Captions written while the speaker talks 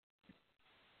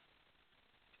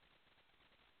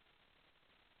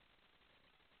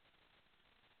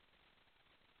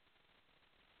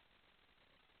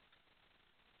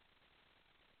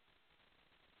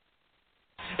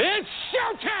It's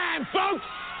showtime, folks!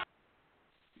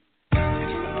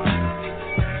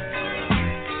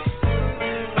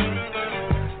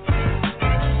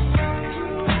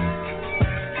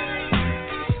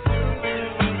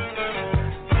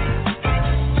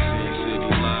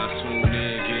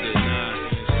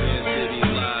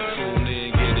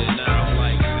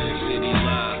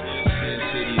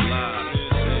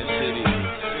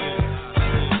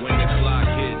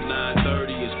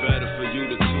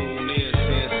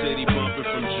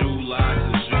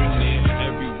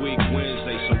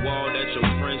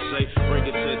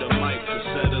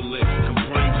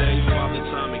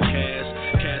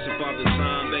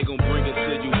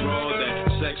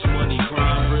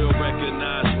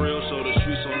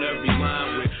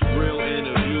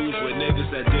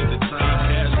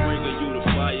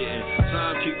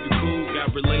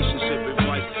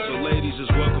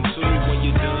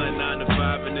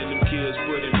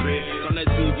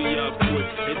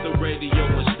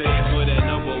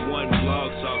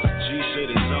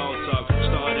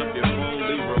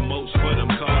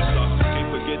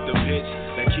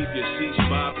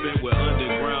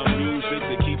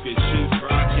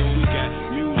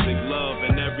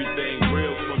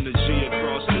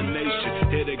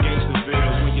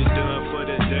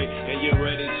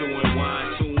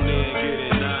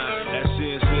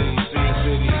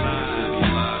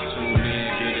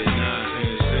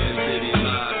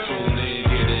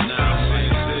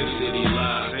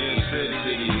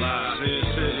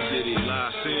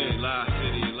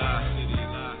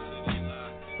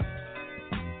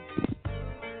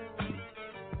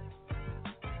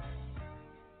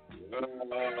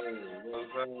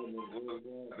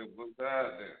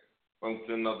 Welcome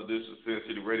to another edition of Sin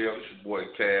City Radio. It's your boy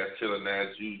Cass, chilling as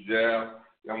usual.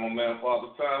 Got my man Father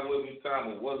Time with me.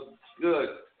 Time, what's good?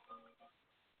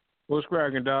 What's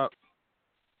cracking, Doc?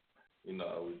 You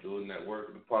know, we're doing that work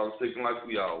and politics like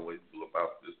we always do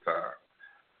about this time.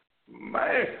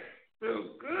 Man, feels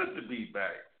good to be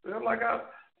back. Feel like I've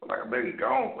been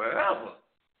gone forever.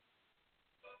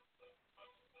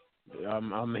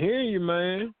 I'm hearing you,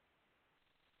 man.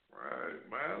 Right,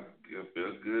 man. It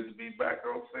feels good to be back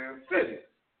on Sin City.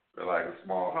 Feel like a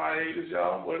small hiatus,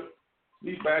 y'all, but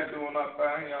we back doing our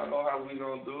thing. Y'all know how we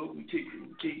gonna do it. We keep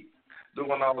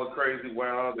doing all the crazy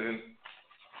wild, and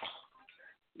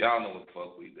y'all know what the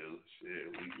fuck we do.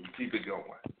 Shit, we keep it going.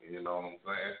 You know what I'm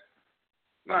saying?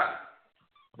 Now,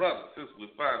 brother, since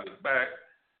we're finally back,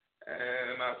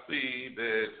 and I see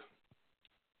that,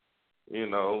 you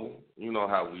know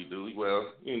how we do.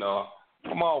 Well,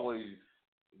 I'm always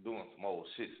doing some old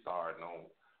shit starting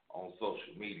on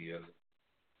social media.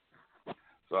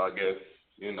 So I guess,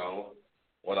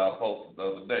 what I posted the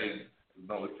other day is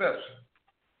no exception.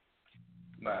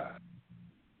 Now,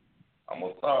 I'm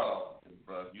going to start off,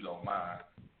 if you don't mind,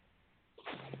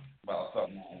 about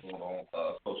something going on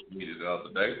social media the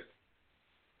other day.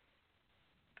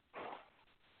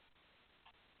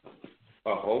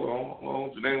 Hold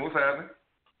on. Janine, what's happening?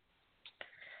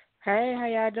 Hey, how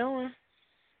y'all doing?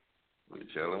 We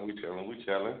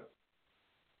chilling.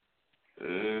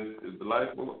 Is the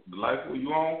life where you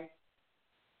on?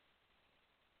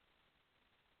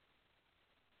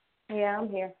 Yeah, I'm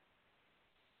here.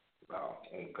 Oh,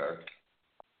 okay.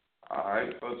 All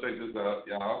right, so check this out,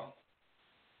 y'all.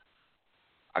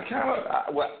 I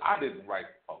didn't write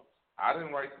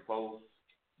the post.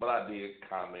 But I did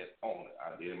comment on it.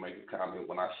 I did make a comment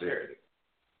when I shared it.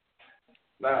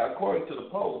 Now, according to the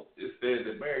post, it said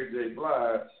that Mary J.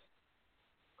 Blige,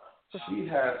 she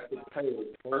has to pay her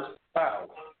first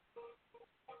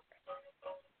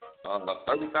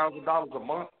 $30,000 a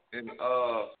month in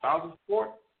child support.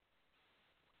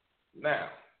 Now,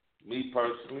 me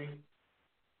personally,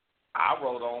 I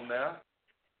wrote on there,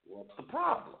 what's the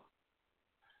problem?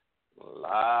 A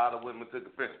lot of women took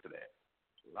offense to that.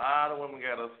 A lot of women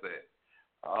got upset.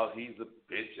 Oh, he's a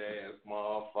bitch-ass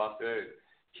motherfucker.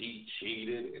 He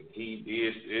cheated, and he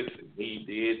did this, and he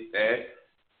did that.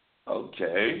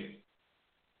 Okay.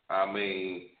 I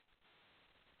mean,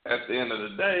 at the end of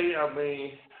the day, I'm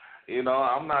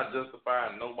not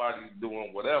justifying nobody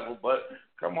doing whatever, but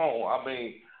come on. I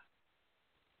mean,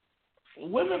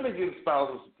 women been getting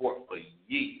spousal support for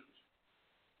years,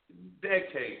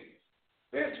 decades,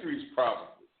 centuries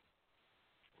probably.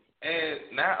 And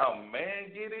now a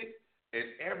man get it, and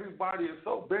everybody is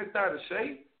so bent out of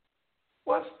shape.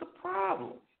 What's the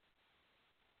problem?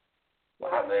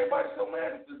 Why is everybody so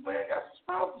mad that this man got some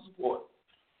spousal support?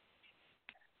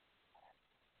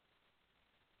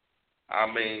 I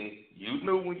mean, you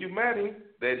knew when you met him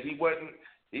that he wasn't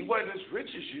as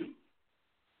rich as you.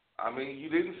 I mean, you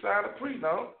didn't sign a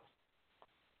prenup.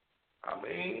 I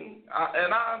mean,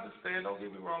 I understand. Don't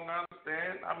get me wrong. I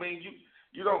understand. I mean,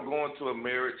 you don't go into a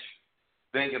marriage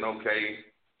thinking, okay,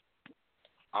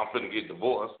 I'm finna get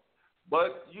divorced,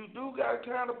 but you do gotta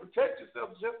kind of protect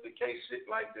yourself just in case shit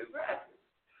like this happens.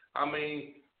 I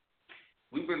mean,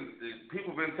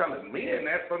 people been telling men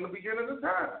that from the beginning of the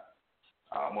time.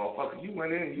 Oh, motherfucker, you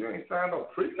went in, you ain't signed no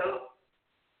prenup.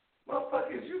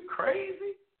 Motherfucker, is you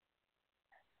crazy?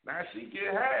 Now she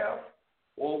get half,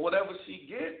 or whatever she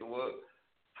get, or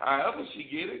however she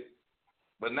get it.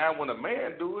 But now when a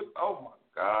man do it, oh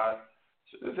my God,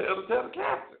 it's hell to tell the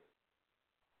captain.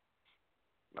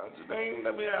 Now, Janine,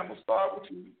 I'm gonna start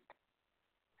with you.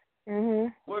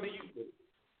 Mhm. What do you think?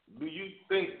 Do you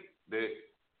think that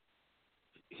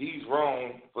he's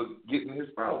wrong for getting his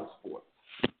spouse support?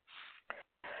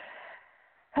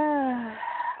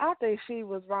 I think she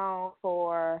was wrong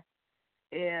for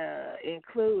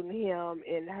including him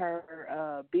in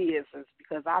her business,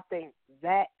 because I think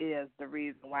that is the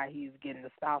reason why he's getting the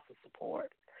spousal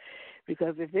support.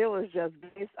 Because if it was just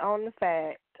based on the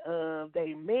fact of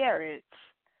their marriage,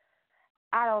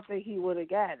 I don't think he would have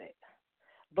got it.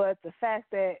 But the fact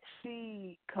that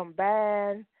she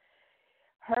combined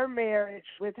her marriage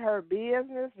with her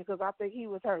business, because I think he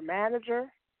was her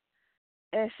manager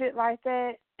and shit like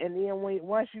that, and then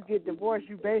once you get divorced,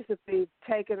 you basically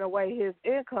taking away his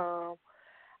income.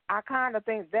 I kind of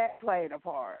think that played a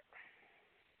part.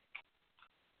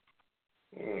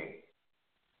 Okay,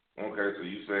 so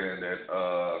you saying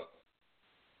that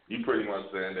you pretty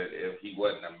much saying that if he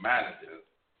wasn't a manager,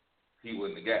 he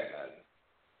wouldn't have got nothing.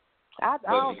 I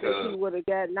don't think he would have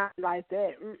got nothing like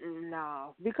that.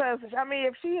 No. Because, I mean,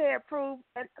 if she had proved,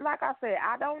 and like I said,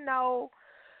 I don't know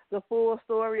the full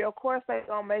story. Of course, they're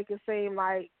going to make it seem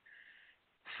like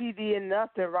she did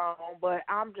nothing wrong, but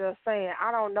I'm just saying,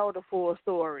 I don't know the full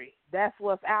story. That's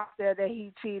what's out there, that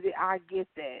he cheated. I get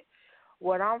that.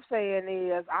 What I'm saying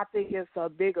is, I think it's a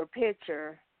bigger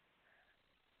picture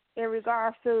in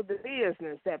regards to the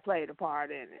business that played a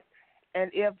part in it.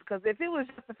 And because if it was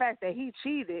just the fact that he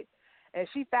cheated and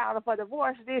she filed for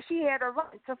divorce, then she had a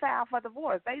right to file for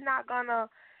divorce. They're not going to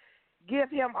give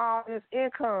him all this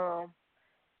income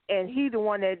and he the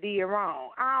one that did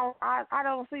wrong. I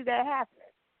don't see that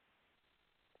happening.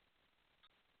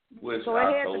 Which so it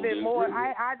I had to totally be more. agree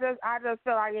with. I just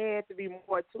feel like it had to be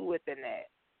more to it than that.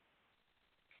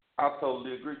 I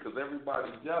totally agree, because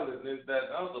everybody's jealous, this, that,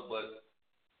 and other. But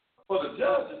for the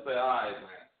judge to say, all right,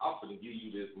 man, I'm going to give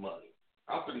you this money.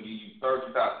 I'm going to give you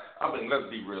 $30,000. I mean, let's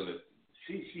be realistic.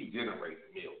 She generates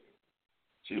millions.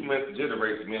 She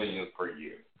generates millions per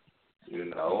year. You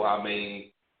know, I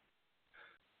mean,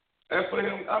 and for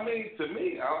him, I mean, to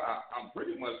me, I'm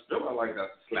pretty much feeling like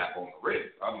that's a slap on the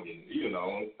wrist. I mean, you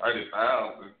know,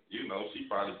 30,000. You know, she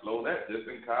probably blow that just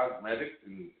in cosmetics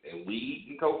and weed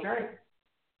and cocaine.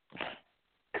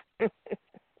 I'm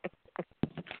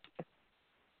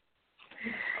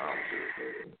just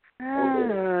saying.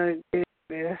 Oh,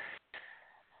 goodness.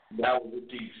 That was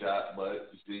a cheap shot,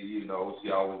 but you see, you know, she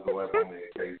always go after me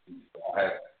in case.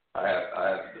 I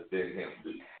have to defend him.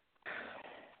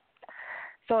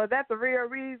 So is that the real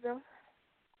reason?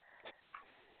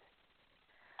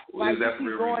 Well, why you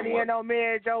keep going in on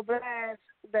Mary Jo Blige?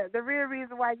 The real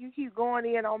reason why you keep going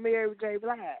in on Mary J.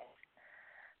 Blige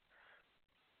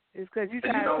is because you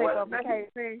trying to take up the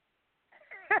case.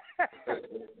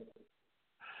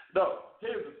 No,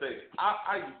 here's the thing.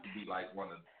 I used to be like one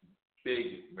of the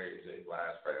biggest Mary J.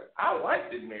 Blige fans. I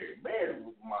liked it, Mary. Mary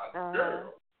was my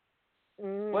girl.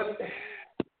 Mm-hmm. But,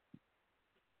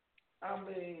 I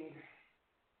mean,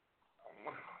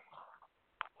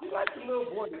 you like the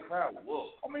little boy that cried wolf.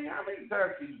 I mean, how many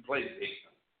times can you play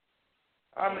victim?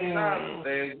 I mean, I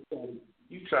understand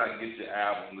you trying to get your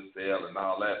album to sell and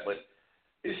all that, but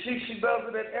she does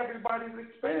it at everybody's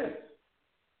expense.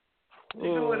 She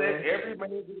do it at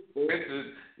everybody's expense.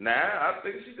 Now, I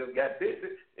think she just got bit.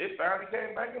 It finally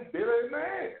came back and bit her in the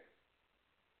ass.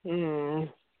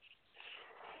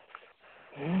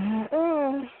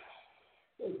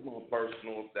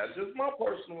 That's just my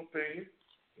personal opinion.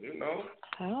 You know,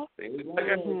 things like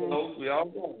that. We all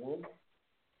got one.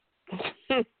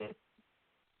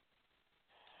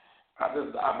 I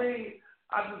just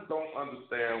don't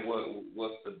understand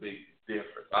what's the big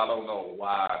difference. I don't know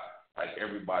why. Like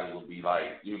everybody would be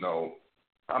like, you know,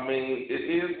 I mean, it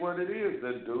is what it is.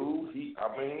 The dude,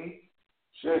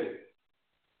 shit.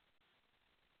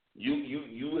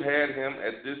 You had him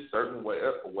at this certain way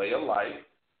of life.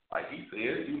 Like he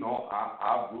said, you know,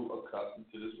 I grew accustomed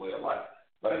to this way of life.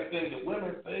 But again, the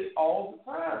women say all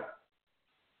the time.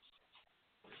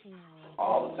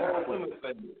 All the time women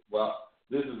say, well,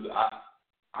 this is,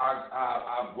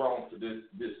 I've grown to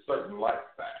this certain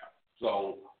lifestyle.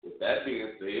 So with that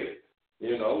being said,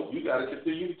 you know, you got to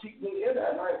continue to keep me in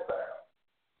that lifestyle.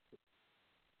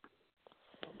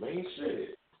 I mean,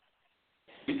 shit.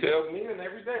 He tells me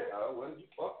every day, oh, well, you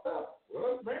fucked up.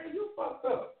 Well, man, you fucked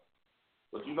up.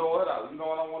 But you know what? I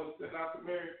want to send out to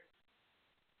Mary?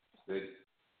 That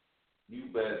you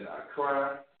better not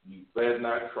cry. You better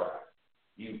not cry.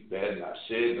 You better not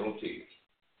shed no tears.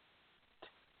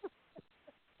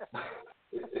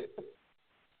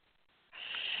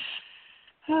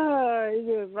 Oh,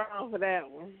 you was wrong for that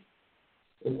one.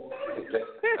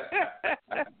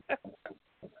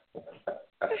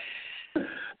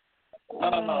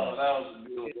 Oh, that was a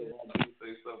good one. I do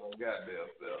say something goddamn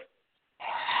self.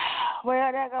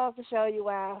 Well, that goes to show you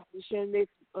why you shouldn't mix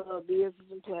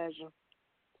business and pleasure.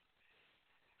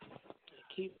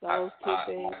 Keep those two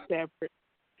things separate.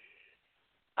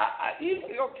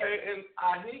 Okay, and I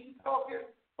hear you talking,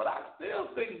 but I still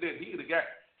think that he the guy.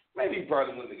 Maybe he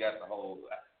probably wouldn't have got the whole.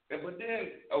 But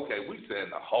then, okay, we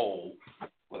said the whole.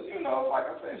 But you know, like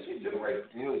I said, she generated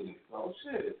millions. So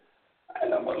shit, I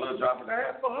ain't nothing but a little drop in the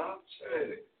hat for her.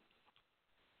 Shit.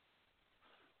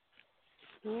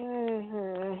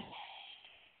 Mm-hmm.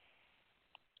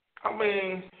 I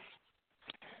mean.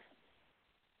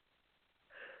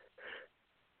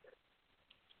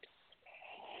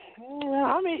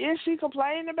 Is she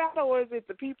complaining about it, or is it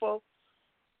the people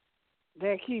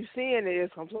that keep seeing it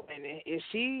is complaining? Is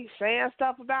she saying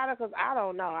stuff about it? Because I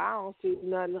don't know. I don't see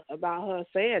nothing about her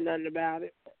saying nothing about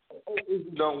it.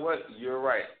 You know what? You're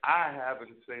right. I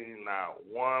haven't seen not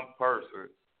one person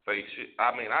say shit.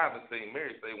 I mean, I haven't seen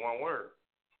Mary say one word.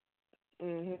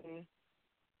 Mhm.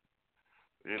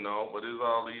 You know, but it's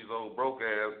all these old broke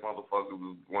ass motherfuckers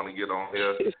who want to get on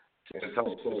here and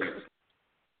talk to her.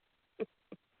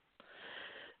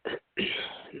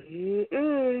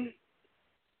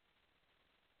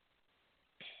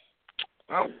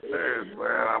 I'm serious,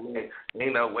 man. I mean,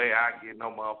 ain't no way I get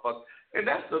no motherfucker. And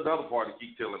that's the other part that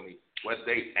keep telling me what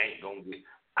they ain't gonna get.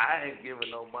 I ain't giving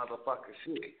no motherfucking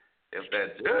shit. If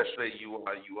that judge say you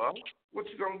are, what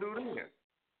you gonna do then?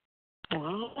 I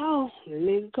don't know. The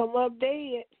nigga come up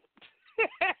dead.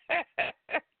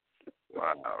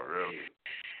 Wow, really?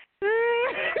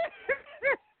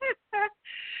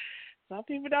 Some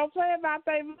people don't play about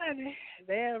their money.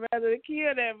 They'd rather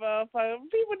kill that motherfucker.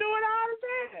 People do it all the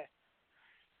time.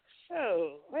 So,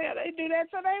 well, they do that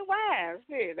to their wives.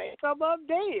 Yeah, they come up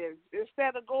dead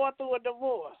instead of going through a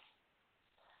divorce.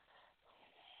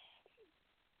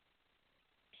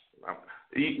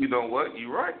 You know what?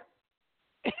 You're right.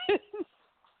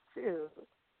 Yeah.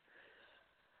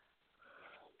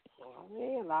 I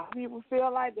mean, a lot of people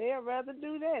feel like they'd rather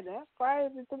do that. That's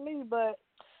crazy to me, but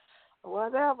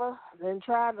whatever. Then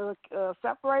try to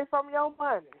separate from your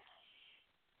money.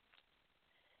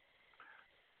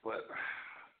 But,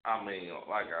 I mean,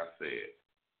 like I said,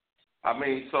 I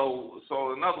mean, so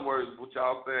in other words, what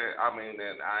y'all said, I mean,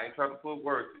 and I ain't trying to put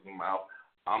words in your mouth.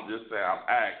 I'm just saying, I'm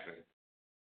asking.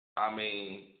 I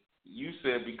mean, you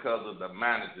said because of the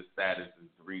manager status is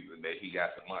the reason that he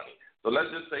got the money. So let's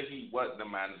just say he wasn't the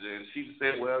manager, and she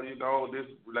said, well, you know, this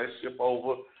relationship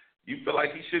over. You feel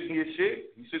like he shouldn't get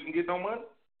shit? He shouldn't get no money?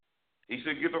 He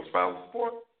shouldn't get no spousal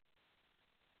support?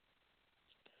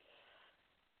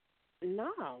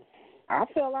 No. I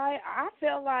feel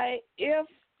like if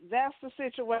that's the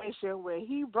situation where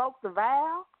he broke the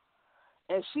vow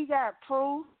and she got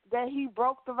proof that he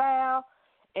broke the vow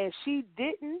and she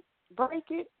didn't break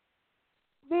it,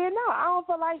 then no, I don't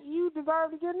feel like you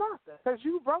deserve to get nothing because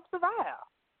you broke the vow.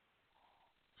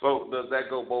 So does that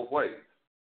go both ways?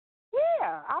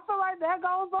 Yeah, I feel like that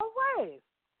goes both ways.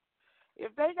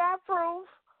 If they got proof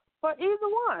for either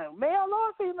one, male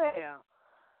or female,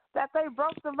 that they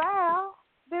broke the vow,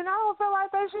 then I don't feel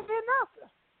like they should get nothing.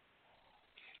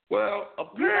 Well,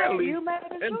 apparently you made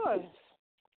a choice.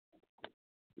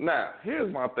 Now,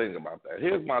 here's my thing about that.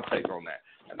 Here's my take on that.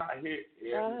 And I hear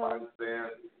everybody saying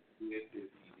he did this,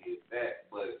 he did that,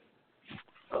 but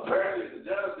apparently the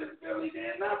judge didn't feel he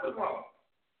did nothing wrong.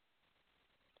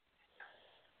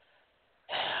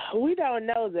 We don't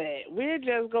know that. We're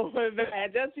just going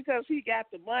back. Just because he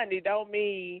got the money don't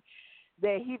mean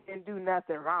that he didn't do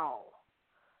nothing wrong.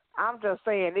 I'm just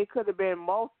saying it could have been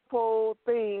multiple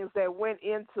things that went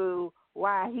into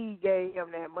why he gave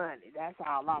him that money. That's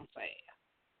all I'm saying.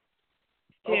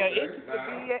 Okay,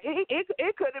 yeah,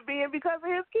 it could have been because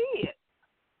of his kids.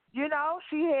 You know,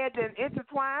 she had to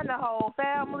intertwine the whole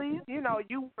family. You know,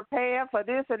 you were paying for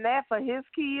this and that for his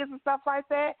kids and stuff like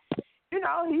that. You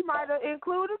know, he might have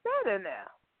included that in there.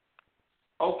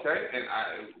 Okay, and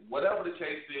whatever the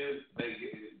case is,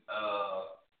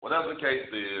 whatever the case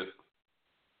is,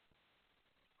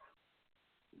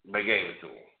 they gave it to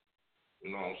him.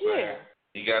 You know what I'm saying? Yeah.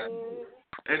 He got,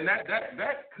 and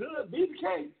that could be the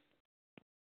case.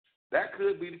 That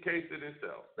could be the case in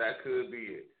itself. That could be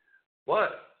it.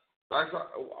 But like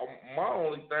my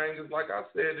only thing is, like I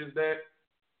said, is that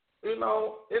this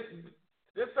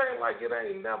ain't like it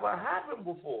ain't never happened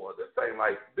before. This ain't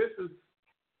like this is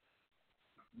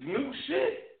new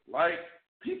shit. Like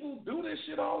people do this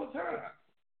shit all the time.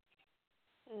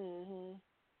 Mhm.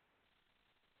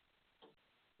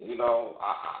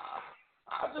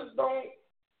 I just don't.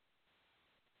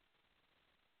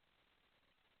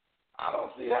 I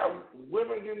don't see how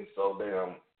women getting so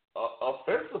damn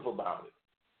offensive about it.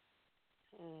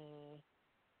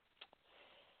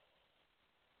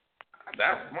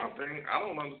 That's my thing. I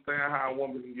don't understand how a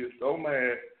woman can get so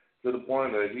mad to the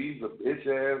point that he's a bitch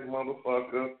ass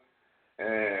motherfucker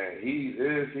and he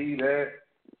this, he that,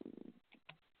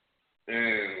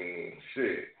 and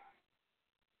shit.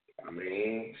 I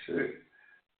mean, shit.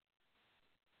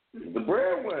 The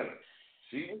breadwinner.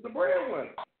 She was the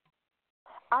breadwinner.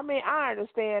 I mean, I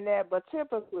understand that, but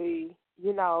typically,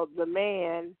 the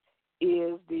man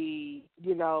is the,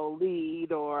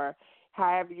 lead, or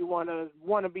however you want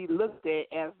to be looked at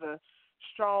as the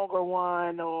stronger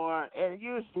one, and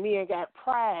usually men got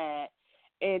pride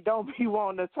and don't be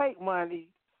wanting to take money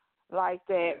like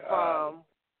that from.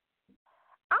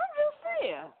 I'm just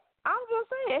saying,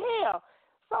 hell,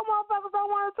 some motherfuckers don't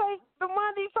want to take the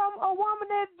money from a woman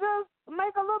that just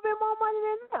make a little bit more money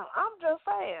than them. I'm just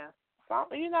saying.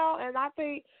 And I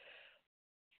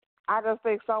just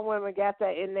think some women got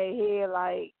that in their head,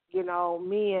 like,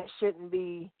 men shouldn't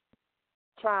be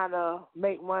trying to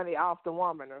make money off the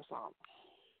woman or something.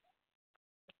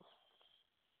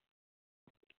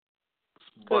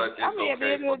 But at the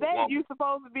end of the day, you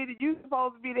supposed to be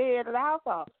the head of the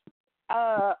household.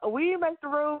 We make the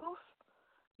rules.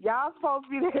 Y'all supposed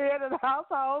to be the head of the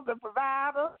household, the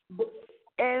provider,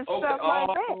 and stuff like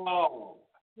that.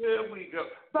 Here we go.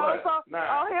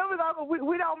 Here we go.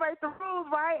 We don't make the rules,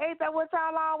 right? Ain't that what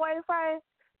y'all always say?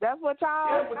 That's what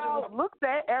y'all looked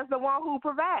at as the one who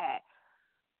provide.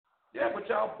 Yeah, but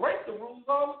y'all break the rules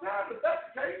all the time. If that's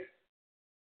the case.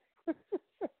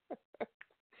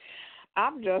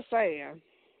 I'm just saying.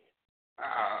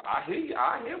 I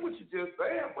hear what you just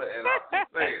saying, and I'm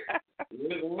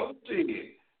just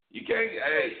saying, you can't.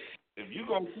 Hey, if you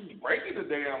gonna keep breaking the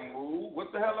damn rule,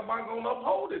 what the hell am I gonna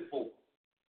uphold it for?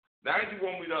 Now you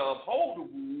want me to uphold the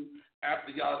rule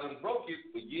after y'all done broke it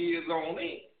for years on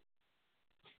end.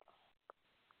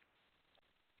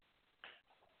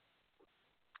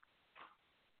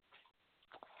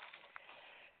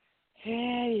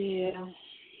 Yeah.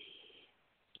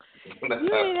 You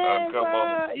ain't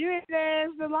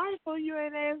asked the life, or you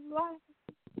ain't asked the life.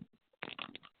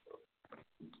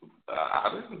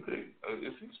 I didn't think.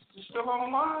 Is she still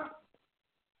on the line?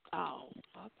 Oh,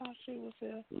 I thought she was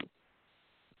here.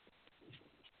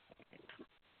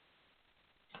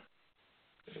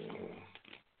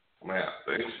 Man, I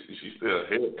think she's still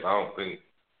here, but I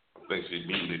think she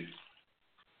muted.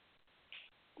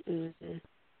 Mm-hmm.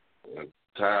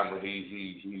 Time when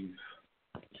he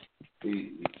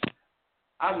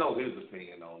I know his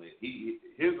opinion on it.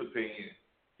 His opinion,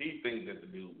 he thinks that the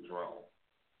dude was wrong.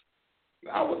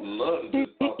 I would love to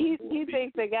just talk to him. He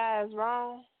thinks the guy is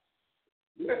wrong?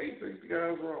 Yeah, he thinks the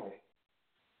guy's wrong.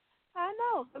 I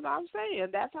know, because I'm saying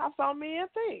that's how some men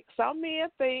think. Some men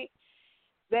think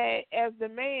that as the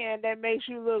man, that makes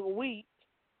you look weak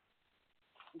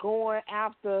going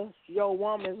after your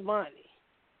woman's money.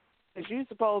 Because you're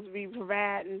supposed to be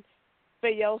providing for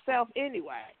yourself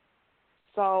anyway.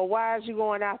 So why is you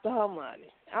going after her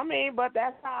money? I mean, but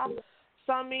that's how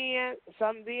some men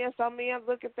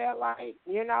look at that like,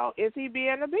 is he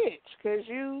being a bitch? Because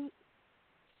you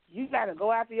got to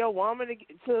go after your woman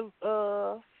to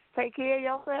take care of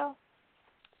yourself.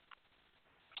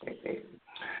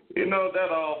 That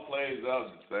all plays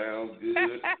out and sounds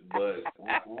good, but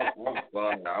I'm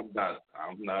sorry, I'm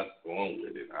not going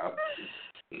with it. I'm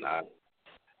not.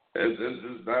 It's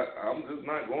just not. I'm just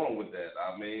not going with that.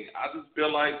 I mean, I just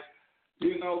feel like,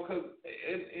 because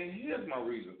and here's my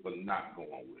reason for not going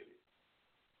with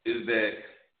it is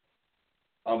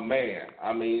that a man.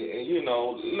 I mean, and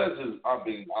let's just. I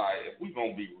mean, all right, if we're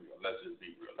gonna be real, let's just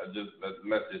be real. Let's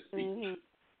just see.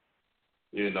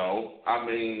 Mm-hmm. I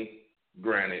mean,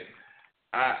 granted,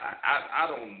 I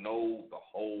don't know the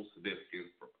whole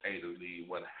significance from A to Z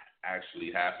what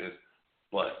actually happens,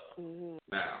 but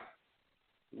now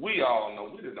we all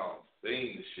know we done all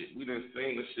seen the shit. We done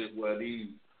seen the shit where these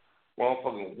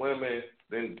motherfucking women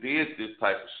then did this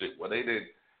type of shit where they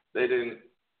didn't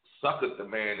suckered the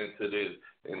man into this,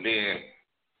 and then,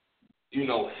 you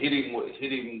know, hit him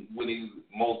when he's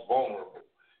most vulnerable.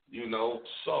 You know,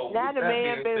 so now the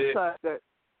man been suckered.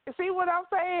 See what I'm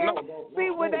saying?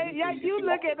 You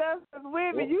look at us as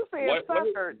women, you say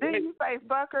suckered. Then you say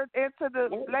suckered into the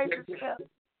relationship.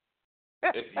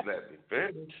 If you let me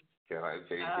finish, can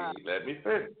you let me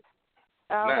finish? Okay.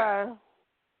 Now,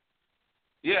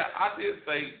 yeah, I did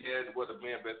say what the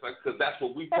man been suckered, because that's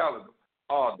what we telling them.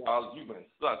 Oh, dog, you been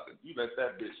suckered. You let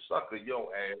that bitch sucker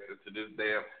your ass into this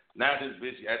damn. Now this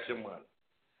bitch got your money.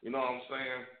 You know what I'm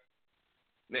saying?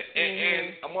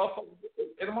 And a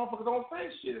motherfucker don't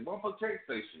say shit. A motherfucker can't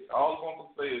say shit. All the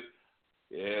motherfucker say is,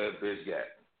 yeah, bitch got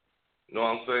it. You know what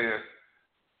I'm saying?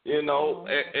 You know,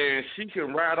 and she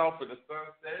can ride off in the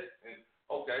sunset. And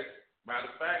okay, matter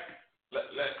of fact,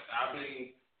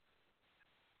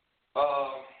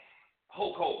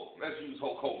 Hulk Hogan. Let's use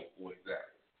Hulk Hogan for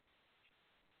example.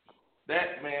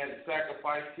 That man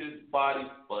sacrificed his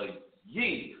body for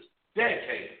years,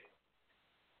 decades.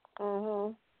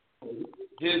 Mm-hmm.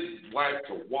 His wife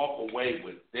to walk away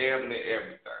with damn near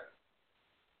everything.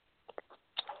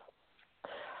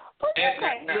 But you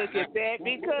can't look at that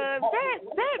because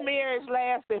that marriage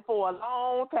lasted for a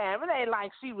long time. It ain't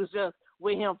like she was just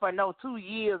with him for 2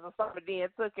 years or something, then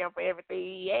took him for everything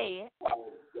he had.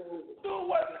 So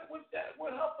what with her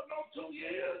for 2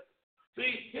 years?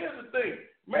 See, here's the thing.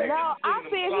 No, I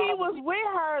said he was with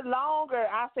her longer.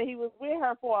 I said he was with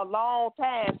her for a long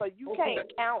time, so you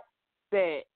can't count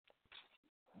that.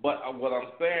 But what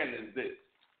I'm saying is this.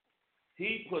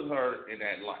 He put her in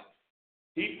that life.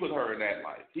 He put her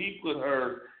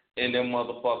in them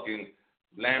motherfucking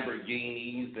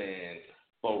Lamborghinis and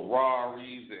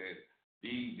Ferraris and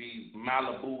these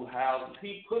Malibu houses.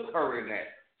 He put her in that.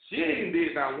 She ain't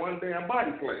did not one damn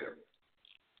body slam.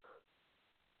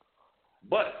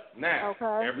 But now,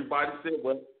 everybody said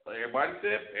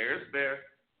Paris there.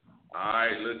 All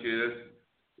right, look here.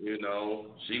 You know,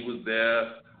 she was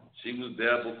there. She was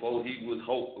there before he was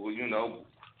you know,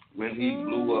 when he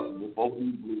blew up, before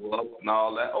he blew up and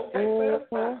all that. Okay,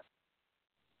 fair.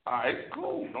 All right,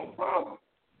 cool, no problem.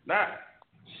 Now,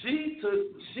 she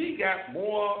got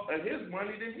more of his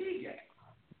money than he got.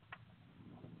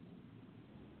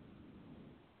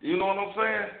 You know what I'm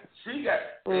saying? She got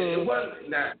it wasn't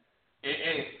now,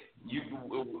 and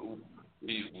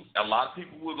a lot of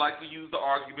people would like to use the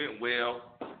argument.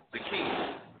 Well, the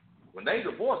kids. When they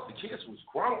divorced, the kids was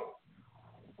grown.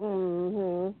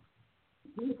 The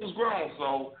kids was grown,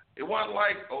 so it wasn't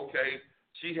like, okay,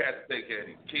 she had to take care of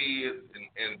the kids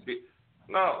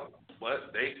no,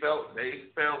 but they felt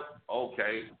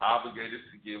okay, obligated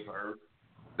to give her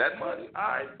that money. All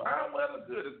right, fine, well and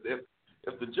good.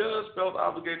 If the judge felt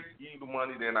obligated to give you the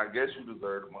money, then I guess you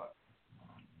deserve the money.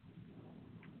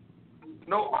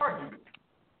 No argument.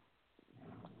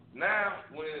 Now,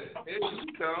 when here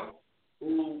you come,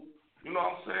 who, you know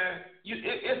what I'm saying?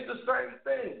 It's the same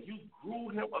thing. You grew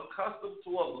him accustomed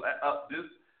to this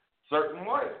certain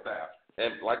lifestyle.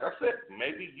 And like I said,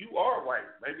 maybe you are right.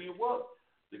 Maybe it was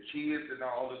the kids and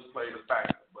all this played a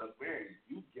factor. But, man,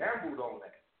 you gambled on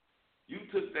that. You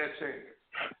took that chance.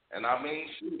 And, I mean,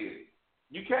 shit,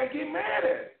 you can't get mad at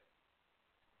it.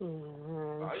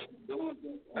 All you can do is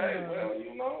hey, well,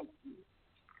 you know,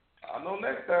 I know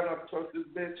next time I trust this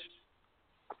bitch.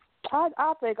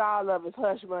 I think all of it's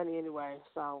hush money anyway,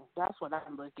 so that's what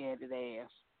I'm looking at it as.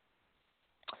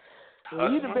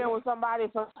 When you've been with somebody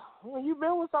for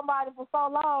so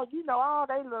long, you know all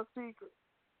they little secrets.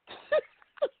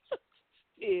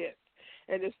 Yeah,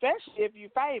 and especially if you're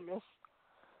famous,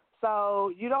 so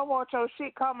you don't want your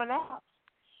shit coming out.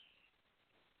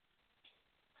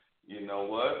 You know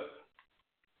what?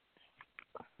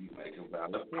 You make a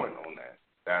valid point on that.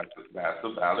 That's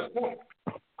a valid point.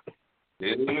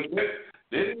 Didn't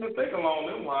even think along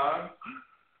them lines.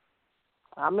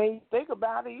 I mean, think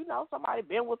about it. You know, somebody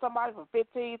been with somebody for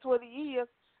 15, 20 years.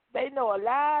 They know a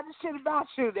lot of shit about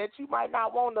you that you might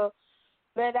not want to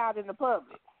let out in the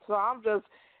public. So I'm just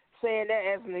saying that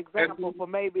as an example for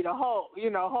maybe the Hulk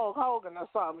Hogan or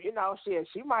something. You know, shit,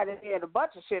 she might have had a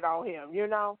bunch of shit on him, you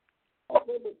know.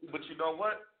 But you know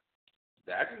what?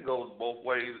 That can go both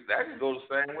ways. That can go the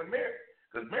same with Mary.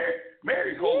 Because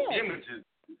Mary's whole image is,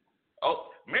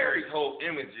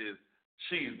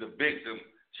 she's the victim.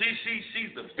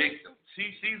 She's the victim.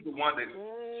 She's the one that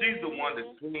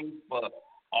screams for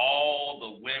all the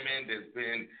women that's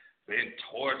been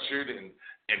tortured and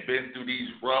been through these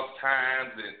rough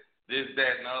times and this,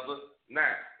 that, and other.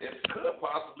 Now, it could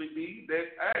possibly be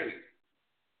that,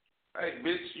 hey,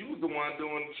 bitch, you was the one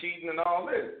doing cheating and all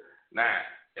this. Now,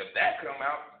 if that come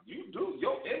out,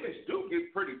 your image do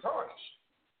get pretty tarnished.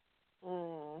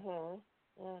 Yeah,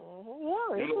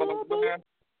 You it know what could I'm be. saying?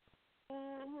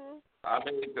 I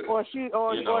mean, Or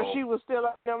she was still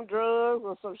on them drugs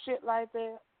or some shit like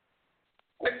that.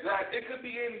 Exactly. It could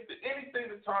be anything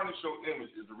to tarnish your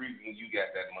image is the reason you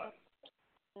got that money.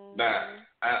 Mm-hmm. Now,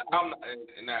 I'm not,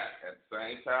 and at the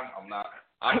same time, I'm not.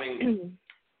 I mean,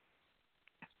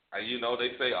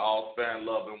 they say all fair in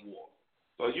love and war.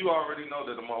 So you already know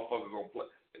that the motherfucker gonna play.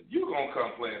 If you gonna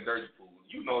come playing dirty pool,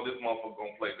 you know this motherfucker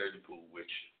gonna play dirty pool with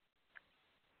you.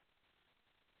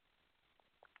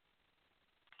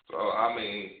 So I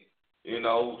mean,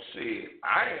 shit.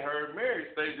 I ain't heard Mary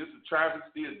say this is a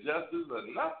travesty of justice or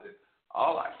nothing.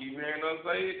 All I keep hearing her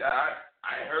say, I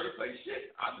ain't heard her say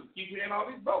shit. I just keep hearing all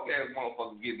these broke ass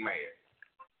motherfuckers get mad.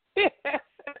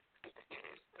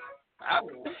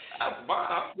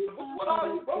 What all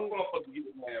these broke motherfuckers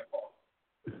get mad for?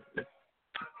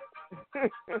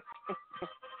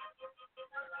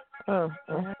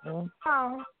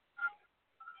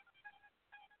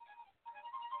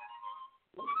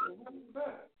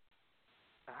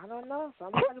 I don't know.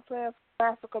 Somebody playing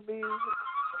classical music.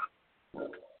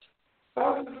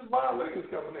 How this is my niggas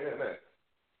coming in there?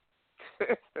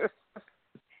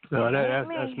 No,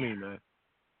 that's me, man.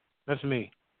 That's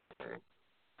me.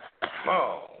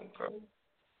 Oh, okay.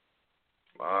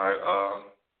 All right.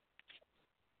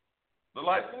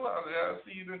 Delightful. I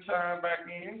see you done chime back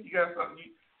in. You got something?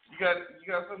 You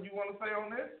got something you want to say on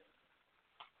this?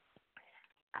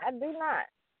 I do not.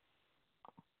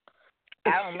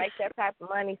 I don't make that type of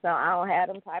money, so I don't have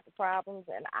them type of problems,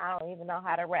 and I don't even know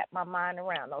how to wrap my mind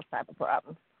around those type of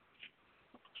problems.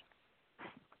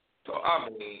 So, I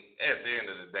mean, at the end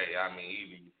of the day, I mean,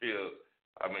 either you feel,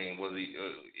 was he,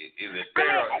 is it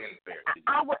fair or unfair?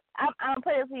 I'll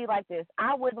put it to you like this.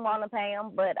 I wouldn't want to pay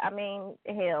him, but,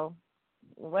 hell,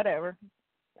 whatever.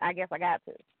 I guess I got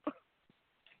to.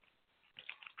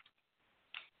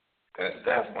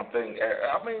 That's one thing.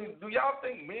 I mean, do y'all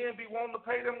think men be wanting to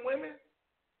pay them women?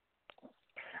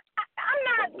 I'm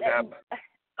not.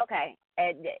 Okay,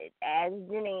 as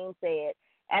Janine said,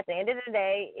 at the end of the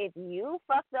day, if you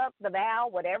fucked up the vow,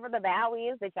 whatever the vow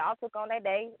is that y'all took on that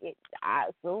day, I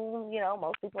assume,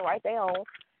 most people write their own.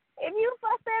 If you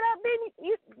fucked that up, then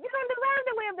you don't deserve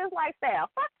to live this lifestyle.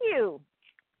 Fuck you.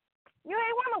 You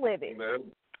ain't want to live it.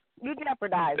 Man. You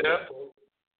jeopardize it.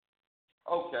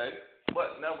 Okay,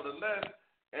 but nevertheless,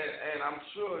 and I'm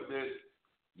sure that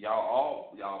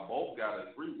y'all both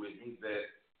gotta agree with me that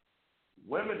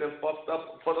women have fucked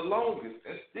up for the longest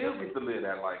and still get to live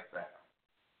that lifestyle.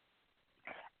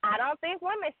 I don't think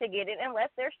women should get it unless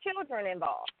there's children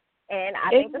involved. And I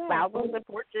think the spousal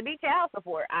support should be child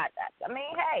support. I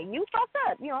mean, hey, you fucked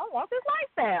up. You don't want this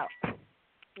lifestyle.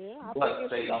 Yeah, I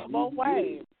think it should go both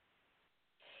ways.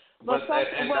 But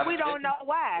we don't know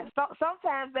why.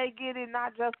 Sometimes they get it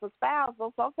not just for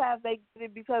spousal. Sometimes they get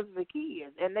it because of the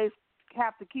kids, and they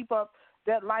have to keep up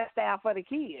that lifestyle for the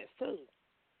kids too.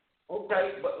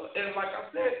 Okay, but and like I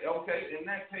said, in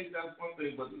that case that's one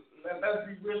thing. But let's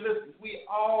be realistic. We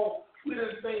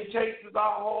done seen cases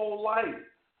our whole life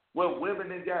where women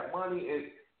that got money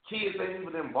and kids ain't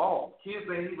even involved. Kids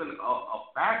ain't even a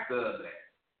factor of that.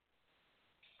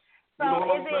 So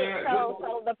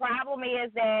so the problem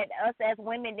is that us as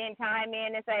women didn't chime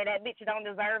in and say that bitch don't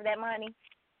deserve that money,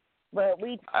 but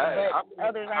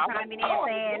others are chiming in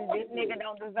saying this nigga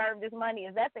don't deserve this money.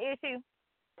 Is that the issue?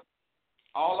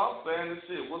 All I'm saying is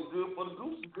shit. What's good for the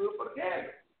goose is good for the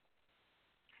gander.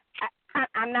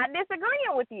 I'm not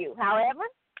disagreeing with you. However,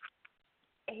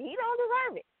 he don't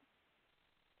deserve it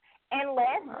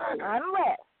unless,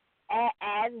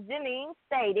 as Janine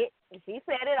stated, she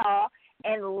said it all.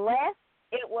 Unless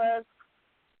it was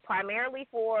primarily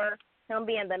for him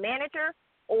being the manager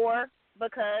or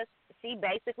because she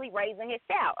basically raising his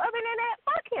child. Other than that,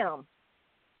 fuck him.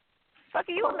 Fuck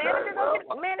you, a manager,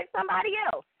 go manage somebody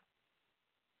else.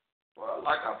 Well,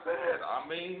 like I said,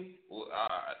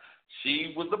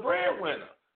 she was the breadwinner.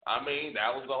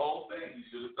 That was the whole thing. You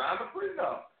should have signed a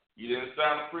prenup. You didn't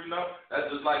sign a prenup. That's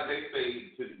just like they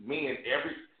say to men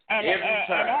every time. And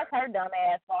that's her dumb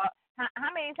ass fault.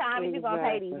 How many times you gonna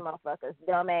pay these motherfuckers,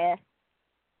 dumbass?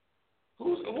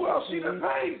 Who else she done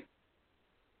paid?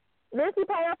 Did she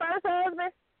pay her first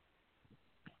husband?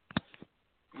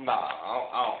 Nah,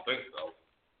 I don't think so.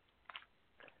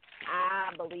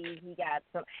 I believe he got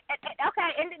some. Okay,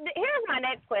 and here's my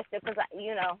next question, because,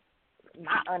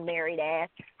 my unmarried ass.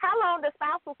 How long does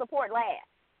spousal support last?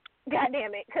 God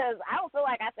damn it, because I don't feel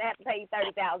like I should have to pay you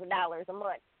 $30,000 a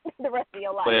month the rest of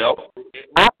your life. Well,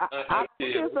 I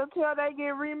think it's until they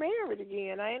get remarried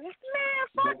again, ain't it? Man,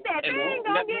 fuck that. They ain't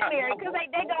gonna get married because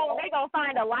they gonna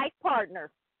find a life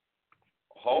partner.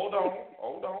 hold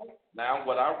on. Now,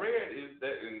 what I read is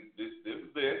that, and this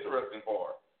is the interesting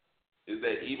part, is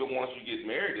that even once you get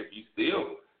married, if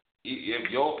your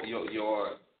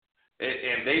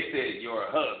and they said you're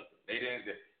a husband, they didn't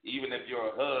say, even if you're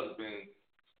a husband,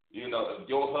 if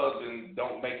your husband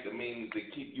don't make the means to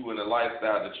keep you in the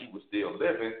lifestyle that you were still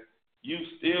living, you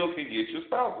still can get your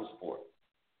spousal support.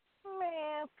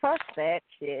 Man, fuck that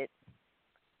shit.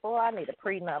 Boy, I need a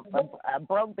prenup. A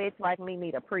broke bitch like me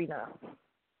need a prenup.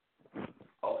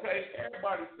 Okay,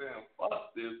 everybody's saying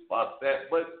fuck this, fuck that,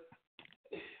 but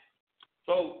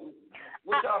so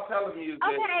what y'all telling me is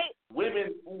that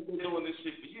women have been doing this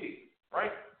shit for years,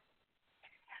 right?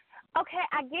 Okay,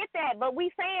 I get that, but we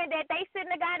saying that they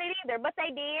shouldn't have got it either, but they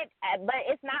did. But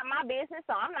it's not my business,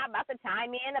 so I'm not about to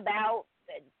chime in about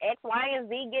X, Y, and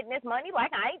Z getting this money.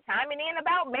 Like I ain't chiming in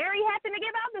about Mary having to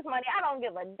give out this money. I don't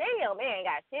give a damn. It ain't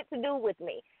got shit to do with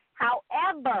me.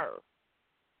 However,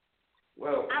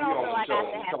 I don't feel like I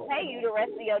should have to pay you the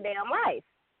rest of your damn life.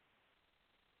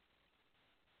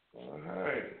 All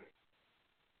right.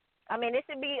 I mean, it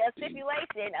should be a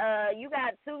stipulation. You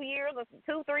got 2,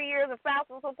 3 years of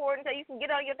spousal support until you can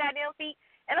get on your goddamn feet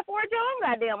and afford your own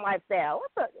goddamn lifestyle.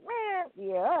 What's up, man?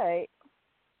 Yeah, all right.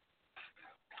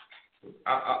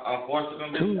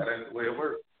 Unfortunately, that ain't the way it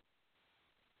works.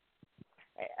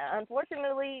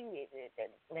 Unfortunately,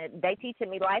 they teaching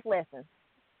me life lessons.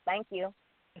 Thank you.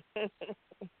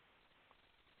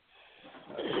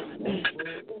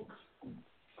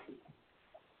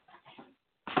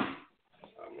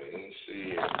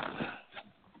 Shit.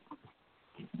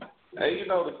 And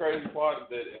the crazy part is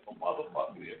that if a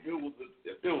motherfucker, if it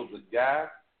was a guy,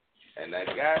 and that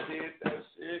guy did that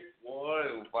shit, boy,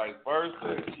 it was vice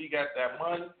versa. She got that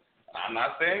money. I'm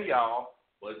not saying y'all,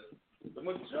 but the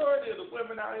majority of the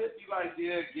women out here be like,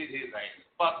 yeah, get his ass.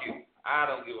 Fuck him. I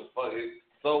don't give a fuck.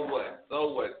 So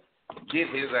what? Get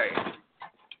his ass.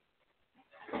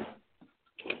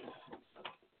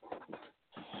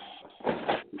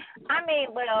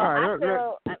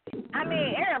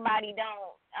 Everybody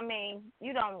don't.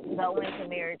 You don't go into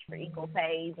marriage for equal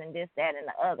pays and this, that, and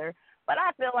the other. But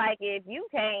I feel like if you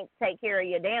can't take care of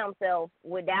your damn self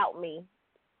without me,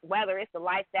 whether it's the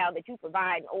lifestyle that you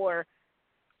provide or,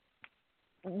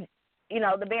 the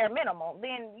bare minimum,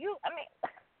 then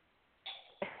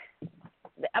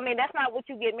that's not what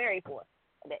you get married for.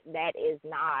 That is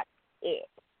not it.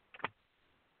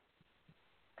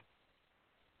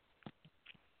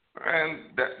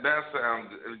 And that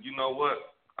sounds, you know what?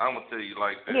 I'm gonna tell you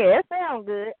like that. Yeah, it sounds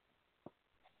good.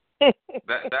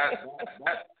 That's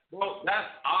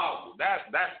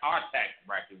our tax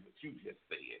bracket. What you just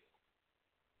said.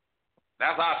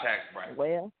 That's our tax bracket.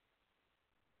 Well.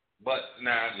 But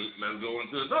now let's go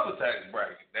into another tax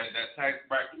bracket. That tax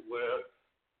bracket where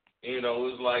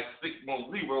it's like 6 more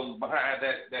zeros behind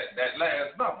that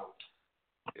last number.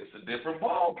 It's a different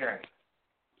ball game.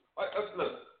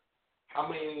 Look.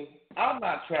 I'm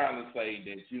not trying to say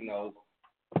that,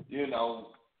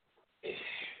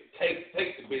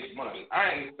 take the bitch money. I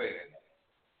ain't saying that.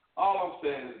 All I'm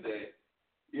saying is that,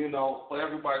 for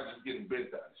everybody just getting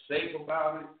bent out of shape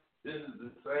about it, this is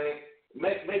the same.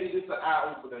 Maybe this is an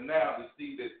eye opener now to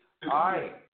see that, all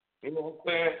right, you know what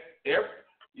I'm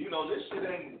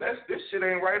saying? This shit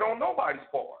ain't right on nobody's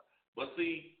part. But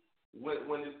see,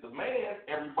 when it's the man,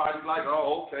 everybody's like,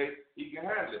 oh, okay, he can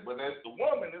handle it. But as the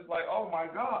woman, it's like, oh my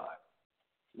God.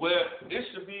 Well, that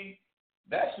should be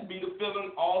the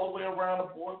feeling all the way around the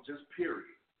board, just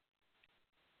period.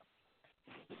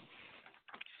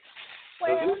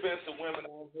 Because there's been some women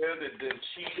out there that then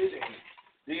cheated and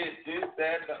did this,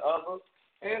 that, and the other,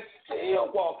 and still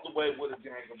walked away with a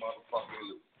gang of motherfucking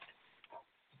loot.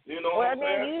 Well,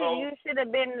 then you should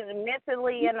have been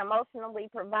mentally and emotionally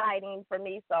providing for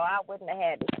me, so I wouldn't have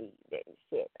had to see that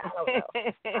shit. I don't know.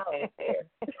 I don't care.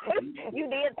 You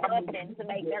did something to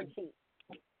make her cheat.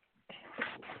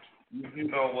 You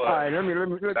know what? All right, let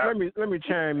me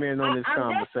chime in on this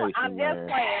conversation. I'm just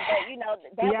playing,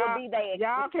 but that would be the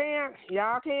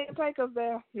y'all can't take us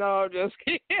there. No, just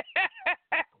kidding.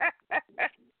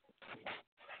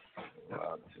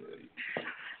 I'll tell you.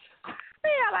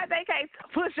 Yeah, like they can't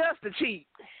push us to cheat.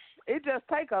 It just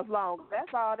take us longer.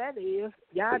 That's all that is.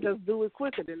 Y'all just do it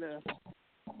quicker than us.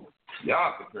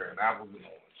 Y'all comparing apples and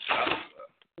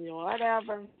oranges.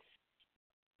 Whatever.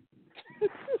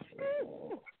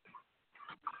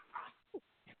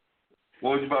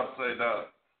 What was you about to say, Doug?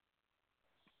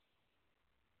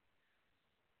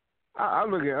 I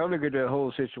look at that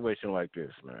whole situation like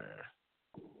this, man.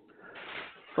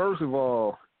 First of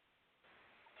all,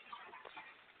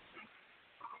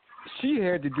 she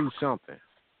had to do something.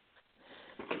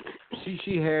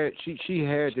 she had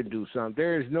to do something.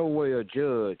 There is no way a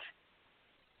judge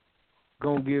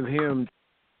gonna give him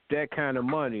that kind of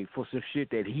money for some shit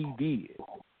that he did.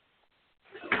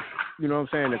 You know what I'm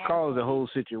saying? To cause the whole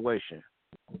situation.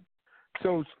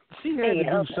 So she had to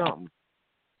do something.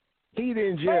 He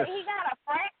didn't just. But he got a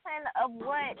fraction of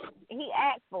what he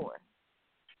asked for.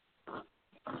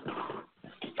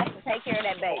 Just to take care of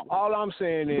that baby. All I'm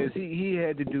saying is he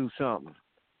had to do something.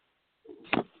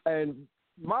 And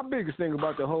my biggest thing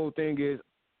about the whole thing is,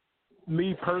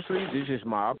 me personally, this is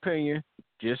my opinion,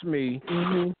 just me.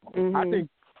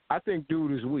 I think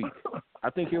dude is weak. I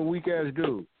think you're a weak ass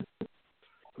dude.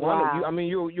 Wow.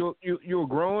 You're a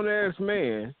grown ass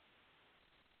man.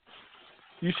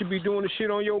 You should be doing the shit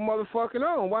on your motherfucking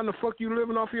own. Why the fuck you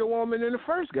living off your woman in the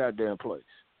first goddamn place?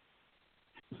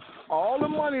 All the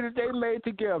money that they made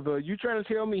together, you trying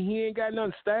to tell me he ain't got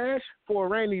nothing stashed for a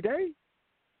rainy day?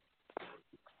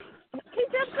 He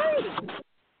just greedy.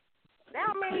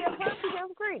 Now many of us he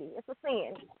just greedy. It's a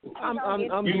sin. I'm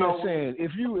just saying,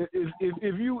 if you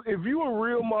a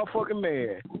real motherfucking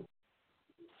man,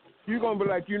 you're gonna be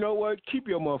like, you know what? Keep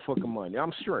your motherfucking money.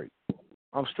 I'm straight.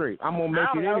 I'm gonna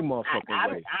make it any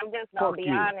motherfucking way. I'm just gonna be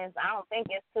honest. I don't think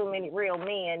it's too many real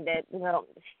men that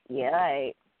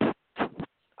Hey.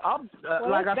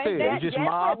 Like I said, it's just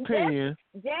my opinion.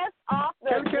 Just off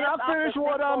the. Can I finish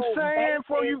what I'm saying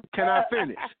for you? Can I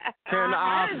finish? Can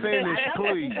I finish,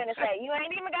 please? You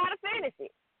ain't even gotta finish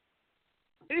it.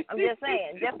 I'm just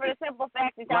saying, just for the simple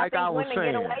fact that y'all like think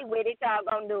women get away with it, y'all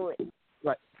gonna do it.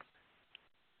 Right.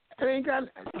 That ain't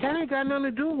got nothing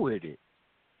to do with it.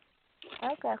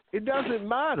 Okay. It doesn't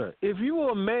matter. If you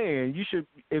a man,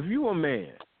 if you a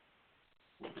man,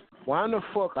 why in the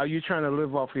fuck are you trying to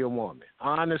live off your woman?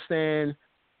 I understand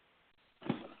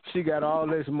she got all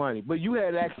this money, but you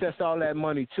had access to all that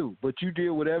money too. But you did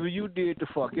whatever you did to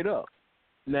fuck it up.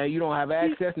 Now you don't have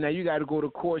access. Now you got to go to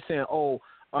court saying, "Oh,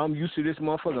 I'm used to this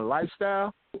motherfucking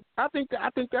lifestyle." I think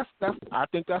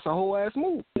that's a whole ass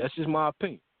move. That's just my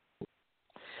opinion.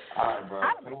 All right, bro.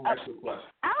 Let me ask you a question.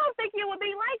 I don't think you would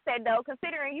be like that though,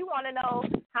 considering you want to know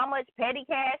how much petty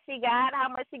cash she got, how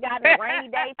much she got in the rainy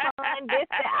day fund. This,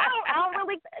 that. I don't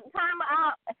really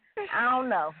I don't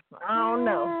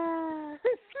know.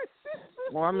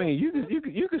 Well, I mean, you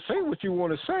can say what you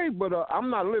want to say, but I'm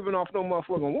not living off no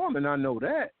motherfucking woman. I know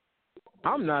that.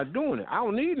 I'm not doing it. I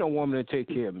don't need no woman to take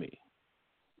care of me.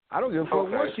 I don't give a fuck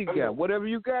what she got. Whatever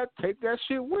you got, take that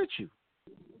shit with you.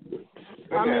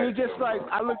 I mean, it's just like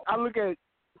I look at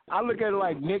it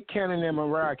like Nick Cannon and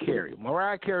Mariah Carey.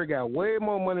 Mariah Carey got way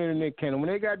more money than Nick Cannon. When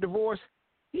they got divorced,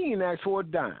 he didn't ask for a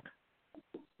dime.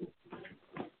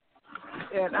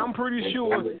 And I'm pretty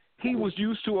sure he was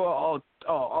used to a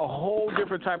whole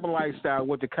different type of lifestyle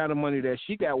with the kind of money that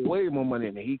she got way more money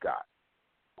than he got.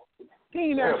 He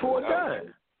didn't ask for a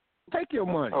dime. Take your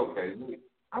money. Okay.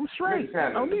 I'm straight.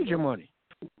 I don't need your money.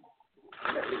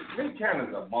 Nick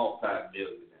Cannon's a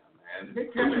multi-billionaire, man.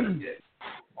 Nick Cannon,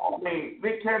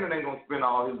 Nick Cannon ain't gonna spend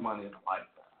all his money in a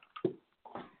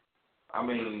lifetime. I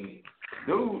mean,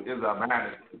 dude is a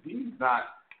manager. He's not.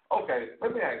 Okay,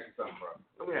 let me ask you something, bro.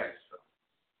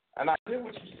 And I get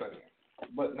what you're saying,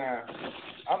 but now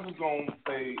I'm just gonna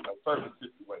say a certain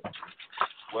situation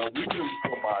where we knew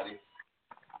somebody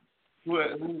who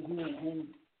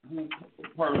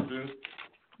person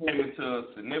came into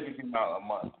a significant amount of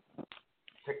money.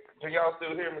 Can y'all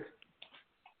still hear me?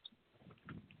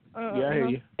 Yeah, I hear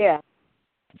you. Yeah.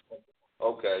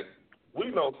 Okay. We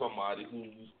know somebody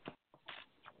whose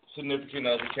significant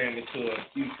other came into a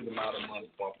huge amount of money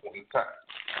at one point in time.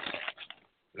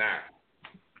 Now,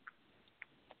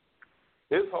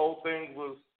 his whole thing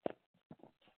was,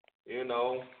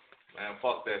 man,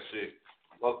 fuck that shit.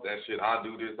 Fuck that shit. I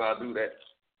do this, I do that.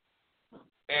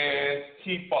 And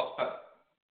he fucked up.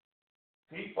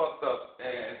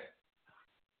 And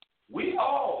we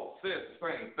all said the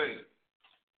same thing.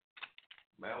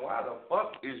 Man, why the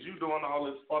fuck is you doing all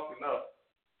this fucking up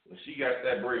when she got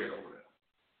that bread over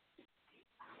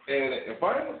there? And if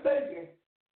I'm mistaken,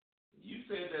 you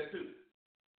said that too.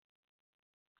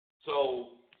 So,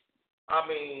 I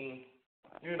mean,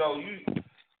 I'm not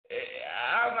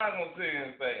going to sit here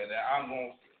and say that I'm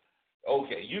going to,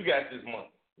 okay, you got this money.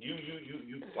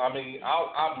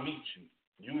 I'll meet you.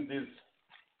 You this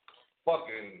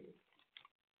fucking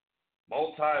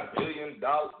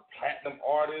multi-billion-dollar platinum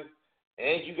artist,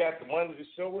 and you got the money to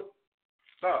show it?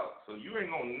 No. So you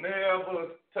ain't going to never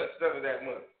touch none of that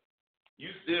money. You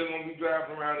still going to be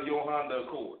driving around in your Honda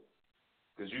Accord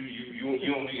because you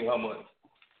don't need her money.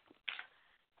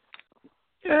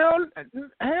 Hell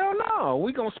no.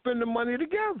 We going to spend the money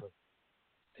together.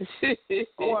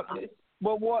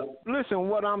 But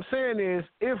what I'm saying is,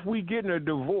 if we getting a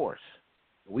divorce,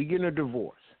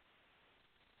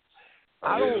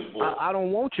 I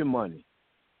don't want your money.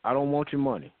 I don't want your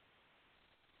money.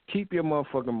 Keep your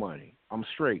motherfucking money. I'm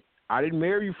straight. I didn't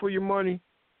marry you for your money,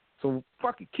 so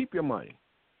fuck it. Keep your money.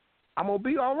 I'm gonna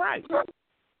be all right.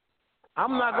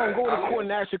 I'm not gonna go to court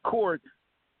and ask the court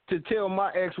to tell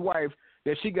my ex-wife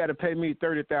that she got to pay me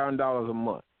 $30,000 a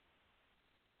month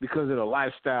because of the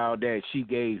lifestyle that she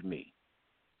gave me.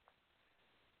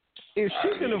 If she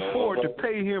can afford to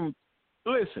pay him,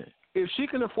 if she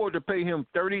can afford to pay him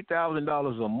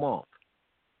 $30,000 a month,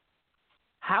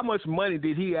 how much money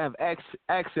did he have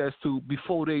access to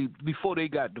before they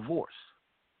got divorced?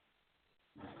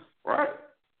 Right.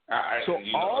 So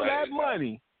all that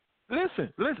money,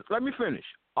 listen, let me finish.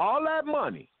 All that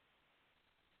money,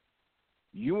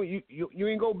 you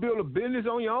ain't gonna build a business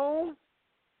on your own.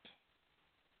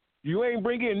 You ain't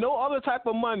bringing in no other type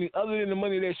of money other than the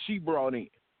money that she brought in,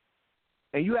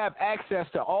 and you have access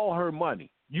to all her money.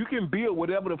 You can build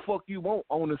whatever the fuck you want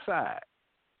on the side.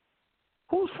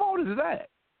 Whose fault is that?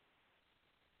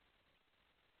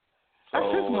 That's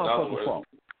his motherfucking fault.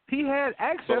 He had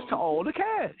access to all the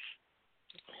cash.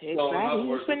 Exactly.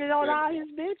 He's spending on all his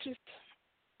bitches.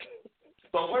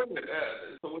 So wait a minute.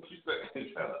 So what you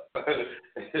saying?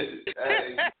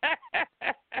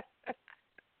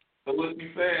 So what you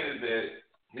saying is that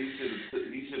he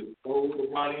should have pulled the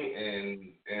money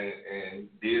and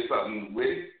did something with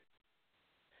it.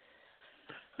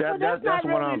 That's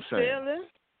what I'm saying. Stealing.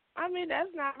 I mean, that's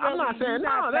not. Really, I'm not saying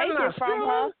no. That's not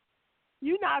stealing.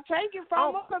 You're not taking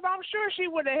from her, because I'm sure she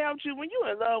would have helped you when you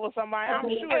were in love with somebody. I'm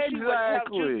sure she would have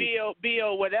helped you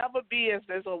build whatever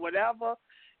business or whatever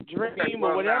dream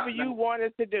or whatever you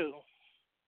wanted to do.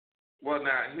 Well,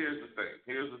 now, here's the thing.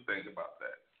 Here's the thing about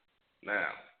that.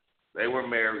 Now, they were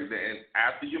married, and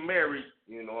after you're married,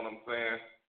 you know what I'm saying?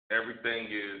 Everything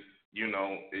is, you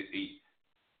know,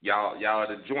 y'all are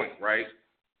the joint, right?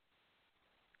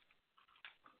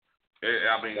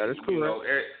 I mean, that is correct. You know,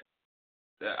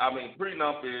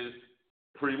 prenup is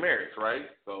pre-marriage, right?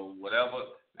 So whatever,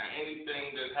 now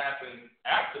anything that happens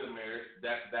after the marriage,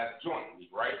 that's jointly,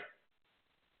 right?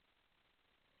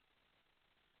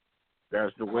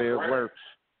 That's the way it works.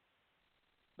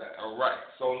 All right.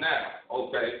 So now,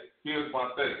 okay, here's my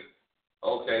thing.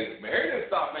 Okay, Mary didn't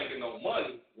stop making no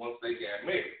money once they got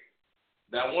married.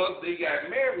 Now, once they got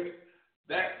married,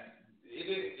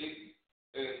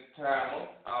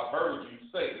 I've heard you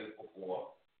say this before.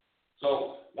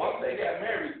 So once they got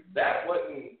married, that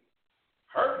wasn't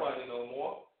her money no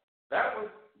more. That was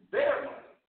their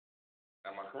money.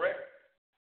 Am I correct?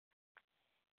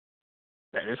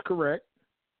 That is correct.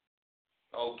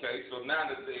 Okay, so now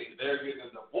that they're getting a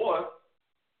divorce,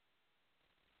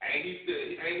 ain't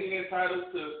he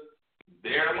entitled to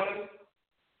their money?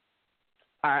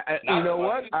 You know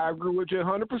what? I agree with you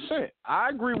 100%. I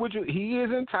agree with you. He is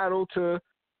entitled to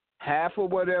half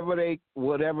of whatever they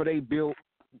built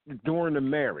during the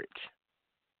marriage.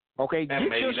 Okay, get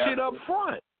your shit up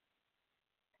front.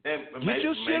 Get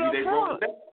your shit up front.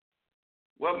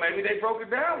 Well, maybe they broke it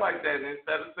down like that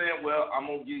instead of saying, "Well, I'm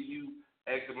gonna give you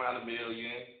X amount of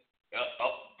million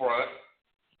up front.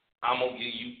 I'm gonna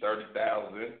give you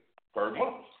 $30,000 per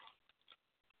month."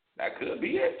 That could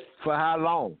be it. For how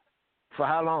long?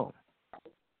 Now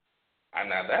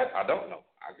that I don't know.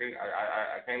 I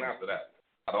can't answer that.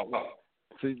 I don't know.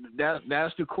 See,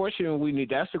 that's the question we need.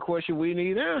 That's the question we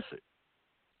need answered.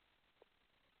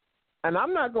 And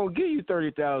I'm not gonna give you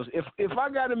 $30,000. If I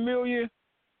got $1 million,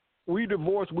 we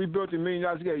divorced, we built $1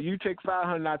 million together. You take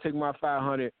 $500, I take my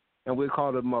 $500, and we call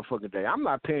it a motherfucking day. I'm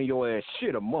not paying your ass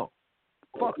shit a month.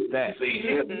 Fuck that. See,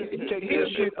 take your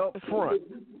shit up front.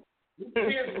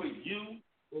 Here's what you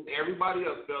and everybody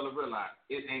else fail to realize: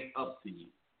 it ain't up to you.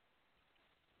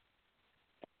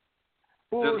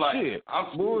 Bullshit.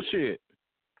 Bullshit.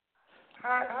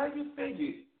 How you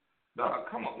figure? Dog,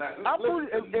 come on now.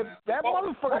 If that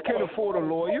motherfucker can afford a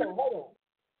lawyer,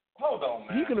 hold on,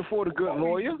 man. He can afford a good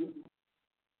lawyer.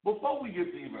 Before we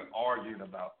get to even arguing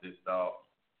about this, dog,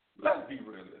 let's be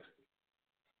realistic.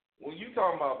 When you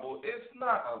talking about bull, it's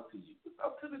not up to you. It's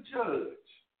up to the judge.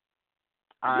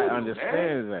 I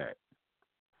understand that.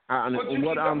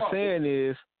 What I'm saying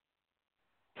is,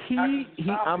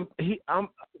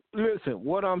 listen,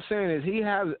 what I'm saying is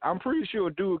I'm pretty sure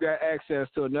a dude got access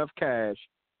to enough cash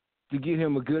to get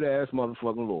him a good ass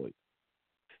motherfucking lawyer.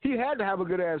 He had to have a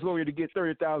good ass lawyer to get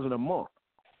 $30,000 a month.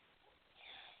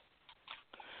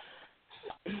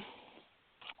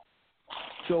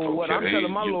 So what I'm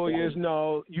telling my lawyer is,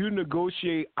 no, you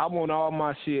negotiate. I want all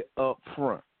my shit up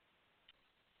front.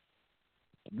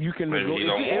 You can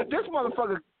negotiate. This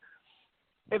motherfucker.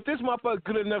 if this motherfucker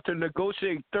good enough to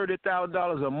negotiate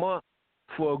 $30,000 a month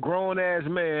for a grown ass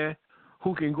man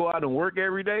who can go out and work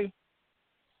every day,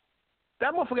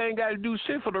 that motherfucker ain't got to do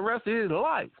shit for the rest of his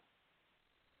life.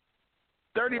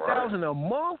 $30,000 a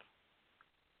month?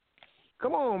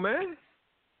 Come on, man.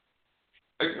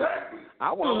 Exactly.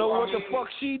 I want to know what the fuck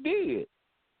she did.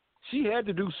 She had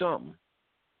to do something.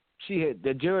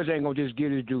 The judge ain't gonna just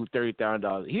give this dude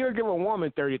 $30,000. He'll give a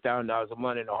woman $30,000 a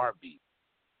month in a heartbeat.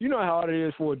 You know how hard it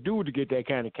is for a dude to get that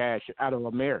kind of cash out of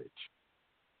a marriage.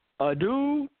 A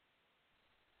dude,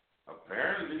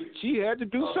 apparently, she had to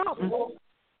do something.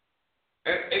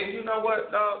 And you know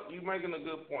what, dog? You making a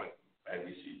good point.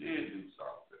 Maybe she did do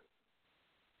something.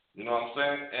 You know what I'm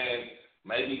saying? And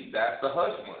maybe that's the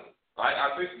hush money. Like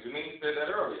I think Janine said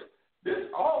that earlier. This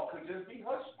all could just be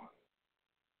hush money.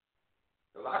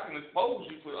 Because I can expose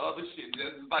you for other shit.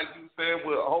 Just like you saying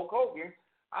with Hulk Hogan,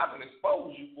 I can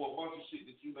expose you for a bunch of shit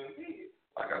that you done did.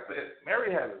 Like I said,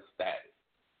 Mary has a status.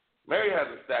 Mary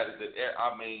has a status that,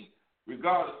 I mean,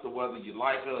 regardless of whether you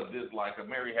like her or dislike her,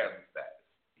 Mary has a status.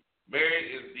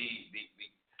 Mary is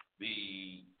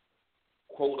the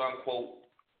quote unquote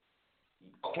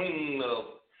queen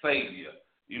of savior.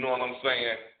 You know what I'm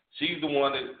saying? She's the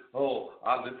one that,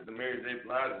 I listened to Mary J.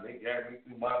 Blige and they got me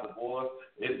through my divorce.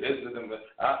 Let's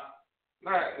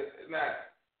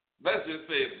just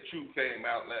say if the truth came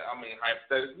out. I mean,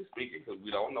 hypothetically speaking, because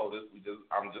we don't know this.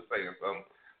 I'm just saying something.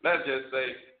 Let's just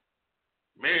say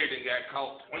Mary done got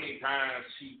caught 20 times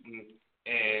cheating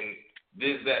and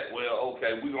this, that. Well,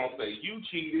 okay, we're going to say you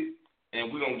cheated and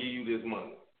we're going to give you this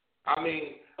money. I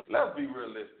mean, let's be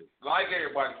realistic. Like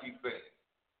everybody keeps saying,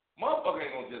 motherfucker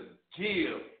ain't going to just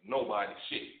give nobody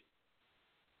shit.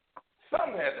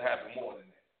 Something had to happen more than that.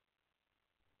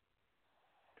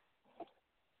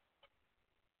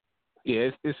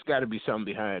 Yeah, it's got to be something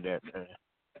behind that, man.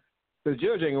 The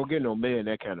judge ain't going to get no man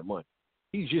that kind of money.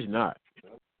 He's just not.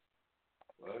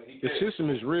 Well, the system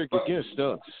is rigged against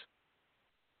us.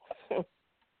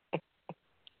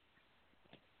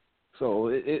 So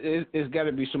it's got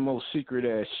to be some more secret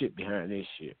ass shit behind this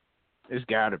shit. It's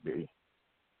got to be.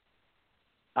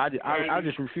 I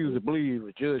just refuse to believe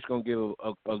a judge gonna give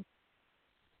a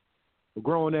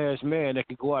grown ass man that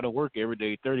can go out and work every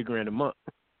day $30,000 a month.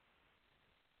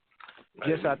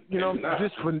 Just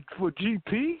for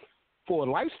GP, for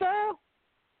a lifestyle.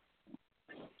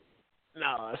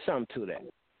 No, something to that.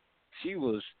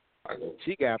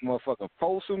 She got motherfucking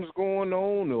foursomes going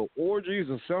on, or orgies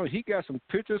or something. He got some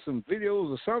pictures, some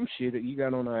videos, or some shit that you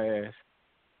got on her ass.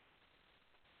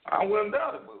 I wouldn't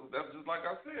doubt it, but that's just like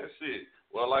I said, shit.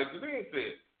 Well, like Janine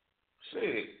said,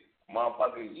 shit,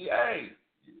 motherfucker, hey.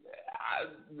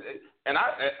 And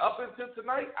up until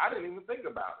tonight, I didn't even think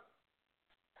about it.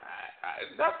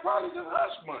 That's probably just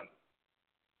hush money.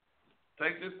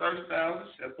 Take this $30,000,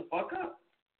 shut the fuck up.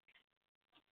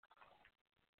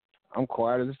 I'm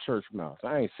quiet as a church mouse.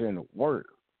 I ain't saying a word.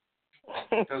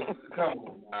 Come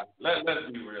on, man.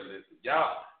 Let's be realistic.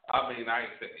 Y'all, I mean, I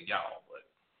ain't saying y'all, but,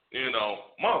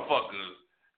 motherfuckers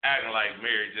acting like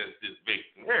Mary just this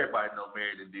victim. Everybody know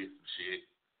Mary done did some shit.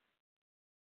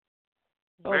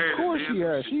 Of course she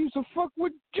has. She used to fuck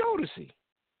with Jodeci.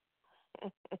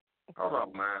 Hold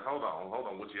on, man. Hold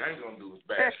on. What you ain't going to do is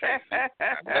bash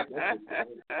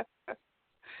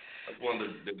That's one of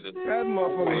the that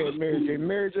motherfucker had Mary J.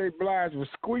 Mary J. Blige was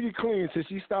squeaky clean since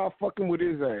she started fucking with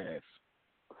his ass.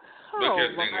 Oh,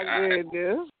 my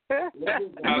goodness. I'm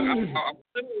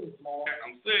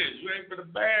serious. You ain't for the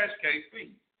bash,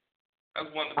 KC. That's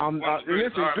one of the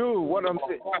listen, dude, what I'm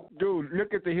saying. Dude,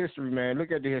 look at the history, man.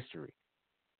 Look at the history.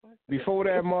 Before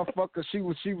that motherfucker, she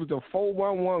was the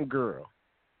 411 girl.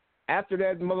 After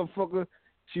that motherfucker,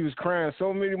 she was crying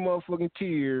so many motherfucking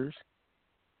tears.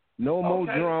 No more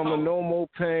drama, no more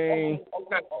pain.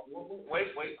 Okay,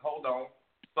 wait, hold on.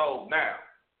 So now,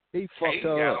 he fucked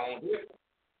her up.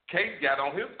 Case got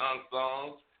on his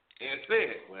unsung and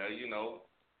said, well,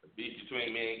 the beef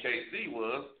between me and KC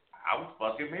was I was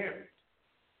fucking Mary.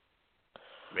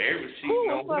 Mary was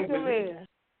cheating on him.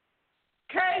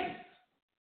 Case.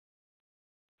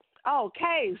 Oh,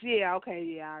 Case. Yeah, okay,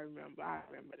 yeah, I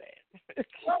remember that.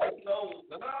 No,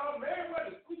 Mary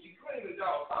wasn't squeaky clean as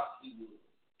y'all thought she was.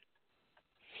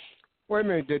 Wait a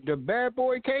minute, the bad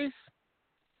boy Case?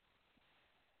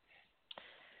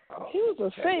 He was a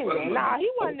singer. He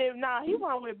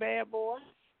wasn't with Bad Boy.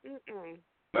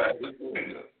 Bad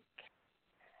singer.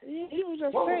 He was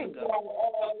a singer.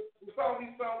 The song he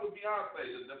sung with Beyonce,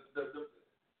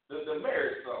 the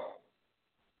marriage song.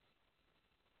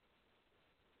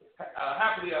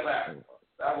 Happily Ever After.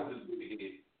 That was his big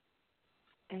hit.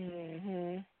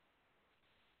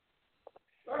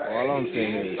 All I'm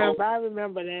saying is I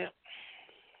remember that.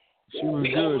 She was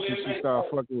good till she started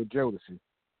fucking with Jodeci.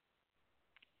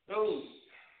 Dude.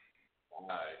 All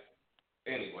right.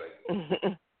 Anyway.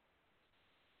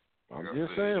 I'm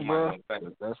just saying, bro.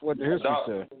 That's what the history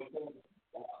says.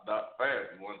 Dr. Ferris,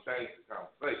 you want to change the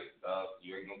conversation, dog.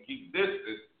 You ain't going to keep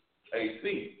distance. AC.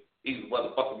 He's a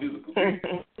motherfucking musical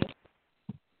producer.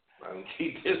 I'm going to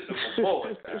keep distance from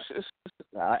boys.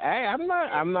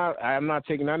 I'm not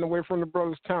taking nothing away from the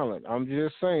brother's talent. I'm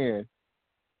just saying.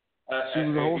 She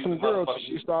was a wholesome girl till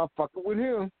she started fucking with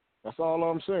him. That's all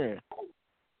I'm saying.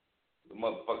 The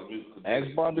motherfucking musical.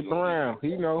 Ask Bobby Brown.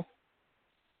 He know.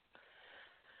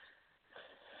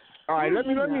 All right, let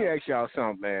me ask y'all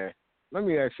something, man. Let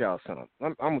me ask y'all something.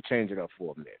 I'm gonna change it up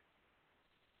for a minute.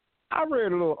 I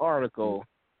read a little article.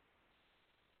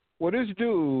 Well, this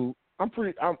dude, I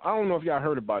don't know if y'all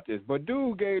heard about this, but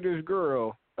dude gave this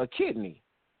girl a kidney.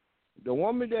 The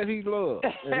woman that he loved,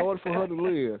 in order for her to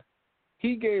live,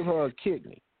 he gave her a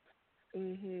kidney.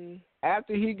 Mm-hmm.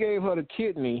 After he gave her the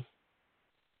kidney,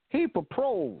 he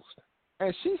proposed,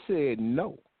 and she said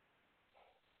no.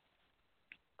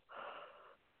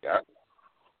 Yeah.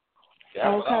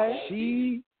 Okay.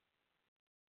 She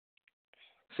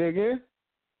say again?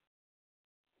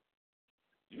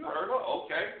 You heard her?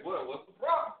 Okay. What's the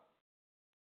problem?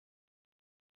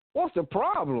 What's the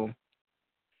problem?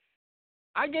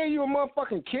 I gave you a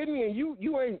motherfucking kidney, and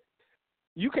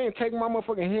you can't take my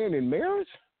motherfucking hand in marriage?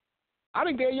 I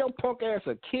done gave your punk ass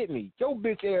a kidney. Your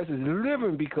bitch ass is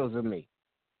living because of me.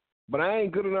 But I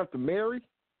ain't good enough to marry,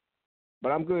 but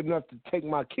I'm good enough to take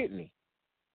my kidney.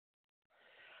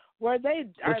 Were they?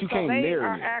 But you can't marry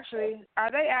me. Are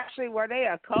they actually? Were they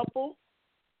a couple?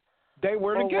 They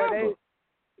were together.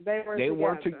 They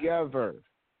were together.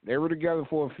 They were together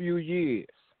for a few years.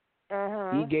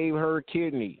 Uh-huh. He gave her a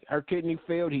kidney. Her kidney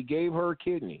failed. He gave her a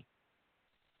kidney.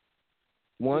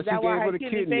 Once he gave her the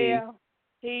kidney, failed?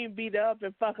 He didn't beat her up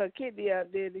and fuck her kidney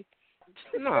up, did he?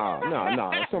 No.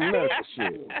 It's some medical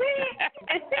shit. She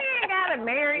ain't gotta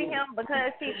marry him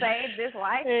because he saved his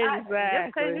life. Exactly. Just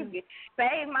because you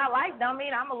saved my life don't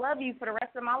mean I'm gonna love you for the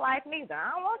rest of my life neither.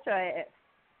 I don't want your ass.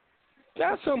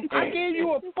 I gave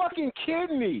you a fucking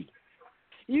kidney.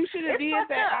 You should have did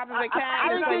that out of the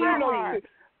kindness.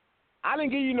 I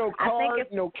didn't give you no cards,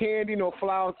 no candy, no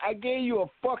flowers. I gave you a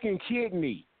fucking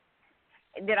kidney.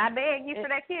 Did I beg you for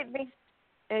that kidney?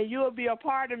 And you'll be a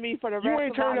part of me for the rest of my life. You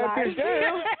ain't turn that bitch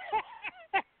down.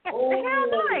 Hell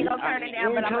no, I ain't gonna turn it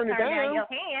down, but I'm gonna turn down your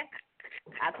hand.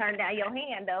 I turned down your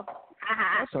hand, though.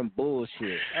 That's some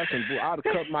bullshit. I'd have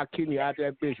cut my kidney out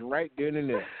that bitch right then and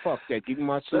there. Fuck that. Give me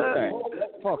my shit back.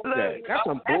 Fuck that. That's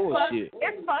some bullshit.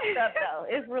 It's fucked up, though.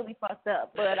 It's really fucked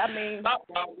up. But, I mean, just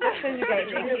because you gave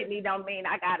me a kidney don't mean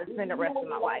I got to spend the rest of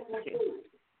my life with you.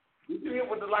 Did you hear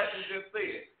what the license just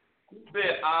said? He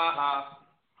said,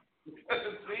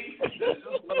 See? This is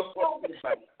what I'm talking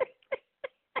about.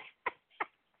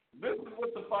 This is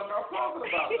what the fuck I'm talking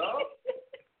about, dog.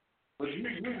 But you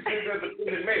said that the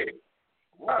thing made.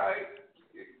 Right.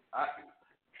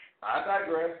 I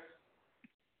digress.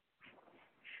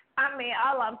 I mean,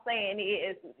 all I'm saying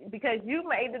is because you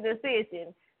made the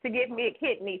decision to give me a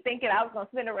kidney thinking I was going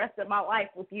to spend the rest of my life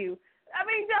with you. I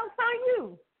mean, joke's on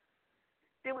you.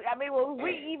 Were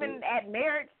we even at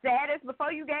marriage status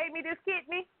before you gave me this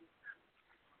kidney?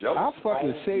 I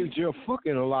fucking saved your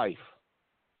fucking life.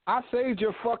 I saved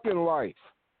your fucking life.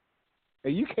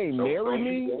 And you can't marry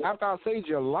me after I saved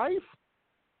your life?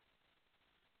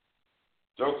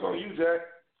 Joke's on you, Jack.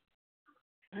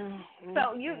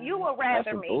 So you would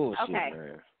rather me. Bullshit, okay.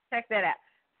 Man. Check that out.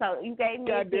 So you gave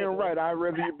me a kidney. Goddamn right. I'd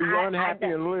rather you be unhappy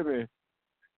and living.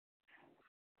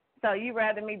 So you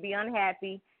rather me be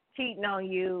unhappy, cheating on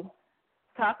you,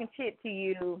 talking shit to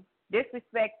you,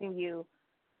 disrespecting you,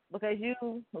 because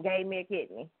you gave me a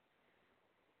kidney.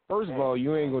 First of all,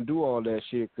 you ain't going to do all that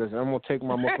shit because I'm going to take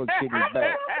my motherfucking kidney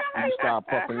back and you stop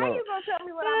fucking up. How you going to tell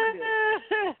me what I'm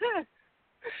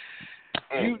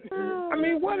going to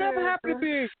do? Whatever happened to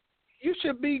be, you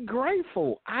should be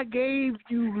grateful. I gave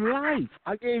you life.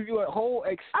 I gave you a whole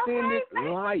extended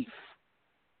life.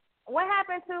 What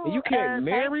happened to and you can't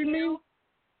marry me?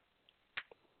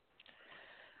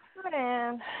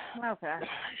 Man, okay.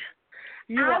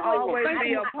 You will always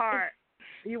be a part.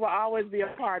 You will always be a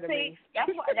part of me.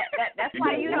 That's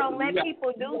why you don't let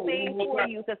people do things for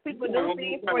you, because people do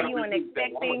things for you and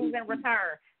expect things in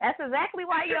return. That's exactly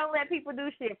why you don't let people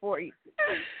do shit for you.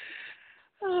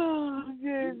 Oh,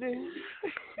 goodness.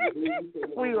 I'm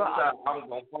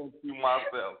going to post you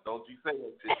myself. Don't you say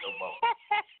that shit no more.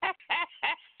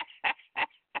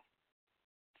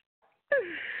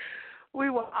 We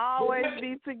will always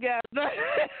be together.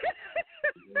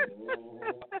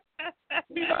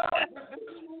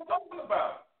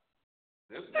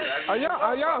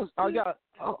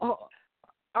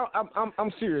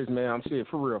 I'm serious, man. I'm serious,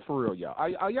 for real, y'all.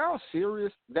 Are y'all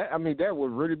serious? That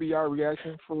would really be our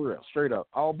reaction, for real, straight up.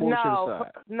 All bullshit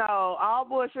aside. No, all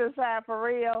bullshit aside, for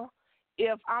real.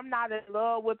 If I'm not in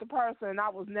love with the person, I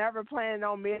was never planning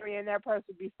on marrying that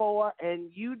person before,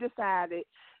 and you decided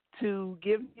to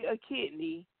give me a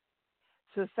kidney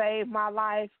to save my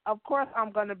life, of course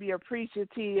I'm going to be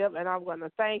appreciative and I'm going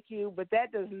to thank you, but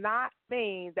that does not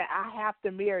mean that I have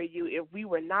to marry you if we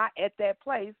were not at that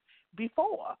place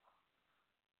before.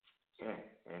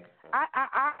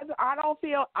 I don't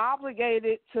feel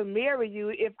obligated to marry you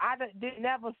if I did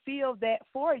never feel that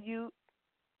for you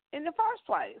in the first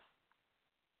place.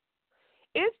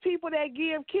 It's people that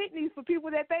give kidneys for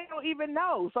people that they don't even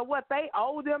know. So what, they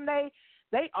owe them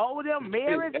they owe them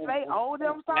marriage, they owe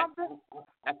them something?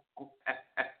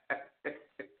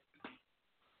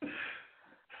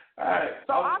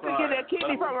 So I could get a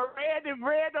kidney from a random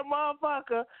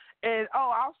motherfucker, and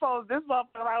I'm supposed, this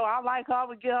motherfucker, I like her, I'm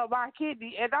going to give her my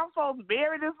kidney, and I'm supposed to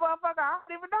bury this motherfucker? I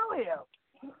don't even know him.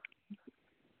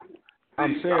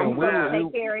 I'm saying,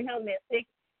 take care of him in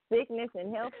sickness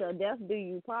and health, so death do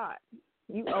you part.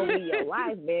 You owe me your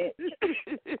life, bitch.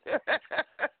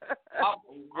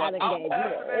 I done gave you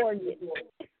an organ.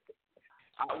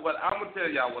 I'm going to tell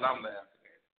y'all what I'm laughing at.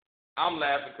 I'm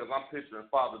laughing because I'm picturing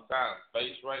Father Time's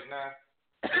face right now.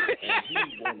 And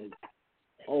he's going to,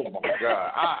 oh my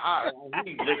God.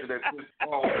 He's looking at this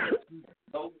phone.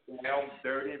 Those damn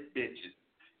dirty bitches.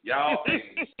 Y'all ain't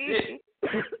shit.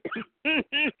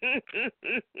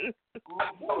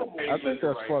 I think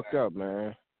that's fucked up,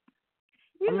 man.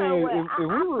 You know what?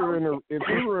 If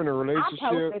we were in a relationship, I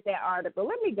posted that article.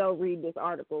 Let me go read this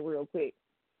article real quick.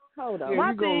 Hold on. Yeah,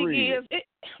 my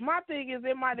thing is,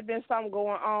 it might have been something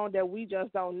going on that we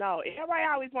just don't know. Everybody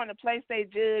always want to place their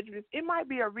judgments. It might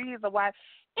be a reason why.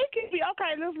 It could be,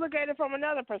 okay, let's look at it from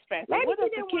another perspective. Maybe what she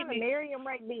if didn't the kidney want to marry him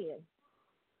right then?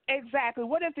 Exactly.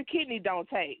 What if the kidney don't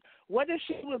take? What if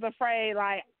she was afraid,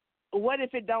 like, what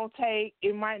if it don't take?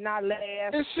 It might not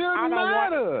last. It shouldn't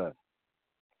matter.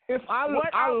 If I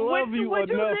love you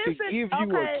enough to give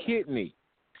you a kidney.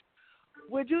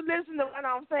 Would you listen to what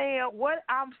I'm saying? What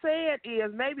I'm saying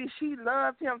is maybe she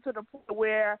loved him to the point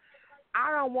where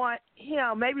I don't want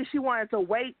him. Maybe she wanted to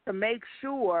wait to make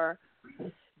sure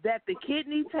that the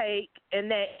kidney take and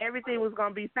that everything was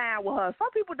going to be fine with her.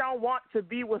 Some people don't want to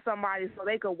be with somebody so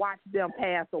they could watch them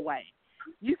pass away.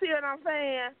 You see what I'm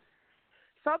saying?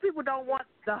 Some people don't want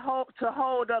to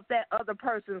hold up that other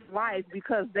person's life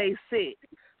because they sick.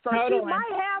 So she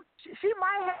might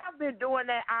have been doing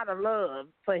that out of love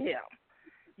for him.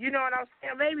 You know what I'm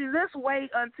saying? Maybe let's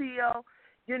wait until,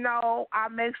 I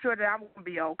make sure that I'm going to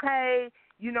be okay,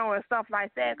 and stuff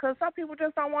like that. Because some people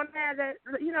just don't want to have that,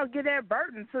 get that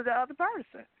burden to the other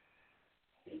person.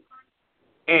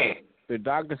 The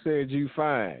doctor said you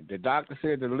fine. The doctor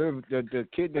said the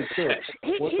kidney took.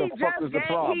 What the fuck is the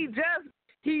problem?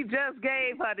 He just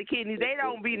gave her the kidney. They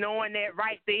don't be knowing that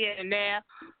right there and there.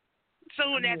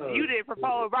 Soon after you didn't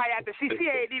propose, right after she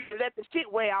ain't even let the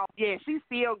shit wear off yet. She's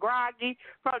still groggy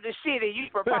from the shit and you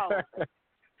proposed.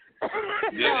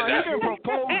 No, he didn't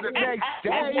propose the next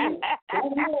day.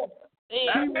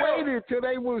 He waited till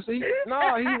they was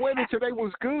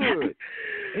good.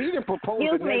 He didn't propose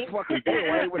the next fucking day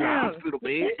while they were in the hospital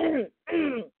bed.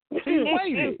 He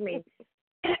waited.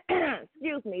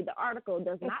 Excuse me, the article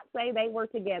does not say they were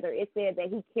together. It said that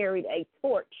he carried a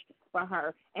torch for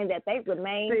her and that they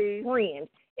remained friends.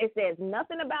 It says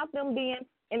nothing about them being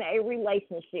in a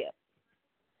relationship.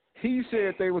 He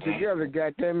said they were together,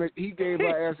 goddammit. He gave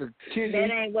her ass a kidney.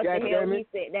 That ain't what the hell he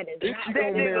said. That is not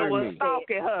that nigga was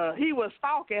stalking her. He was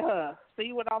stalking her.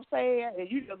 See what I'm saying?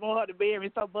 And you just want her to marry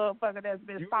some motherfucker that's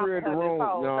been stalking her this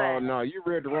whole time. No, you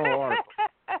read the wrong article.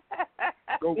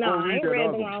 I ain't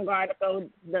read the wrong article.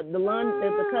 The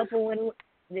couple,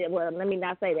 well, let me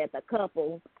not say that, the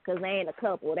couple, because they ain't a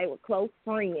couple. They were close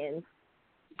friends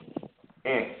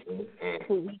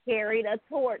who he carried a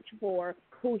torch for,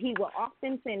 who he would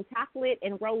often send chocolate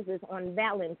and roses on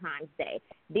Valentine's Day.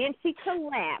 Then she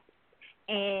collapsed,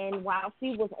 and while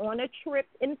she was on a trip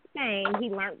in Spain, he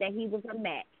learned that he was a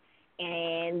match.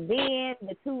 And then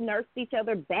the two nursed each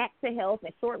other back to health,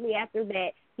 and shortly after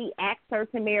that, he asked her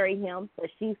to marry him, but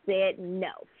she said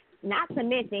no. Not to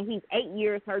mention, he's 8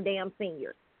 years her damn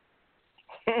senior.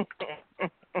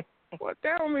 What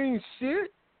that don't mean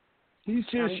shit. He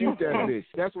should shoot that bitch.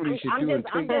 That's what he should do.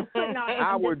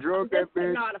 I would drug that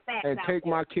bitch and take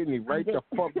my kidney right the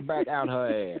fuck back out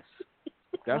her ass.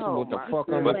 That's what the fuck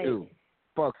I'm going to do.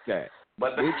 that.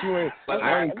 But bitch, you ain't. But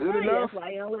I ain't good enough. That's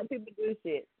why you don't let people do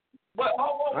shit. But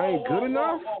I ain't good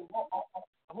enough.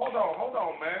 Hold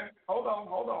on, man. Hold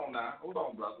on now. Hold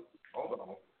on, brother. Hold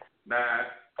on. Now,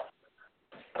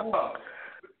 I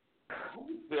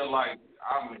feel like,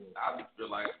 I just feel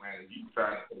like, man, you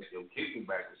trying to take your kidney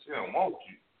back and she don't want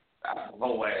you. That's a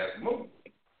low ass move.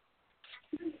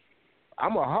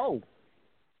 I'm a hoe.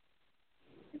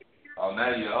 Oh,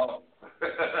 now you're a hoe.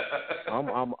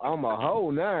 I'm a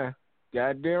hoe now.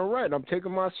 Goddamn right. I'm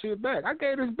taking my shit back. I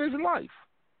gave this bitch life.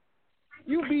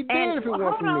 You be dead if it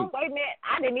wasn't for me. Hold on, wait a minute.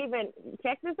 I didn't even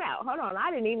check this out. Hold on, I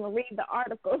didn't even read the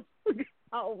article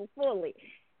fully.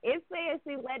 It says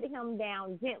she let him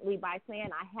down gently by saying,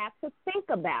 "I have to think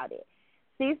about it."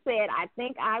 She said, "I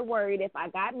think I worried if I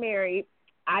got married,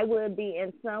 I would be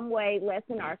in some way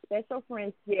lessen our special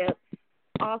friendship.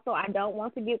 Also, I don't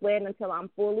want to get wed until I'm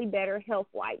fully better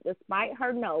health-wise." Despite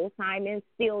her no, Simon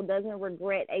still doesn't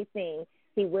regret a thing.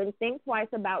 He wouldn't think twice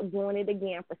about doing it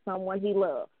again for someone he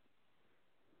loves.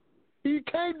 He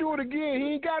can't do it again.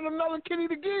 He ain't got another kidney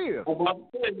to give.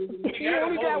 He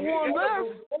only got one left.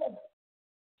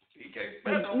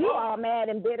 You all mad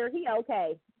and bitter. He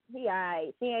okay. He all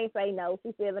right. She ain't say no.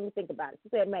 She said, "Let me think about it." She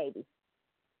said maybe.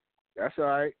 That's all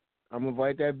right. I'm going to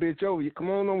invite that bitch over. You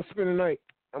come on spend the night.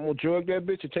 I'm going to drug that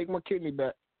bitch and take my kidney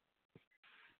back.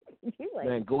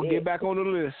 Man, go get back on the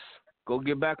list. Go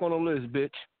get back on the list,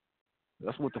 bitch.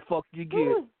 That's what the fuck you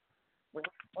get.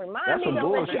 That's some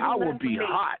bullshit. I would be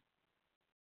hot.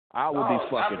 I would be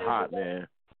fucking hot, man.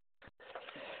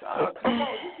 Come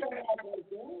on, you can't have that,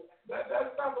 dude.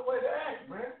 That's not the way to act,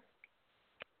 man.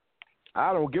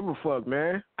 I don't give a fuck,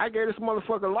 man. I gave this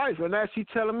motherfucker life, and now she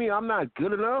telling me I'm not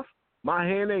good enough. My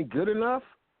hand ain't good enough.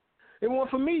 It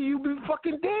wasn't for me, you'd be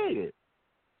fucking dead.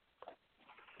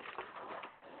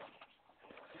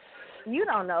 You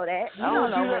don't know that. You don't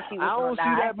know when she was going to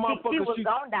die. She was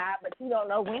going to die, but you don't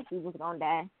know when she was going to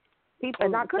die. People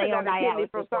stay on dialysis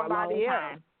from for a long somebody else.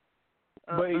 time.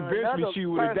 But eventually she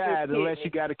would have died unless she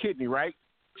got a kidney, right?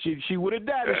 She would have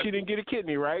died if she didn't get a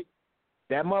kidney, right?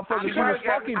 That motherfucker she was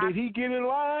fucking, did he get in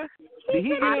line? Did he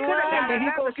get in line? Did he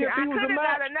go see if he was a match? I could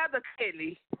have got another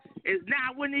kidney.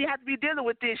 Now wouldn't he have to be dealing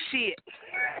with this shit?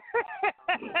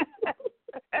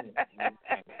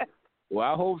 Well,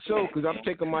 I hope so, because I'm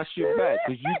taking my shit back,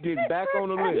 because you get back on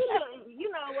the list. You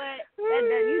know what?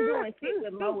 That you doing shit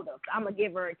with motive. I'm going to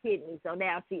give her a kidney, so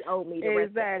now she owed me the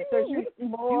rest of it. Because you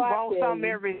want something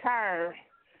every time.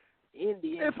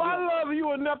 If I love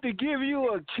you enough to give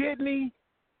you a kidney,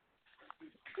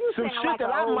 some shit like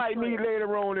that I might need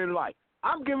later on in life.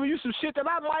 I'm giving you some shit that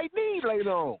I might need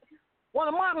later on. One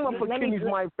of my motherfucking kidneys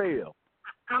might fail.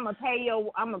 I'm gonna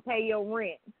pay your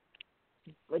rent,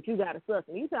 but you gotta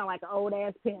suffer. You sound like an old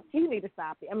ass pimp. You need to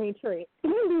stop it. I mean, Trick.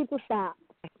 You need to stop.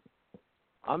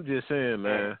 I'm just saying,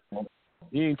 man.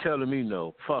 You ain't telling me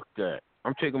no. Fuck that.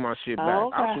 I'm taking my shit back.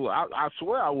 Okay. I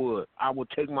swear I would. I would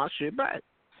take my shit back.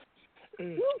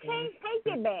 You can't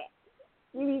take it back.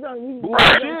 You gonna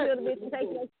kill the bitch and take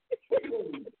it.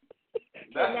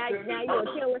 now you're a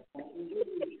killer.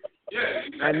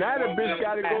 And now the bitch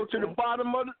got to go to the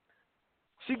bottom of the.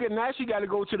 She got to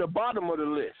go to the bottom of the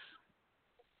list.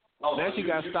 Oh, now she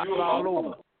got to stop it all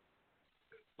over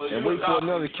and wait for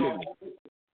another kidney.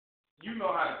 You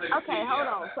know how to take Okay, hold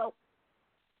on. So,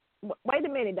 wait a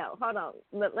minute though. Hold on.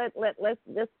 Let's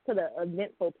just put an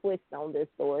eventful twist on this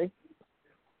story.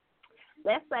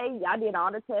 Let's say y'all did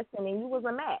all the testing and you was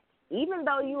a match. Even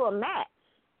though you a match,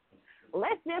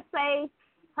 let's just say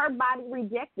her body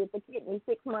rejected the kidney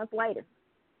 6 months later.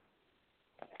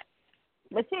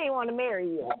 But she ain't want to marry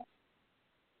you.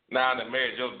 Nah, I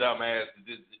married your dumb ass.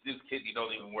 This kidney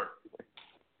don't even work.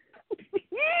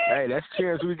 Hey, that's a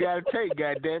chance we got to take,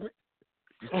 goddammit.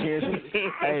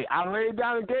 Hey, I laid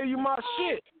down and gave you my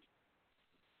shit.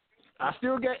 I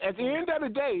still get, at the end of the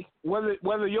day,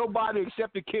 whether your body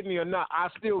accepted kidney or not, I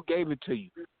still gave it to you.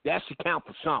 That should count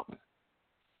for something.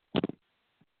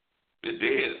 It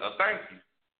did. Thank you.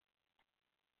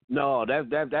 No,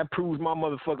 that proves my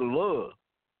motherfucking love.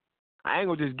 I ain't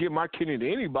gonna just give my kidney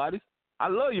to anybody. I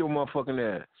love your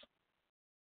motherfucking ass.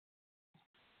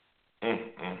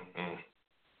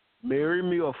 Marry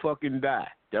me or fucking die.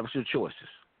 That was your choices.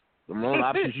 The wrong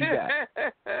options you got.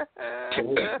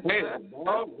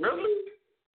 Really?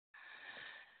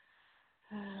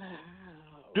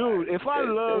 Dude, if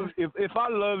I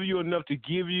love you enough to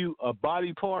give you a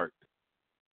body part,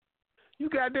 you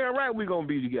goddamn right we gonna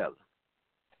be together.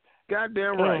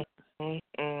 Goddamn right. Okay,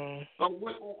 well,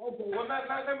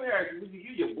 let me ask you, would you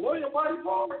give your boy your body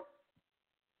part?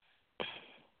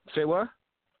 Say what?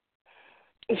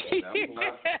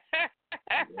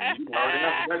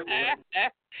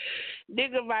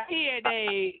 Nigga, my hearing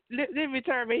aid. Let me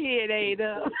turn my hearing aid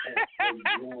up.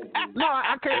 No,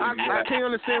 I can't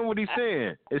understand what he's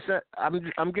saying.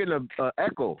 I'm getting a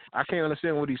echo. I can't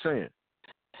understand what he's saying.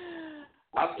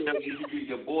 I said, if you get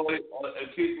your boy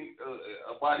a kidney,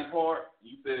 a body part,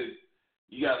 you said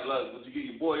you got love. Would you give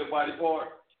your boy a body part?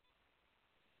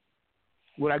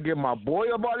 Would I give my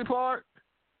boy a body part?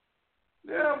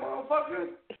 Yeah,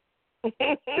 motherfucker.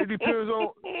 It depends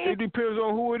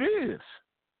on who it is.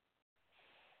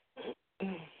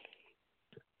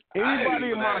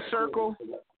 Anybody in my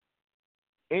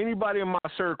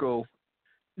circle,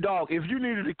 dog, if you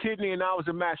needed a kidney and I was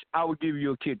a match, I would give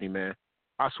you a kidney, man.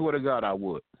 I swear to God, I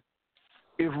would.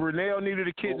 If Renelle needed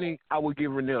a kidney, I would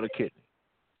give Renelle a kidney.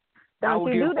 I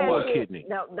would give her a kidney.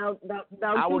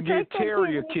 I would give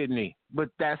Terry a kidney, but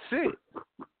that's it.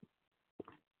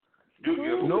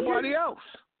 Nobody else.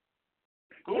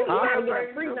 You gotta get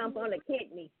a prenup on a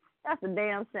kidney. That's a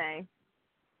damn shame.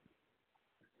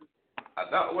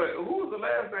 Wait, who was the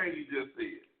last thing you just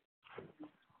said?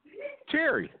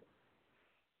 Terry.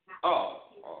 Oh,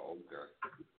 okay.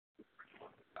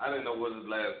 I didn't know what was the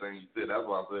last thing you said. That's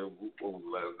why I said, what was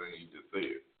the last thing you just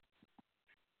said?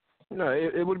 No,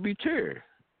 it would be Terry.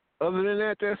 Other than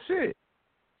that, that's it.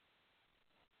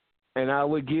 And I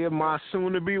would give my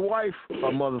soon-to-be wife a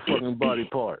motherfucking body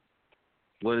part.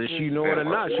 Whether she know it or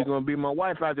not, she's going to be my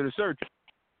wife after the surgery.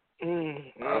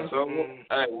 I so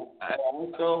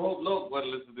hope Luke would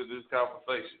listen to this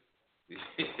conversation.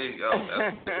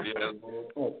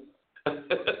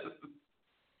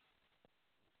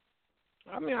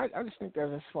 I mean, I just think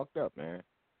that's fucked up, man.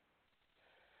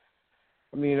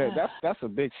 I mean, that's a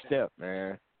big step,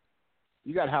 man.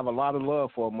 You got to have a lot of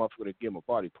love for a motherfucker to give him a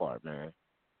body part, man.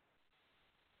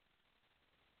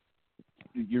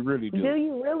 You really do. Do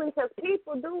you really? Because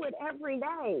people do it every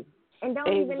day and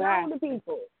don't even know the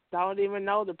people. Don't even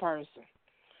know the person.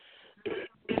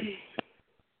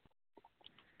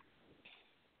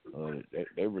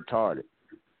 They retarded.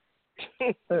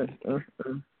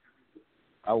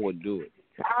 I would do it.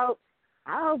 I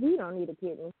hope you don't need a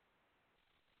kidney.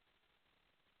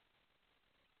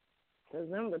 Because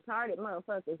them retarded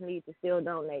motherfuckers need to still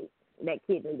donate that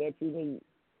kidney that you need.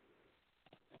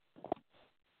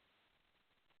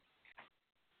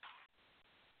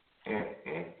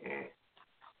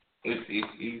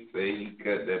 He say he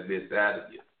cut that bitch out of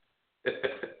you.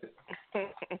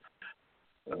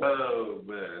 Oh,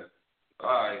 man. All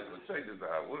right, well, check this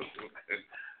out. All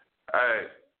right.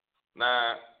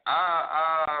 Now,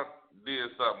 I did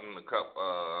something a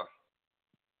couple,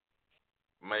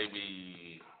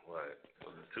 maybe, was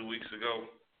it 2 weeks ago?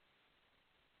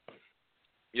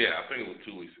 Yeah, I think it was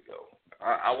 2 weeks ago.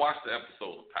 I watched the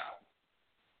episode of Power.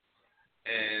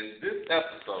 And this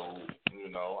episode,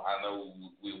 I know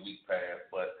we're week past,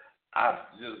 but I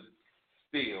just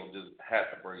still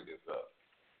have to bring this up.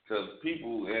 Because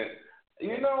people,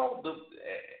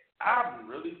 I'm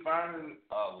really finding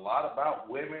a lot about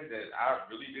women that I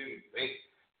really didn't think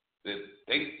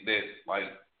that,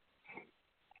 like,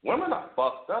 women are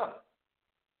fucked up.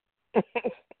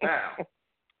 Now,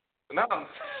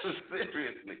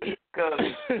 seriously, because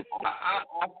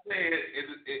I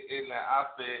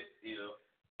said,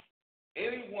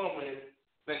 any woman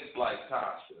thinks like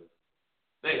Tasha,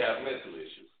 they have mental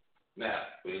issues. Now,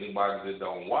 for anybody that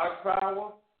don't watch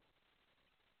Power,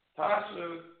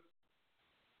 Tasha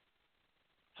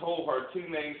told her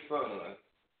teenage son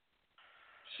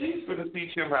she's going to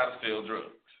teach him how to sell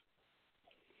drugs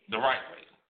the right way.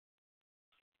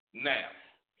 Now,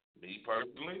 me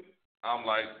personally, I'm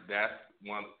like, that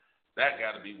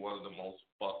got to be one of the most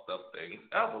fucked up things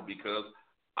ever, because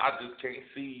I just can't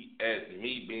see at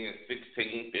me being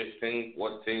 16, 15,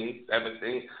 14,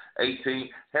 17, 18,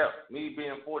 hell, me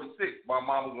being 46, my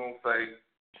mama's going to say,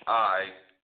 all right,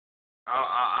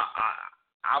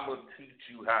 I'm going to teach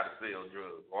you how to sell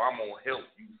drugs, or I'm going to help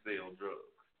you sell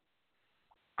drugs.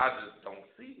 I just don't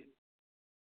see it.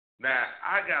 Now,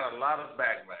 I got a lot of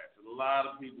backlash. A lot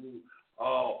of people,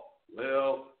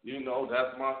 well,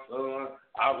 that's my son.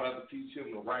 I'd rather teach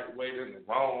him the right way than the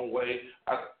wrong way.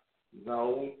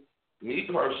 No, me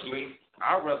personally,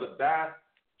 I'd rather die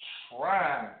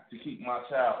trying to keep my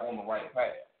child on the right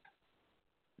path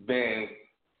than,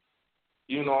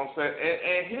 you know what I'm saying?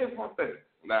 And here's one thing.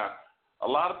 Now, a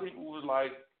lot of people was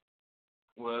like,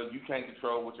 well, you can't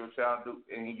control what your child do,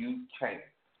 and you can't.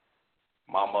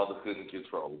 My mother couldn't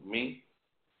control me.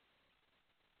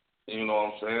 You know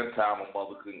what I'm saying? Time my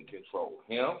mother couldn't control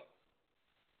him.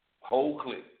 Whole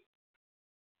clique.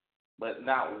 But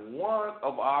not one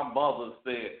of our mothers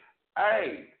said,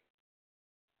 hey,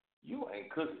 you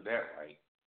ain't cooking that right.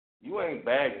 You ain't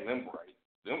bagging them right.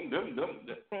 Them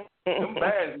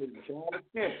bags niggas trying to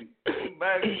tempt you. Them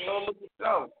bags don't look at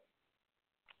yourself.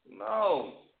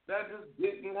 No, that just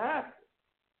didn't happen.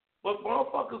 But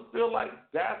motherfuckers feel like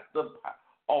that's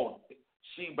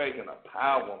she making a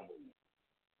power move.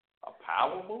 A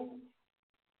power move?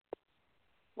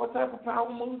 What type of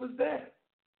power move is that?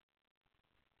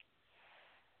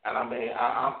 And I mean,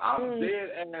 I'm dead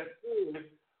ass serious.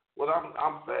 What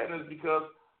I'm saying is because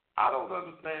I don't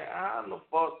understand how in the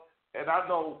fuck, and I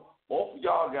know both of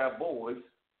y'all got boys.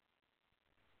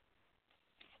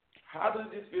 How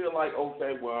does it feel like,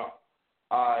 okay, well,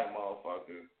 all right,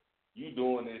 motherfucker, you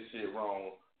doing this shit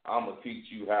wrong. I'm going to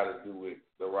teach you how to do it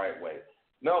the right way.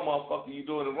 No, motherfucker, you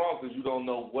doing it wrong because you don't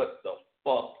know what the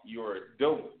fuck you're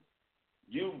doing.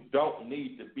 You don't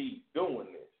need to be doing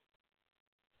this.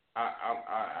 I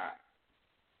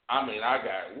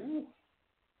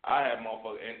had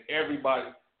motherfuckers, and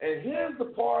everybody, and here's the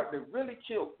part that really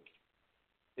killed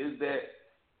me, is that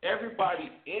everybody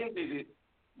ended it,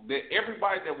 that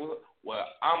everybody that was, well,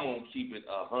 I'm going to keep it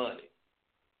 100.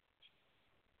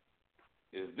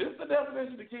 Is this the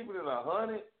definition to keep it at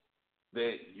 100?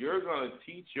 That you're going to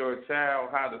teach your child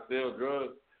how to sell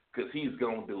drugs because he's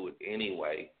going to do it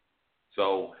anyway.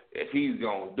 So if he's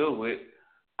going to do it,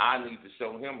 I need to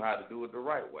show him how to do it the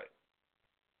right way.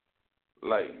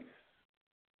 Ladies,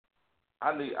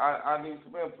 I need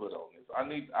some input on this. I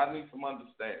need some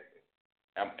understanding.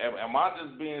 Am I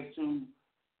just being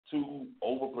too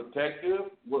overprotective?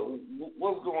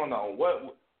 What's going on?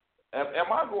 What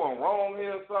am I going wrong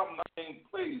here or something? I mean,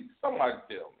 please, somebody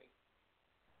tell me.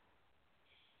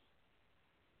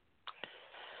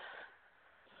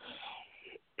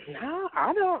 No,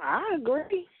 I don't. I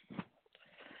agree.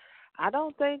 I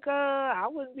don't think I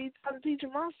wouldn't be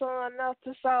teaching my son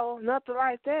nothing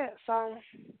like that. So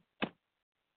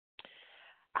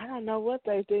I don't know what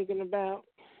they thinking about.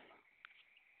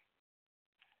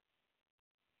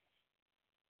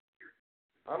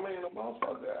 I mean, the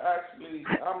motherfucker actually,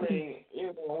 you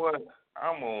know what?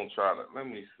 I'm gonna try to, let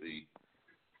me see.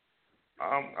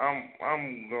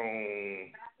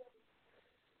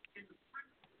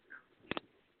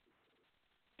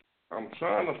 I'm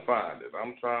trying to find it.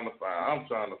 I'm trying to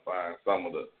find some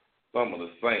of the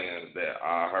sayings that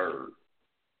I heard.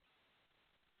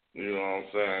 You know what I'm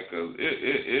saying? Because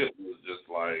it was just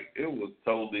like, it was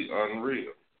totally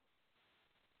unreal.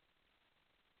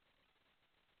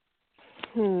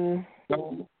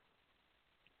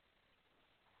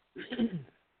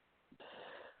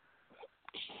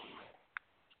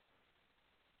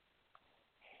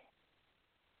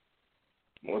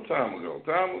 What time ago?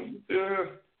 Time, you still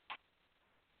here?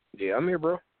 Yeah, I'm here,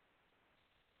 bro.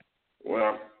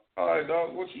 Well, all right,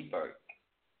 dog. What you think?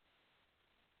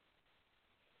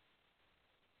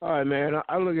 All right, man.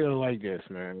 I look at it like this,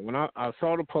 man. When I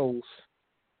saw the post,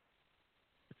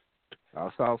 I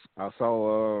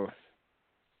saw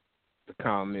the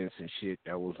comments and shit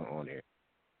that was on it,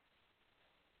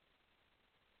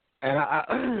 and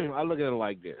I look at it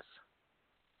like this.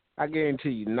 I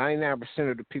guarantee you,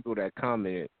 99% of the people that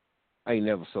commented ain't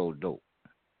never sold dope.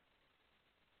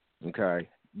 Okay,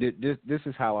 this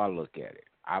is how I look at it.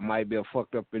 I might be a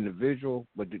fucked up individual,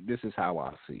 but this is how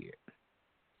I see it.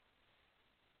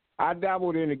 I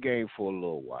dabbled in the game for a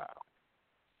little while.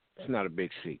 It's not a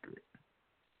big secret.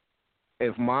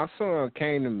 If my son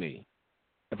came to me,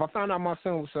 if I found out my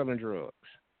son was selling drugs,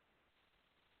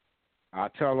 I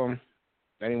tell him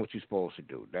that ain't what you're supposed to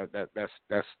do.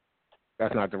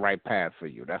 That's not the right path for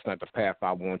you. That's not the path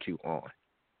I want you on.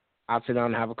 I'll sit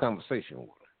down and have a conversation with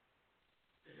him.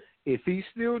 If he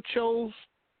still chose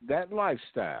that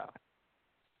lifestyle,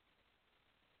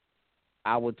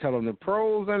 I would tell him the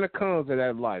pros and the cons of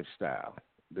that lifestyle,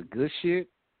 the good shit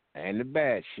and the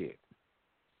bad shit.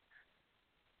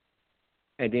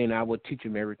 And then I would teach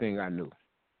him everything I knew.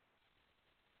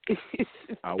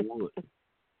 I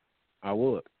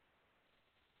would.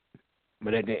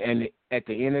 But at the end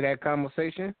of that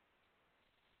conversation,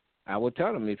 I would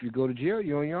tell him, if you go to jail,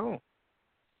 you're on your own.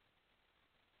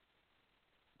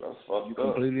 That's fucked up.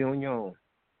 You're completely on your own.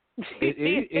 It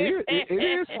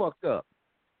is fucked up.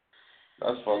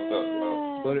 That's fucked up,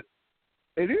 bro. But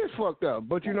it is fucked up.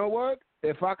 But you know what?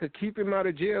 If I could keep him out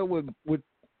of jail with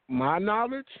my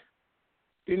knowledge,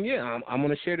 then yeah, I'm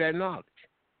gonna share that knowledge.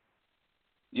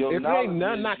 If there ain't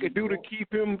nothing I could do to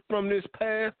keep him from this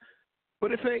path,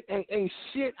 but if ain't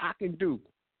shit I can do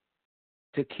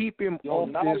to keep him off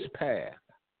this path.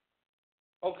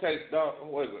 Okay, dog,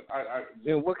 wait a minute.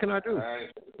 Then what can I do?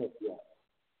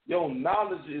 Your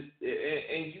knowledge is,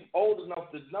 and you old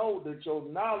enough to know that your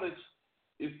knowledge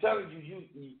is telling you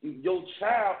your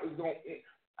child is going.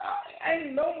 I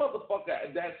ain't no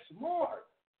motherfucker that smart.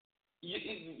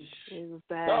 Exactly.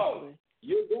 No,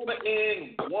 you're gonna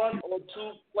end one or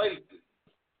two places,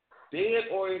 dead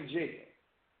or in jail.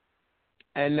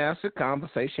 And that's a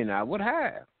conversation I would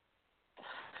have.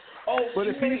 Oh, but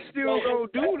if he still gonna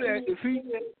do that, if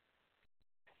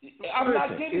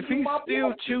he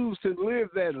still choose to live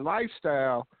that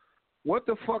lifestyle, what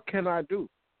the fuck can I do?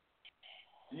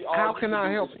 How can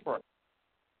I help him?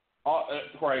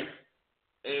 Pray.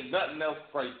 If nothing else,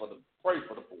 pray for the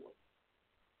poor.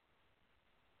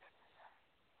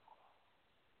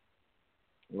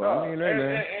 Well, I mean,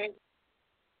 and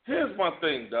here's my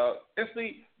thing, dog. And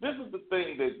see, this is the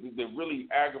thing that really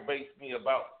aggravates me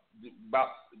about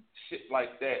shit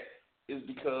like that is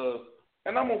because,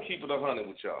 and I'm gonna keep it 100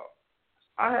 with y'all.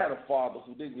 I had a father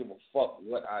who didn't give a fuck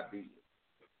what I did.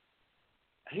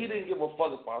 He didn't give a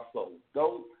fuck if I sold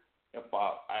dope. If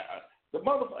the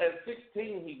motherfucker at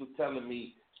 16, he was telling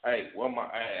me, "Hey,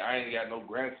 I ain't got no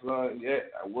grandson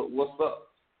yet. What's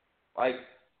up?" Like,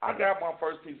 I got my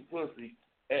first piece of pussy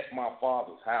at my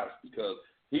father's house because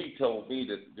he told me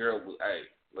that the girl was, "Hey,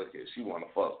 look at, she want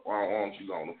to fuck. Why don't you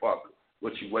go to fuck her?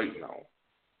 What you waiting on?"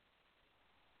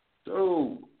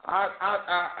 Dude, I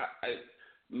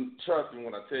trust me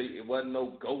when I tell you, it wasn't no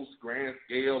ghost grand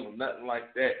scale or nothing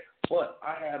like that. But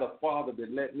I had a father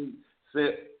that let me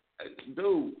say,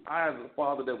 dude, I had a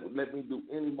father that would let me do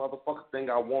any motherfucking thing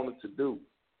I wanted to do.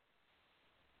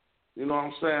 You know what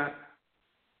I'm saying?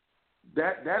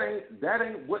 That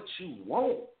ain't what you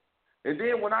want. And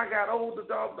then when I got older,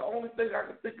 dog, the only thing I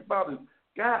could think about is,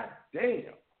 God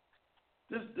damn,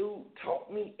 this dude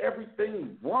taught me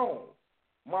everything wrong.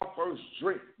 My first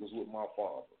drink was with my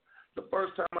father. The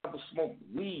first time I ever smoked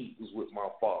weed was with my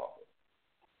father.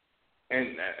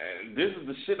 And this is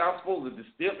the shit I'm supposed to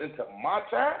distill into my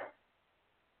child?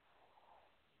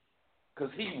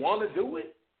 Because he want to do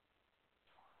it?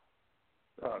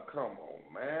 Oh, come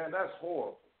on, man. That's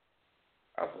horrible.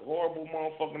 That's a horrible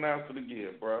motherfucking answer to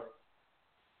give, bro.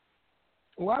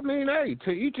 Well, I mean, hey,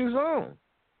 to each his own.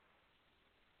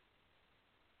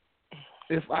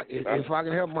 If I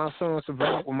can help my son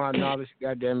survive with my knowledge,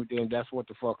 goddamn it, then that's what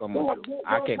the fuck I'm gonna do.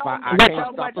 I can't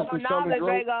stop him from selling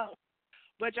drugs.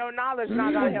 But your knowledge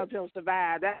not gonna help him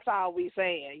survive. That's all we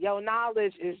saying. Your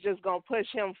knowledge is just gonna push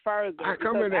him further.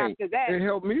 After that, it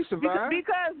helped me survive.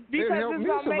 Because it's gonna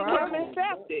make him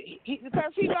accept it.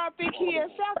 Because he gonna think he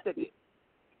accepted it.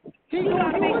 He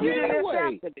gonna think do you it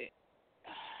anyway. accepted it.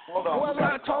 Hold on. Whether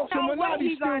I talk to him or not,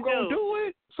 he's still gonna do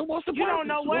it. So what's the point? You don't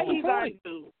know what he's gonna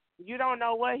do. You don't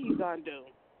know what he's gonna do.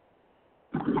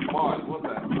 Mark, what's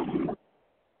that?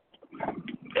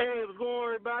 Hey, what's going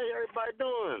on, everybody? Everybody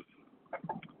doing?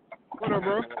 What up,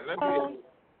 bro?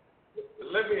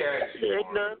 Let me ask you.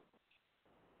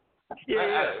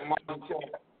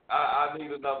 I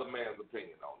need another man's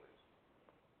opinion on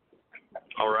this.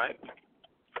 All right.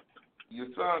 Your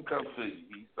son comes to you.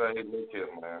 He say, "Look here,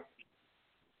 man.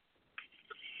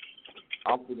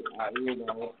 I'm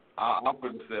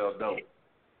finna sell dope."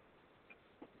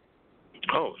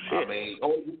 Oh shit! I mean,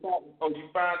 you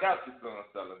find out your son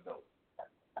selling dope,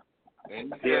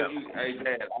 and he tells you, "Hey,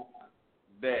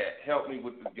 Dad, help me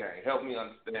with this game. Help me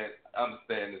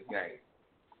understand this game."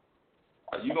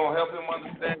 Are you gonna help him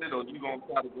understand it, or you gonna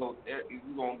try to go? You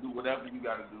gonna do whatever you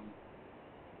gotta do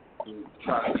to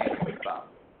try to get him to stop?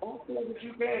 Don't say that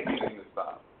you can't get him to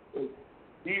stop.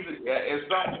 At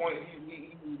some point,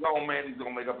 he's his own man. He's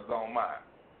gonna make up his own mind.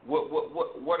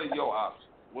 What are your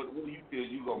options? What do you feel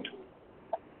you gonna do?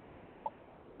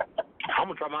 I'm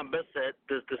gonna try my best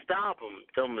to stop him.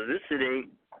 Tell him this shit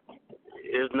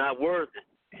it's not worth it.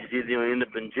 He's either gonna end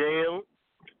up in jail,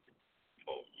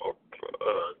 or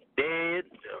dead,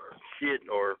 or shit,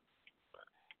 or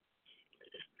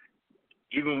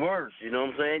even worse. You know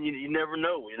what I'm saying? You never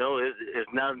know. You know,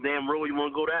 it's not a damn road you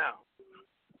want to go down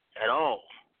at all.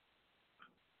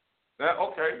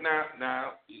 Okay,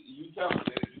 now you tell him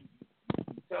this.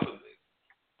 You tell him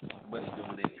this, but you do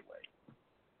it anyway.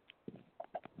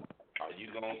 Are you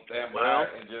gonna stand by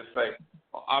and just say?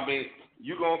 I mean,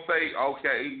 you gonna say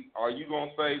okay? Are you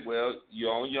gonna say, well,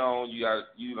 you're on your own. You got,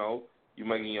 you're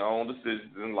making your own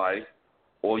decisions in life,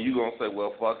 or you gonna say,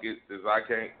 well, fuck it, since I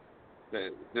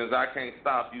can't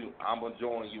stop you, I'm gonna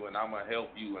join you and I'm gonna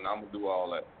help you and I'm gonna do all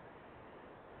that.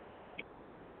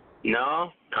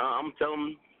 No, I'm telling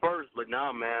him first, but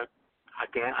nah, man, I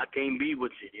can't be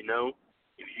with you. You know,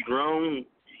 if you grown,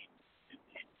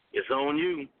 it's on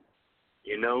you.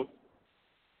 You know,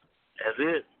 that's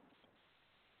it.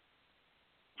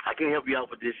 I can't help you out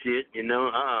with this shit. You know,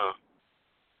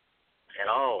 at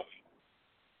all.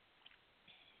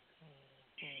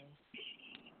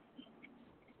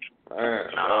 Man,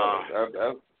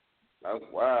 that's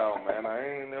wild, man.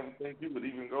 I ain't never think you would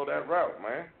even go that route,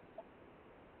 man.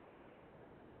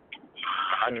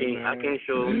 I can't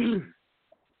show.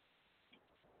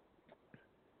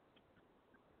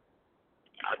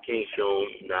 I can't show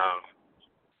now.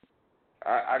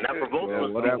 I not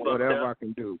provoking. Whatever I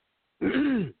can do.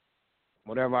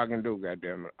 Whatever I can do,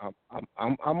 goddamn it,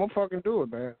 I'm gonna fucking do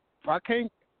it, man. If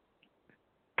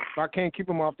I can't keep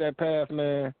him off that path,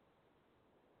 man,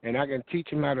 and I can teach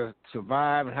him how to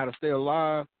survive and how to stay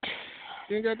alive,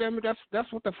 then goddamn it,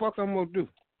 that's what the fuck I'm gonna do.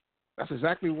 That's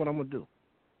exactly what I'm gonna do.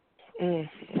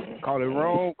 Call it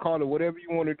wrong, call it whatever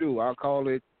you want to do. I'll call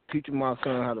it teaching my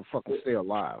son how to fucking stay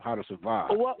alive, how to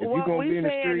survive. What be in the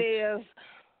street, is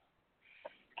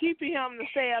keeping him to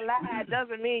stay alive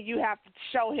doesn't mean you have to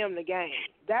show him the game.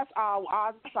 That's all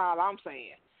I'm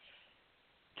saying.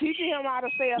 Teaching him how to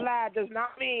stay alive does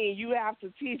not mean you have to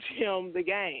teach him the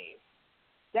game.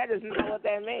 That is not what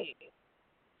that means.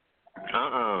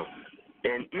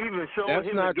 And even showing that's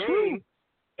him not the true. game,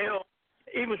 hell,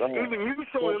 even you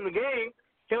showing him the game,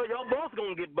 hell, y'all both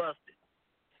gonna get busted.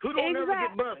 Who don't never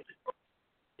get busted?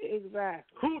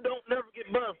 Exactly. Who don't never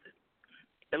get busted?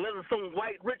 Unless it's some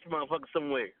white rich motherfucker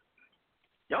somewhere.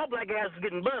 Y'all black asses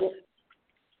getting busted.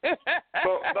 That's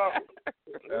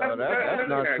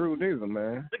not true neither,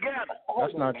 man. Together.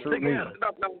 That's not true neither. No,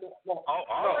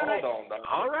 hold on, dog.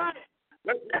 All right.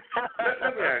 Let me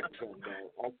ask you something, dog,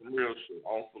 on some real shit,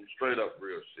 on some straight up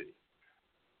real shit.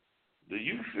 Do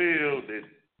you feel that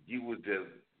you was just,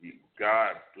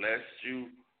 God blessed you,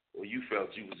 or you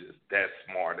felt you was just that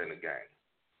smart in the game?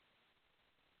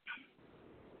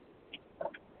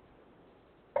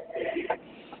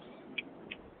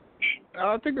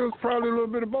 I think it was probably a little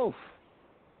bit of both.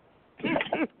 You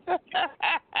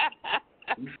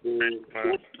serious,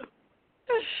 man?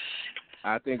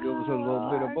 I think it was a little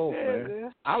bit of both,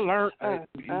 man. I learned.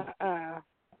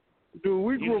 Dude,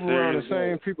 we grew up around the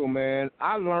same people, man.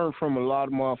 I learned from a lot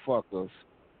of motherfuckers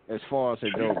as far as the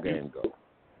dope game goes.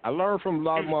 I learned from a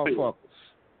lot of motherfuckers.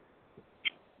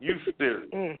 You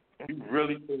serious? You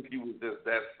really think you was just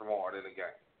that smart in the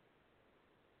game?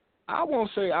 I won't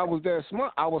say I was that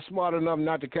smart. I was smart enough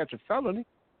not to catch a felony.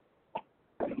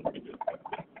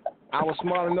 I was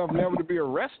smart enough never to be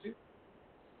arrested.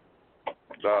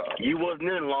 You wasn't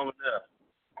in it long enough.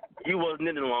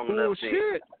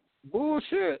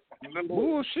 Bullshit. No, you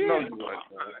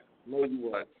wasn't. No, you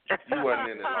wasn't. You wasn't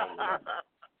in it long enough.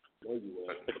 No, you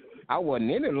wasn't. I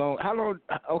wasn't in it long. How long?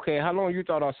 Okay, how long you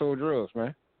thought I sold drugs,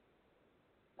 man?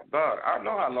 Dog, I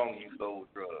know how long you sold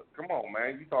drugs. Come on,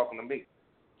 man. You talking to me.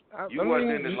 You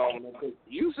wasn't in it long enough.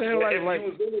 You saying like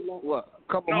what?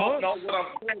 A couple months? No,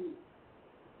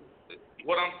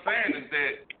 what I'm saying is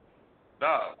that,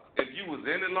 dog, if you was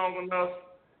in it long enough,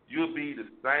 you'll be the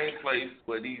same place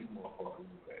where these motherfuckers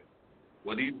is at.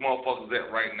 Where these motherfuckers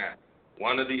at right now.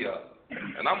 One or the other.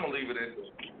 And I'm going to leave it at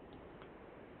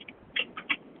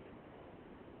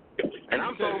that. And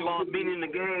I'm talking about being in the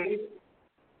game.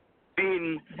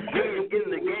 Being in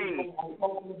the game.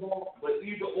 But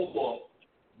either or,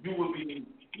 you will be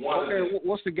one of them. Okay,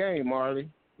 what's the game, Marley?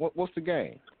 What's the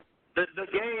game? The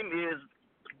game is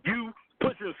you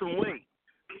pushing some weight.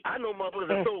 I know motherfuckers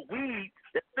that sold weed,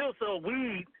 that still sell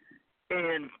weed,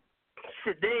 and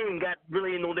shit, they ain't got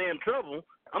really in no damn trouble.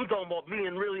 I'm talking about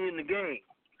being really in the game.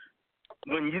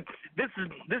 When you, this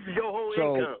is your whole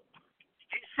income.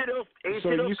 Shit else, ain't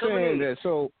shit else coming in.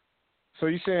 So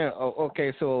you saying,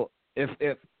 okay, so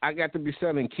if I got to be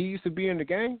selling keys to be in the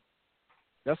game,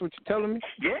 that's what you're telling me?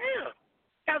 Yeah.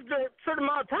 After a certain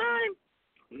amount of time,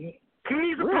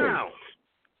 keys are Really? pounds.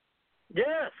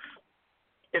 Yes.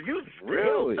 If you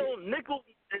Really? sell nickels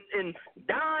and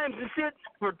dimes and shit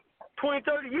for 20,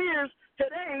 30 years,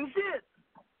 that ain't shit.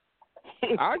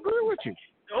 I agree with you.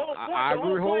 I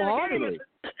agree wholeheartedly.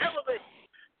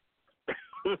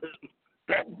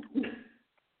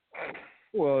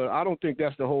 Well, I don't think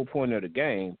that's the whole point of the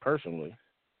game, personally.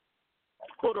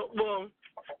 Well,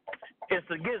 it's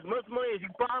to get as much money as you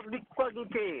possibly fucking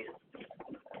can.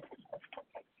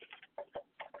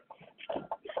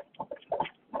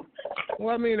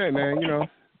 Well, I mean, hey, man,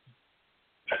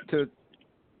 each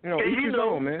his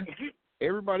own, man.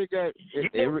 Everybody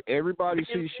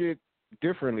sees shit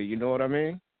differently. You know what I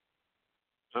mean?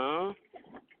 Huh?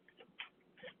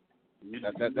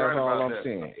 That's all I'm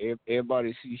saying.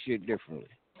 Everybody sees shit differently.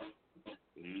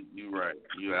 You're right.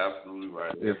 You're absolutely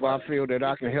right. If I feel that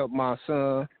I can help my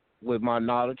son with my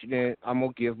knowledge, then I'm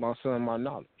going to give my son my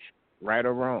knowledge, right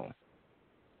or wrong.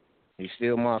 He's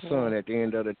still my son at the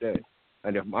end of the day.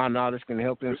 And if my knowledge can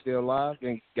help him stay alive,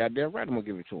 then goddamn right I'm going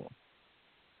to give it to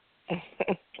him.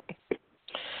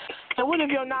 And what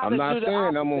if your knowledge I'm not do the saying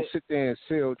opposite? I'm gonna sit there and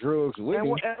sell drugs with him. And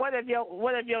what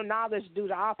if your knowledge do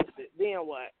the opposite? Then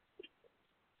what?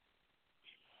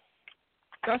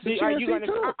 That's the chance he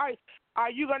took. Are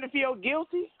you gonna feel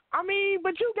guilty? I mean,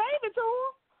 but you gave it to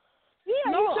him.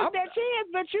 Yeah, No, you took that chance,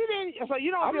 but you didn't. So you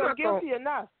don't feel guilty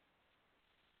enough.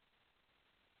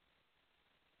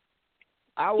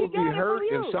 I would be hurt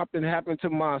if something happened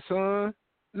to my son.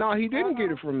 No, he didn't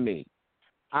get it from me.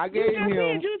 I gave him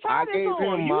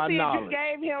my knowledge. You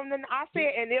gave him I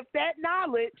said, and if that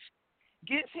knowledge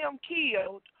gets him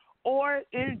killed or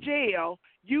in jail,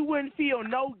 you wouldn't feel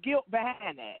no guilt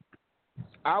behind that.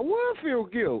 I would feel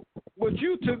guilt, but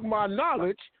you took my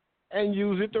knowledge and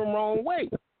used it the wrong way.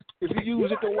 If you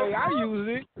use it the way I use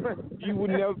it, you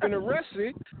would never been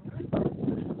arrested.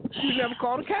 You never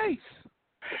caught a case.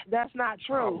 That's not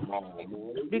true.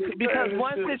 Because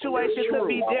one situation could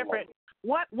be different.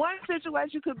 One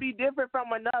situation could be different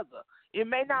from another. It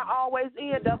may not always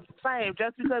end up the same.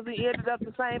 Just because it ended up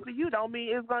the same for you don't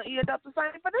mean it's going to end up the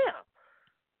same for them.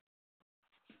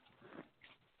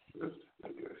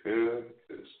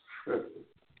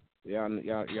 Y'all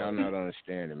not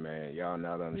understanding, man. Y'all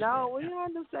not understanding. No, we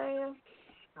understand.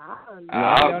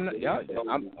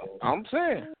 I'm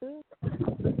saying.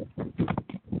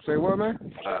 Say what, man?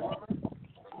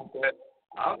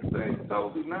 I'm saying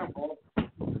totally now, bro.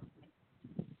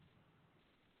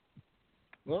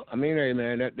 Well, I mean, hey,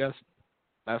 man,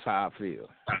 that's how I feel.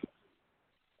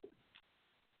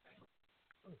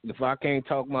 If I can't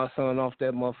talk my son off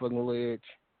that motherfucking ledge,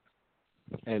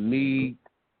 and me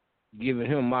giving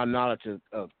him my knowledge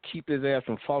of keep his ass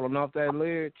from falling off that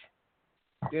ledge,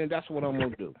 then that's what I'm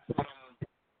gonna do.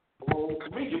 Well,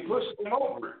 to me, you push him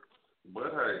over it,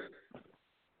 but hey.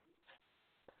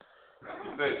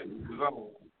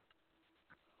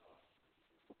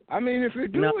 I mean, if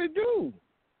it do, it do.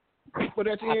 But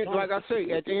at the end, like I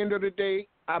say, at the end of the day,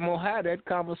 I'm gonna have that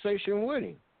conversation with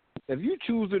him. If you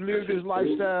choose to live this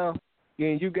lifestyle,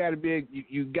 then you gotta be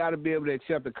able to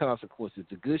accept the consequences,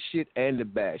 the good shit and the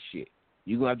bad shit.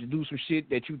 You're gonna have to do some shit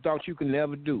that you thought you could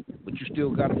never do, but you still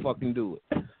gotta fucking do it.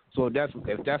 So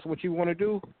if that's what you want to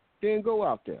do, then go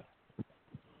out there.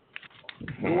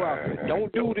 Go out there.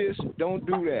 Don't do this. Don't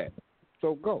do that.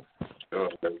 So go.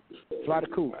 Fly the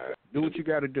coop. Do what you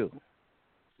got to do.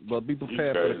 But be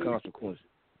prepared for the consequences.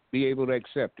 Be able to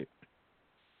accept it.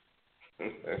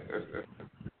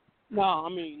 No, I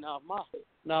mean,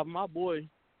 if my boy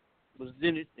was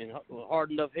in it and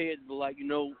hard enough head to like,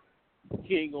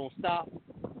 he ain't going to stop.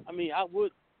 I mean, I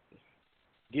would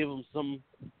give him some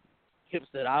tips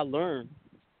that I learned,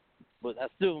 but I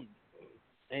still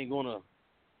ain't going to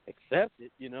accept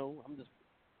it, I'm just.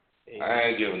 I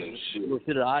ain't giving them shit. Look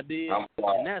at the idea,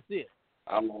 and that's it.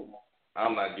 I'm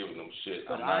not giving them shit.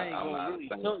 But I'm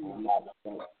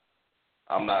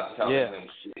not telling him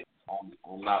shit.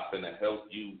 I'm not finna help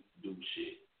you do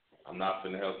shit. I'm not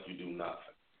finna help you do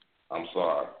nothing. I'm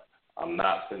sorry. I'm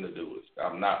not finna do it.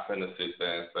 I'm not finna sit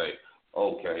there and say,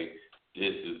 okay,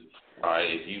 this is all right.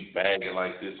 If you bag it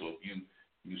like this, or if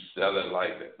you sell it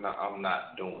like that, no, I'm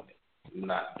not doing it. I'm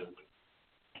not doing it.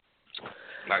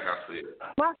 Like I said,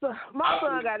 my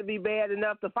son got to be bad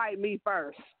enough to fight me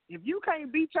first. If you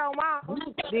can't beat your mom,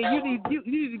 then you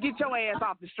need to get your ass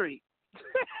off the street.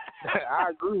 I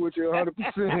agree with you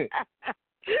 100%.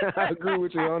 I agree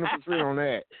with you 100% on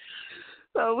that.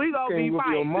 So we gonna be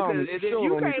fighting because if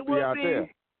you can't whoop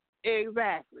me,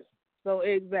 exactly. So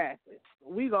exactly,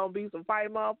 we gonna be some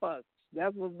fight motherfuckers.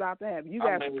 That's what's about to happen. You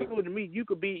got to prove to me you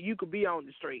could be on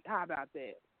the street. How about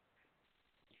that?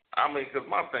 I mean, because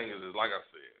my thing is like I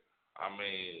said, I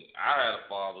had a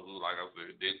father who, like I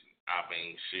said,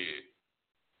 shit.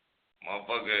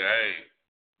 Motherfucker, hey,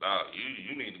 dog,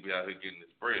 you need to be out here getting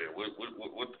this bread. What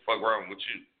the fuck wrong with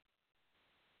you?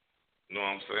 You know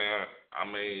what I'm saying? I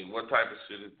mean, what type of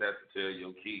shit is that to tell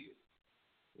your kids?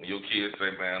 When your kids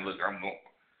say, man, look, I'm going.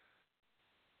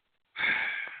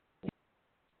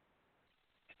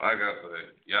 Like I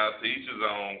said, y'all teach his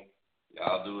own.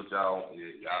 Y'all do what y'all,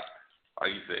 y'all.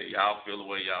 Like you said, y'all feel the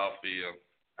way y'all feel.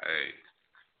 Hey,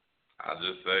 I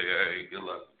just say, hey, good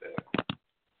luck with that.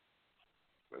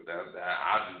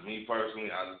 But me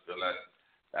personally, I just feel like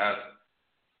I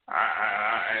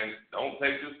don't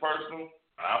take this personal.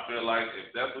 I feel like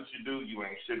if that's what you do, you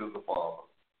ain't shit as a father.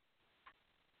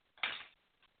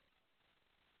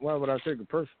 Why would I take it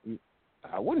personal?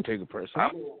 I wouldn't take it personal.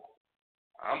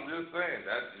 I'm just saying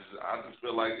I just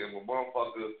feel like if a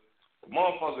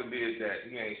motherfucker did that,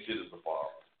 he ain't shit as a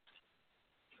father.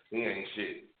 He ain't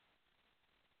shit.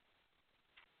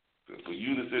 For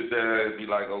you to sit there and be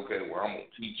like, okay, well, I'm going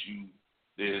to teach you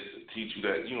this and teach you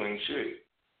that, you ain't shit.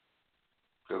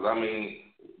 Because, I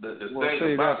mean,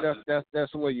 thing about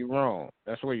that's where you're wrong.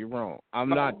 That's where you're wrong. I'm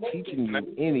not teaching you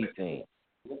anything.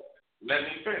 Let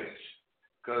me finish,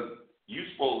 because you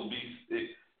supposed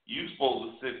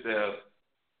to sit there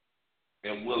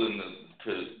and willing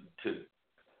to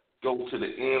go to the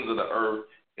ends of the earth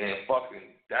and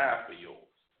fucking die for yours.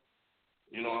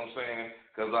 You know what I'm saying?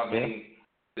 Because I mean,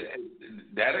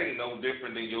 that ain't no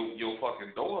different than your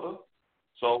fucking daughter.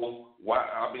 So why?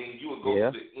 I mean, you would go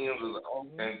to the ends of the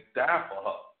earth and die for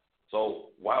her.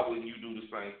 So why wouldn't you do the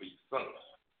same for your son?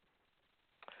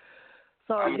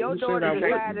 So if your daughter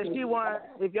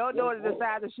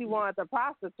decided she wanted to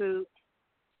prostitute,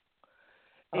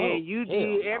 and you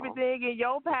did everything in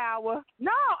your power.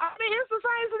 No, I mean, it's the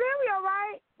same scenario,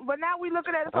 right? But now we're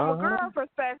looking at it from a girl's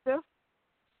perspective,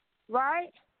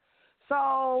 right?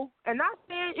 So, and not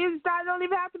saying it don't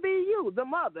even have to be you, the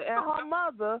mother. And her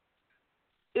mother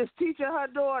is teaching her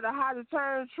daughter how to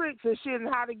turn tricks and shit and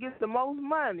how to get the most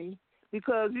money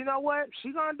because, you know what,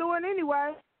 she going to do it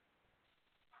anyway.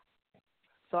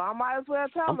 So I might as well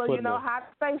tell her, you know, how to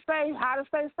stay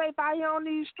safe out here on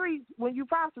these streets when you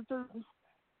prostitute.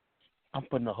 I'm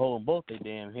putting a hole in both their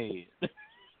damn heads.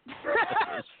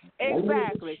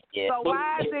 Exactly. Yeah. So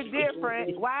why is it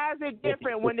different? Why is it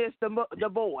different when it's the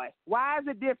boy? Why is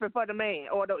it different for the man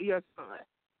or your son?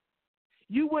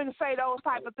 You wouldn't say those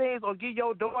type of things or give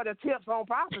your daughter tips on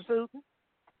prostituting.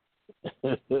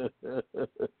 And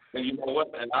you know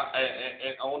what? And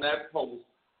on that post,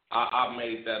 I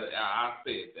made that. I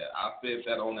said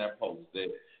that on that post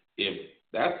that if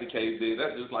that's the case, then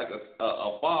that's just like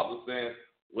a father saying,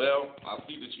 "Well, I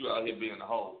see that you out here being a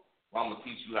hoe. Well, I'm gonna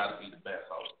teach you how to be the best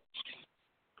hoe.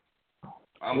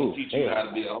 I'm gonna teach you how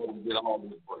to be a hoe and get all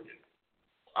this bread."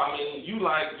 I mean, you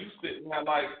sitting there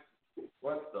like,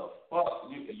 what the fuck?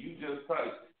 You just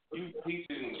like you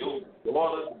teaching your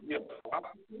daughter to be a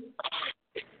prostitute?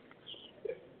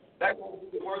 That's gonna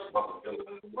be the worst fucking feeling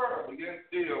in the world. But then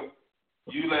still,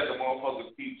 you let the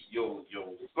motherfucker teach your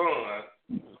son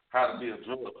how to be a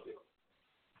drug dealer.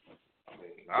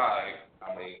 I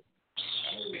mean,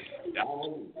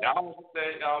 y'all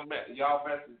say y'all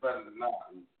best is better than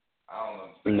not. I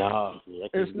don't know. No,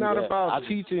 it's not about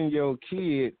teaching your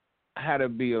kid how to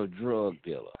be a drug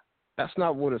dealer. That's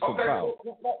not what it's about.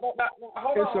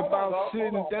 It's about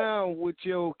sitting down with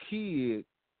your kid,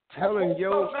 telling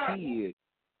your kid.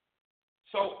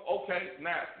 So okay,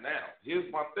 now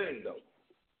here's my thing though.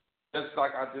 Just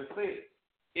like I just said,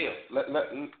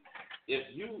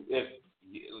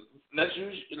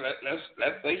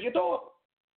 let's say your daughter.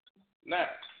 Now,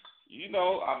 you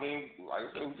know, I mean, like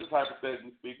I said, we're just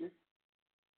hypothetically speaking,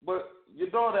 but your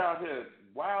daughter out here is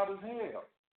wild as hell,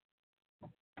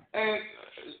 and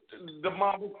the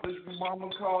mama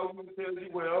calls you and tells you,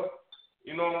 well,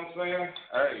 you know what I'm saying?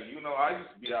 Hey, you know, I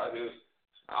used to be out here.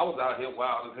 I was out here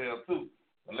wild as hell too.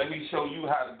 And let me show you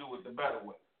how to do it the better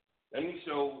way. Let me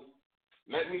show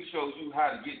you how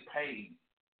to get paid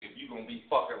if you're gonna be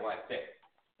fucking like that.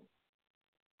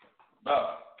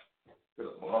 Could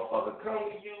a motherfucker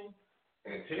come to you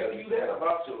and tell you that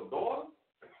about your daughter?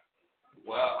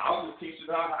 Well, I'm just teaching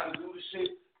her how to do the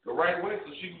shit the right way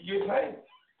so she can get paid.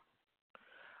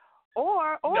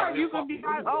 Or you can be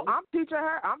like, oh, I'm teaching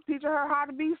her how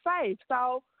to be safe.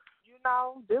 So, you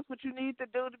know, this is what you need to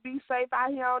do to be safe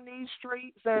out here on these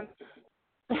streets. And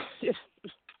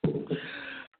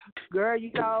girl,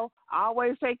 you know,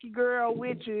 always take your girl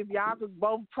with you if y'all could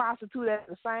both prostitute at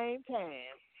the same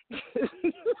time.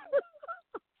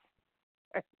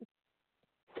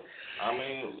 I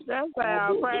mean, that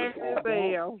sounds crazy as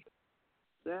hell.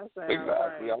 That sounds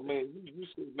exactly. crazy. I mean, you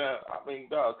should now. I mean,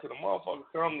 dog, could a motherfucker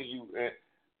come to you and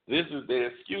this is their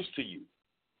excuse to you?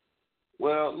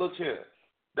 Well, look here,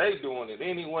 they doing it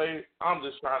anyway. I'm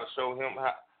just trying to show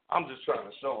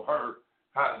her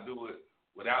how to do it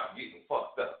without getting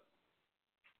fucked up.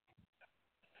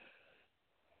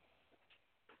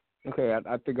 Okay,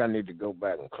 I think I need to go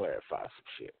back and clarify some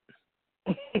shit.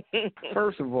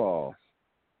 First of all,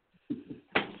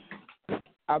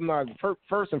 I'm not.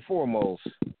 First and foremost,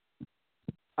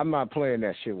 I'm not playing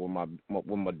that shit with my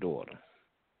daughter.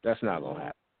 That's not gonna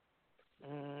happen.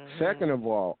 Mm-hmm. Second of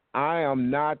all, I am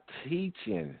not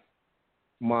teaching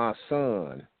my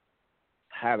son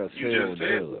how to sell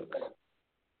drugs.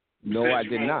 No, I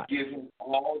did not. Give him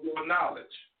all your knowledge.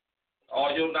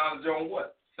 All your knowledge on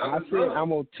what? I said I'm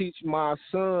going to teach my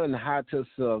son how to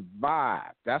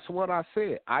survive. That's what I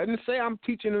said. I didn't say I'm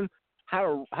teaching him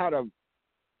how to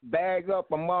bag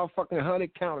up a motherfucking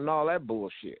 100 count and all that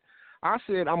bullshit. I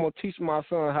said I'm going to teach my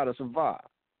son how to survive.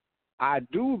 I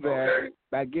do that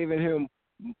by giving him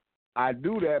my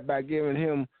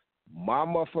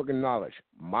motherfucking knowledge,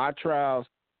 my trials,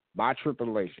 my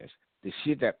tribulations, the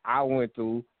shit that I went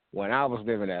through when I was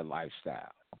living that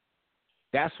lifestyle.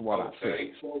 That's what I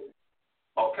said.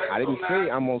 I didn't say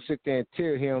I'm going to sit there and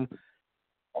tell him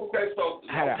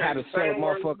how to sell a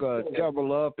motherfucker a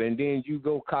double up and then you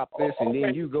go cop this and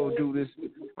then you go do this.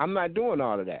 I'm not doing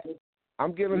all of that.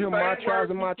 I'm giving him my trials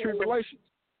and my tribulations.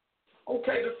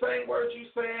 Okay, the same words you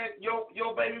said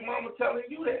your baby mama telling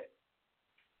you that.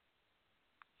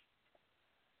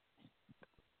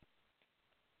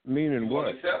 Meaning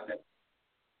what?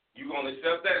 You gonna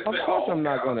accept that? Of course I'm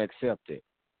not gonna accept it.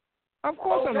 Of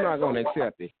course I'm not gonna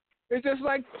accept it. It's just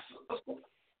like.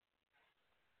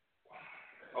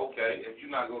 Okay, if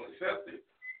you're not gonna accept it,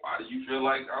 why do you feel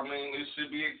like it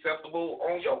should be acceptable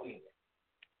on your end?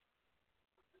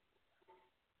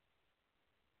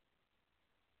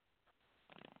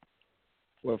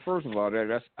 Well, first of all,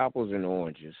 that's apples and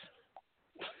oranges.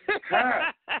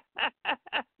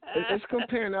 It's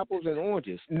comparing apples and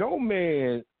oranges. No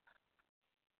man.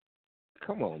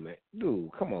 Come on, man.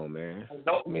 Dude, come on, man.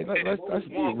 I mean, let's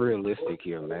be realistic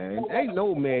here, man. Ain't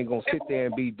no man gonna sit there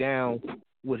and be down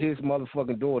with his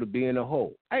motherfucking daughter being a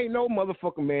hoe. Ain't no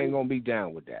motherfucking man gonna be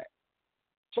down with that.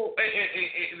 So,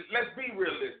 let's be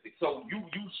realistic. So you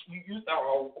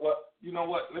well, you know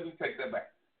what? Let me take that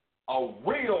back. A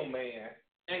real man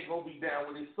ain't gonna be down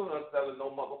with his son selling no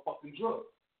motherfucking drugs.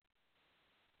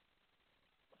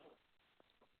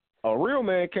 A real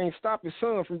man can't stop his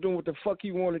son from doing what the fuck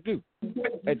he want to do.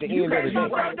 At the end of the day, you can't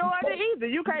stop your daughter either.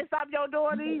 You can't stop your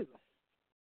daughter either.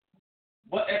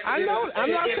 But I know.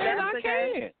 I'm not saying I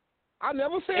can. I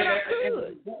never said I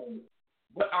could.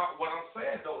 But what I'm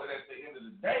saying though, is at the end of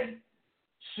the day,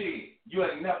 shit, you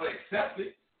ain't never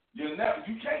accepted. You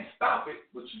can't stop it,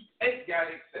 but you ain't got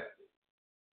to accept it.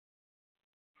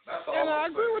 That's all. And I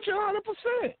agree with you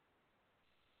 100%.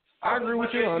 I agree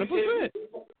with you 100%.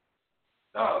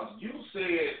 No, you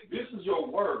said, this is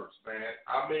your words, man.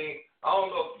 I don't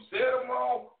know if you said them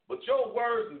wrong, but your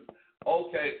words is,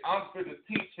 okay, I'm going to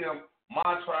teach him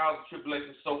my trials and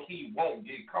tribulations so he won't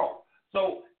get caught.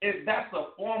 So if that's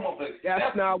a form of acceptance.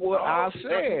 That's not what I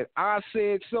said. I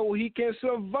said so he can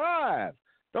survive.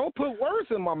 Don't put words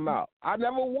in my mouth. I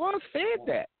never once said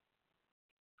that.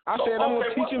 I said I'm going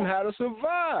to teach him how to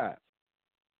survive.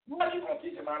 What are you going to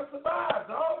teach him how to survive,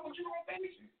 dog? What you going to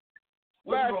teach him?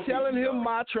 By telling him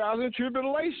my trials and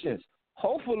tribulations.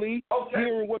 Hopefully,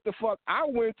 hearing what the fuck I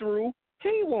went through,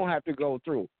 he won't have to go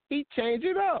through. He changed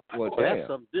it up. Well, that's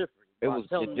something different. It was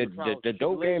the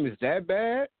dope game is that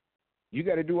bad? You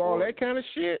got to do all that kind of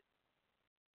shit?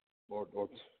 Or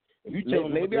you tell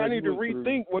maybe I need to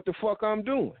rethink what the fuck I'm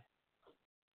doing.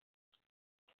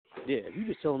 Yeah, if you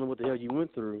just telling them what the hell you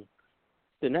went through,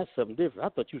 then that's something different. I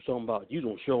thought you were talking about you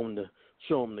don't show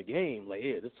them the game. Like,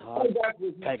 yeah, this is how I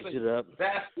package it up.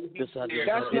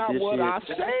 That's not what I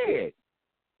said.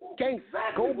 Can't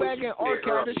go back and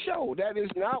archive the show. That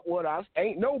is not what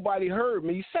ain't nobody heard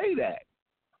me say that.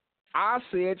 I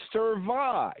said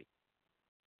survive.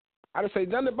 I didn't say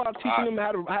nothing about teaching them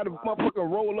how to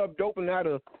motherfucking roll up dope and how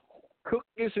to cook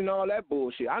this and all that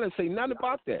bullshit. I didn't say nothing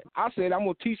about that. I said I'm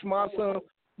gonna teach my son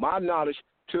my knowledge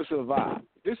to survive.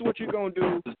 This is what you're gonna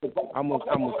do. I'm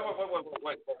gonna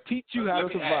teach you how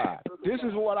to survive. This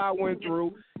is what I went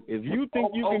through. If you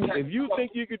think you can,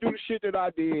 do the shit that I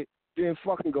did, then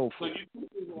fucking go for it.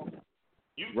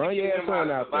 Run your ass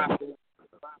on out there.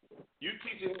 You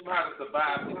teaching him how to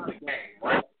survive in the game,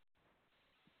 right?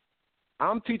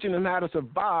 I'm teaching him how to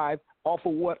survive off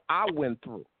of what I went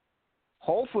through.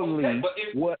 Hopefully,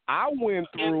 what I went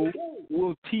through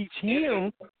will teach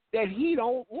him that he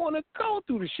don't want to go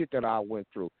through the shit that I went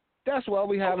through. That's why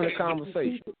we having a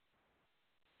conversation.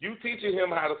 You teaching him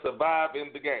how to survive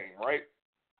in the game, right?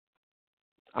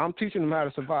 I'm teaching him how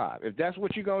to survive. If that's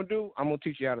what you're going to do, I'm going to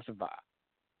teach you how to survive.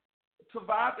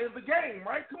 Survive in the game,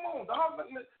 right? Come on, dog.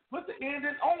 Put the end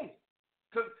in on it.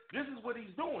 Because this is what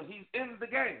he's doing. He's in the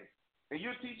game. And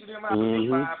you're teaching him how to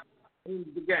survive in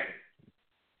the game.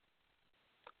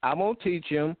 I'm going to teach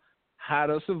him how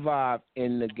to survive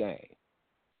in the game.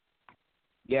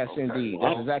 Yes, indeed.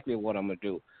 That's exactly what I'm going to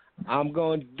do. I'm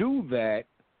going to do that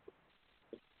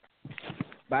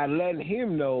by letting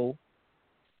him know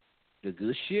the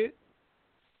good shit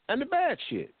and the bad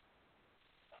shit.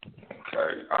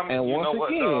 Okay. And once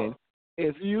again,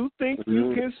 if you think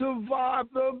you can survive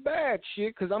the bad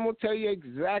shit, because I'm going to tell you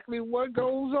exactly what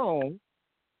goes on,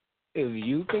 if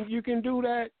you think you can do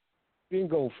that, then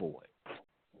go for it.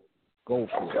 Go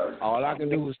for it. All I can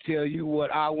do is tell you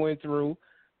what I went through.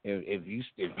 If you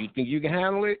think you can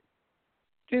handle it,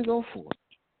 then go for it.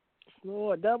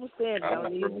 Lord, double standard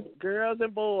on these girls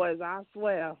and boys, I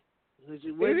swear. It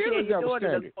is a double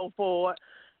standard. Go for it.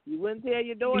 You wouldn't tell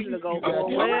your daughter to go Yeah,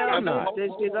 for it. Well,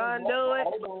 since you're going to do it.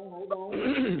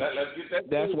 Let's get that.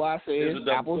 That's why I say it's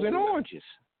apples and oranges.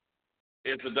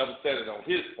 It's a double standard on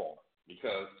his part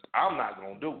because I'm not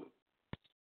going to do it.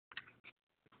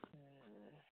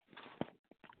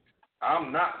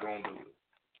 I'm not going to do it.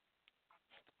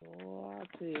 Oh, I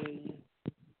tell you.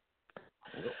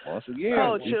 Once again,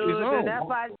 oh, children, that's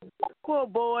why, poor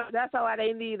boys, that's why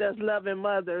they need us loving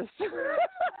mothers.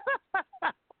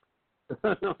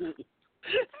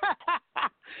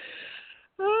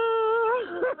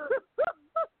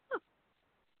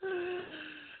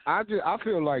 I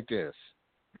feel like this.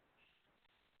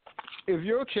 If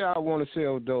your child want to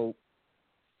sell dope,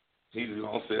 he's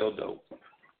gonna sell dope.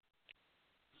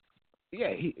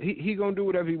 Yeah, he gonna do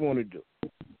whatever he want to do.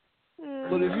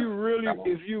 But if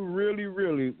you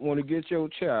really want to get your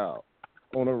child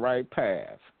on the right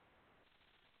path,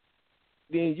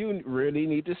 then you really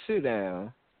need to sit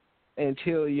down and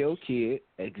tell your kid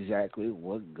exactly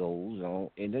what goes on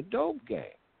in the dope game.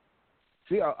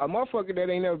 See, a motherfucker that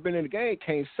ain't never been in the game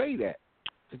can't say that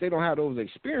because they don't have those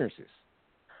experiences.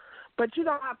 But you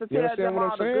don't have to tell them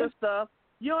all the good stuff.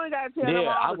 You ain't got to tell them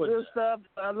all the good stuff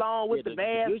along with the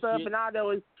bad stuff and all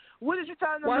that. What is you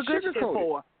telling them the good shit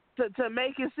for? To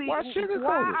make it seem why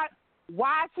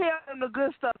tell them the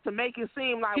good stuff to make it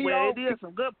seem like it is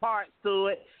some good parts to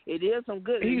it. It is some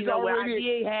good. You know, I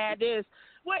did have this.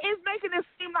 Well, it's making it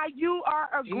seem like you are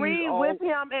agreeing with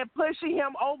him and pushing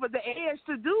him over the edge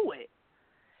to do it.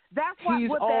 That's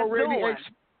what that's doing.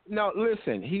 No,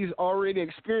 listen, he's already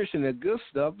experiencing the good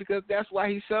stuff because that's why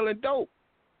he's selling dope.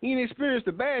 He ain't experienced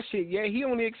the bad shit yet. He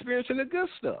only experiencing the good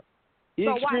stuff. He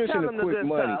experiencing the quick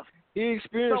money. Stuff? He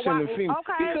experiencing the female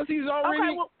because he's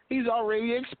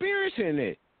already experiencing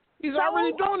it. He's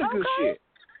already doing the good shit.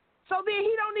 So then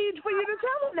he don't need for you to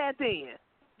tell him that then.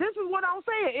 This is what I'm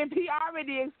saying. If he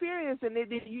already experiencing it,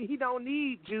 then he don't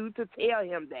need you to tell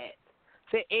him that.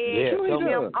 To egg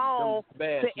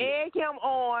him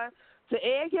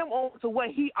on to what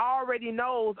he already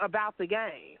knows about the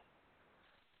game.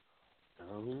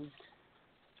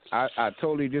 I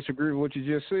totally disagree with what you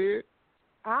just said.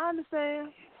 I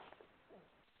understand.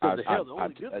 The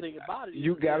only good thing about it is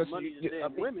you got money to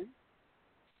damn women.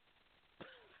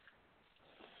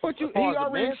 But he's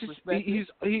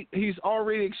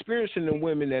already experiencing the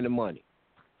women and the money.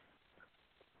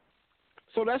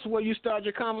 So that's where you start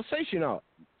your conversation out.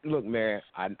 Look, man,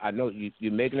 I know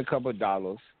you're making a couple of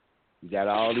dollars. You got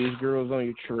all these girls on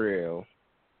your trail.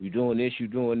 You're doing this, you're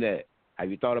doing that.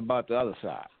 Have you thought about the other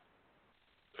side?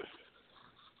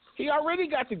 He already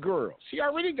got the girls. He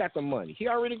already got the money. He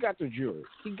already got the jewelry.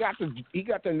 He got the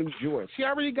new Jordans. He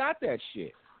already got that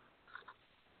shit.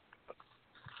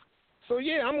 So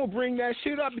yeah, I'm gonna bring that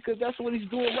shit up because that's what he's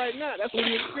doing right now. That's what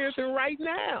he's experiencing right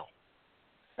now.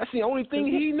 That's the only thing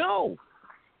he know.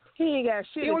 He ain't got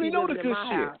shit. He only know the good shit.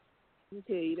 Let me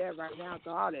tell you that right now.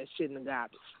 Throw all that shit in the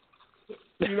garbage.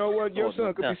 You know what? Your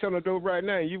son could be selling dope right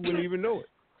now, and you wouldn't even know it.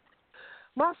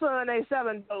 My son ain't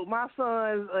selling dope. My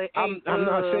son's I'm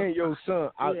not saying your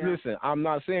son. Listen, I'm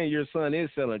not saying your son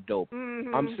is selling dope.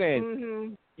 Mm-hmm, I'm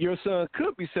saying your son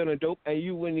could be selling dope, and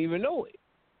you wouldn't even know it.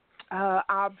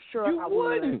 I'm sure you I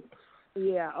wouldn't.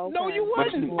 Yeah, okay. No, you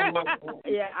wouldn't.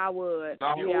 Yeah, I would.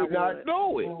 You would not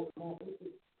know it.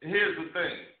 Here's the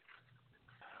thing.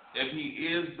 If he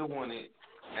is doing it,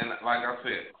 and like I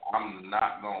said, I'm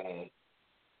not going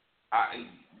to,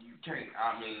 you can't,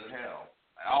 hell,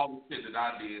 all the shit that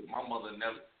I did, my mother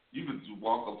never, you could just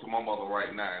walk up to my mother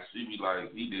right now and she'd be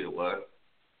like, he did what?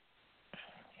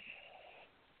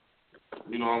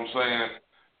 You know what I'm saying?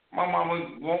 My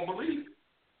mama won't believe it.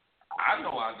 I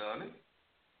know I done it.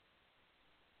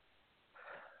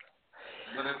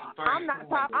 But I'm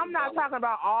not talking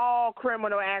about all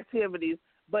criminal activities,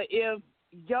 but if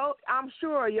I'm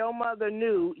sure your mother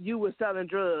knew you were selling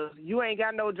drugs. You ain't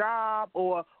got no job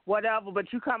or whatever,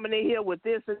 but you coming in here with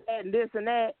this and that and this and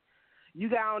that. You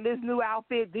got on this new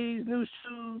outfit, these new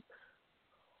shoes.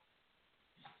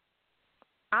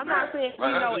 I'm not saying we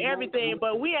know everything,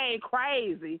 but we ain't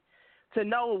crazy to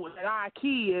know that our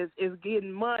kid is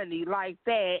getting money like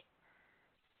that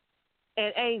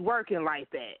and ain't working like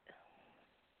that.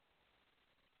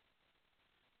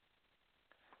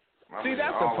 See,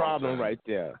 that's the problem right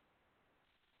there.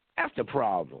 That's the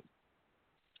problem.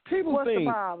 What's the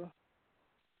problem?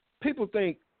 People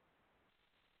think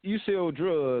you sell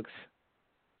drugs,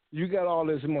 you got all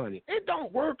this money. It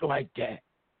don't work like that.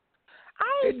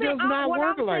 It does not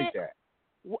work like that.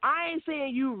 I ain't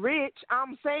saying you rich.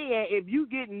 I'm saying if you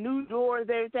get new doors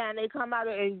every time they come out,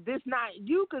 and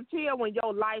you could tell when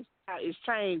your lifestyle is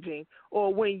changing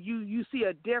or when you see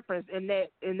a difference in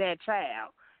that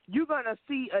child. you're going to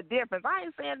see a difference. I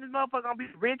ain't saying this motherfucker going to be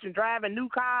rich and driving new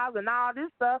cars and all this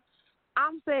stuff.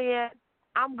 I'm saying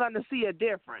I'm going to see a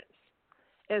difference.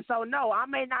 And so, no, I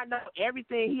may not know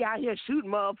everything. He out here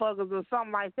shooting motherfuckers or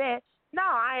something like that. No,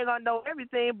 I ain't going to know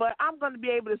everything, but I'm going to be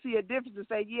able to see a difference and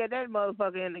say, yeah, that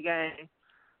motherfucker in the game.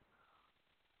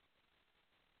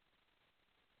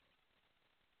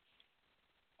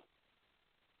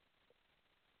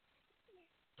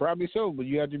 Probably so, but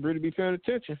you have to really be paying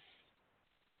attention.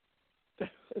 You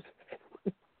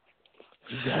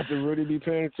got to really be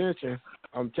paying attention.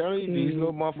 I'm telling you, these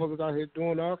little motherfuckers out here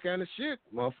doing all kind of shit.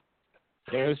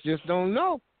 Parents just don't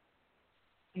know.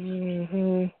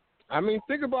 I mean,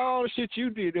 think about all the shit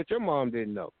you did that your mom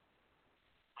didn't know.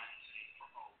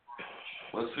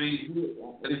 Well, see,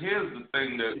 here's the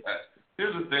thing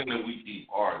that we keep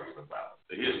arguing about.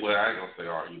 Well, I ain't gonna say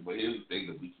argue, but here's the thing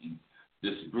that we keep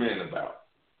disagreeing about.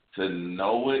 To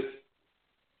know it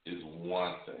is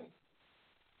one thing.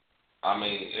 I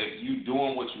mean, if you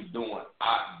doing what you're doing,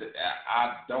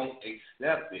 I don't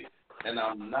accept it, and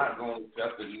I'm not going to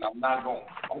accept it. And I'm not going.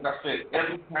 Like I said,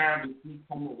 every time that you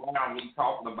come around me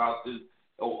talking about this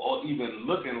or even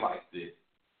looking like this,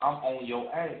 I'm on your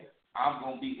ass. I'm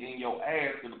gonna be in your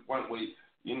ass to the point where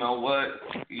you know what?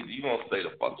 Either you gonna stay the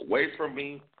fuck away from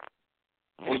me,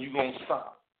 or you gonna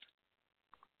stop.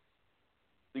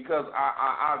 Because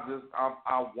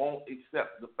I won't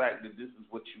accept the fact that this is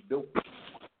what you do.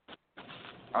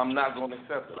 I'm not going to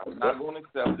accept it. I'm not going to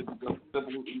accept it because it's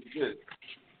simple as this.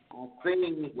 I've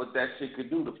seen what that shit could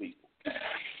do to people.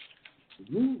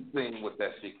 You've seen what that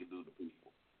shit could do to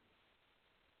people.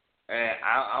 And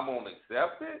I'm going to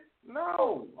accept it?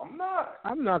 No, I'm not.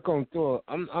 I'm not going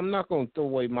to throw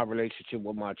away my relationship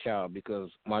with my child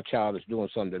because my child is doing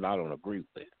something that I don't agree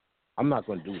with. I'm not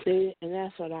going to do that. See, and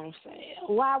that's what I'm saying.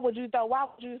 Why would you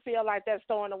feel like that's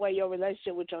throwing away your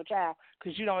relationship with your child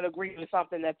because you don't agree with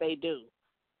something that they do?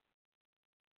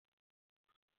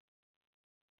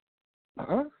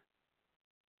 Huh?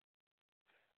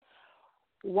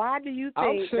 Why do you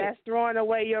think that's throwing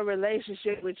away your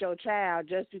relationship with your child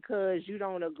just because you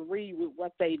don't agree with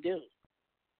what they do?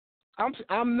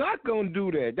 I'm not going to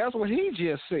do that. That's what he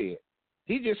just said.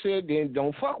 He just said, then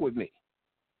don't fuck with me.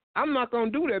 I'm not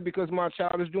going to do that because my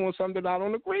child is doing something that I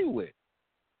don't agree with.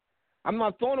 I'm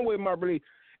not throwing away my belief.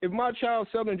 If my child's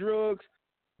selling drugs,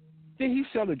 then he's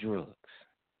selling drugs.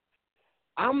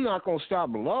 I'm not going to stop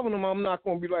loving him. I'm not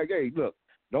going to be like, hey, look,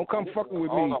 don't come fucking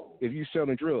with me if you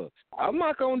selling drugs. I'm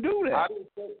not going to do that.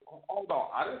 Hold on.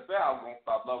 I didn't say I was going to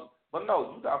stop loving him. But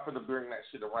no, you're not finna bring that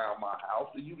shit around my house,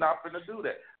 and you're not finna do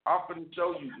that. I'm finna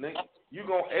show you, nigga. You're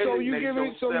going to alienate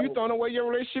yourself. So you throwing away your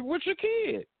relationship with your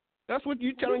kid. That's what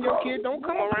you telling your kid, don't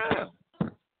come around.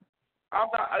 I'm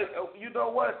not. You know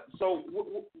what? So,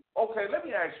 okay, let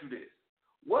me ask you this.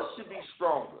 What should be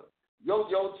stronger? Your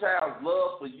child's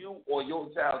love for you or your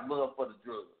child's love for the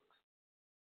drugs?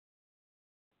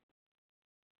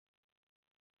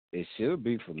 It should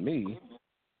be for me.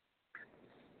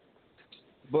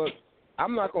 But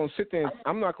I'm not going to sit there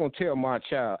I'm not going to tell my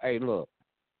child, hey, look,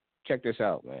 check this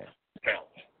out, man.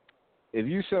 If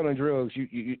you selling drugs,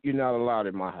 you're not allowed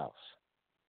in my house.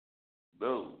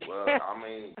 Dude, well, I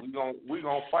mean, we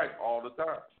gonna fight all the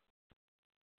time.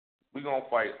 We gonna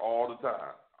fight all the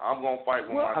time. I'm gonna fight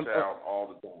with my child all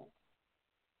the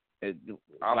time.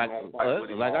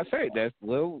 Like I said,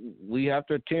 we have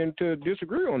to tend to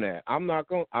disagree on that. I'm not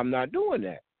doing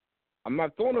that. I'm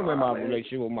not throwing away my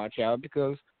relationship with my child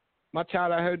because my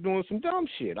child out here doing some dumb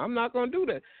shit. I'm not gonna do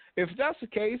that. If that's the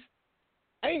case,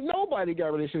 ain't nobody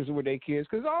got relationships with their kids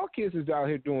because all kids is out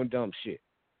here doing dumb shit.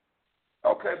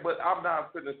 Okay, but I'm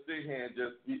not finna sit here and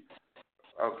just be.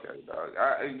 Okay, dog.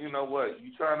 You know what?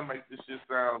 You trying to make this shit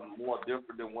sound more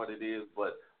different than what it is,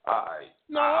 but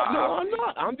No, I'm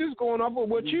not. I'm just going off of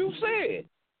what you said.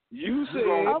 You said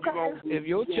if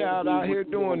your child out here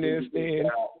doing this, then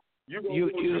you're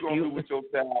gonna do with your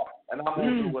child, and I'm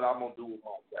gonna do what I'm gonna do with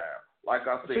my child. Like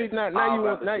I said, see, now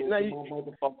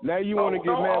you want to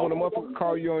get mad when a motherfucker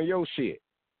call you on your shit.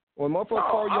 When a motherfucker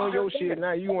call you on your shit,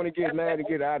 now you want to get mad and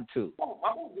get attitude. No,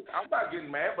 I'm not getting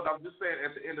mad, but I'm just saying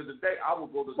at the end of the day, I will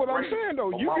go to. What I'm saying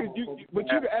though, you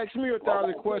can ask me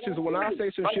 1,000 questions when I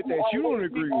say some shit that you don't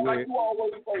agree with.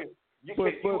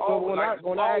 But when I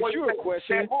ask you a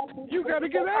question, you got to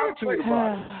get attitude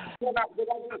about it.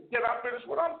 Can I finish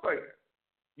what I'm saying?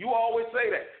 You always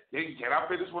say that. Can I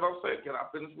finish what I'm saying? Can I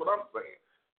finish what I'm saying?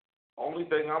 Only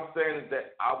thing I'm saying is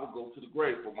that I will go to the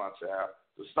grave for my child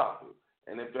to stop it.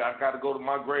 And if I got to go to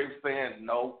my grave saying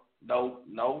no,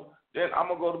 then I'm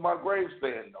going to go to my grave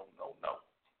saying no.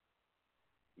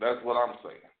 That's what I'm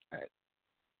saying.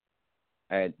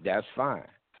 And that's fine.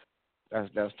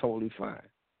 That's totally fine.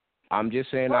 I'm just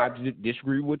saying I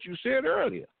disagree with what you said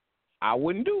earlier. I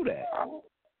wouldn't do that. All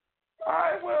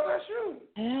right, well, that's you.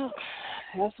 Yeah,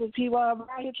 that's what people are out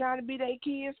here trying to be their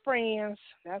kids' friends.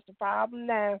 That's the problem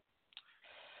now.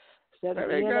 What does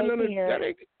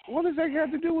that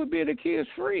got to do with being a kid's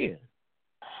friend?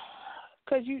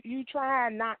 Because you try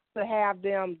not to have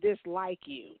them dislike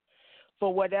you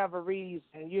for whatever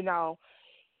reason, you know.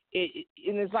 And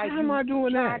it's like, how am I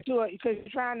doing that? Because you're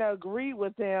trying to agree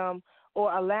with them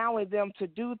or allowing them to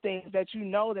do things that you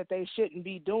know that they shouldn't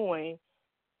be doing,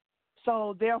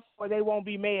 so therefore they won't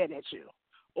be mad at you.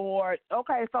 Or,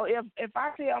 okay, so if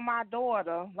I tell my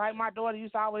daughter, like my daughter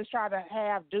used to always try to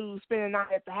have dudes spend the night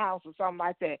at the house or something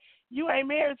like that, you ain't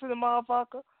married to the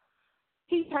motherfucker.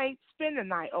 He can't spend the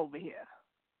night over here.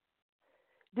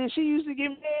 Did she used to get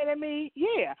mad at me?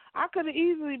 Yeah. I could have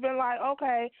easily been like,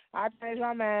 okay, I changed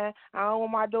my mind. I don't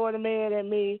want my daughter mad at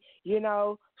me. You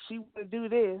know, she want to do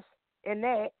this and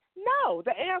that. No,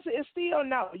 the answer is still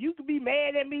no. You could be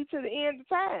mad at me to the end of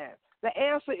time. The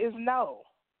answer is no.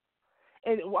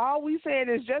 And all we saying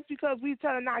is just because we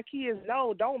telling our kids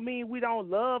no, don't mean we don't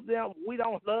love them. We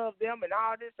don't love them and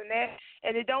all this and that.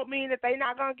 And it don't mean that they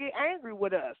not going to get angry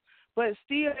with us. But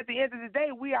still, at the end of the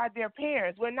day, we are their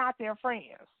parents. We're not their friends.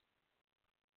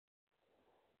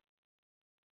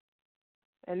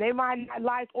 And they might not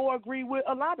like or agree with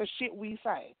a lot of shit we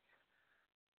say.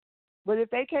 But if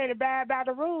they can't abide by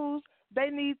the rules, they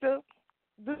need to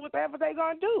do whatever they're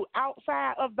going to do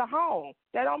outside of the home.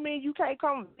 That don't mean you can't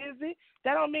come visit.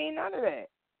 That don't mean none of that.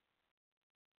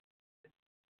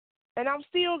 And I'm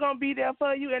still going to be there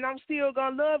for you, and I'm still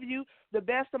going to love you the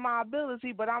best of my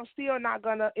ability, but I'm still not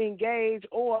going to engage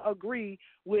or agree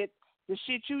with the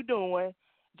shit you doing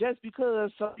just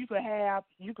because so you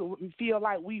can feel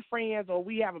like we friends or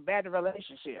we have a better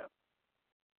relationship.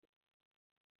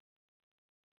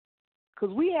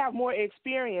 Because we have more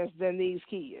experience than these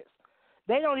kids.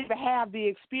 They don't even have the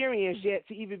experience yet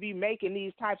to even be making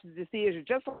these types of decisions,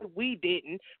 just like we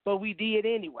didn't, but we did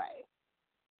anyway.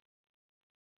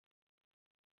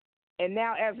 And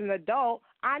now as an adult,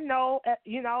 I know,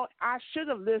 I should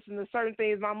have listened to certain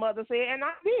things my mother said, and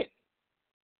I didn't.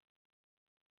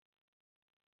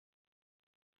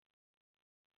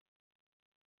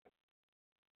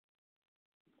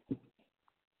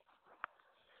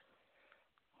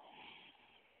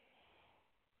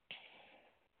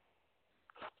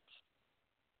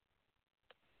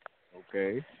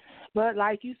 Okay. But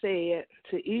like you said,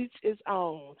 to each his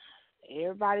own.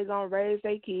 Everybody gonna raise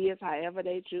their kids however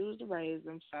they choose to raise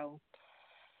them. So,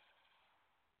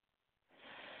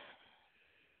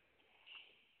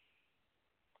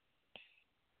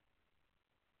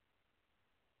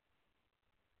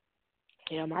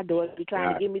 yeah, my daughter be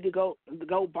trying to get me to go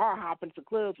bar hopping to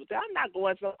clubs with her. I'm not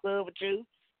going to no club with you.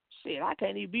 Shit, I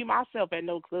can't even be myself at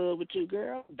no club with you,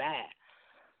 girl. Bye.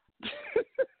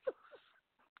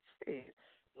 Shit,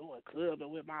 going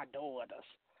clubbing with my daughters.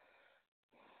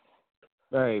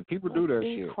 Hey, people do that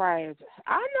shit. Crazy.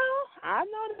 I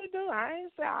know they do.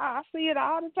 I see it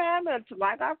all the time. And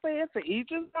like I said, to each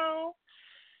his own.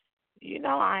 You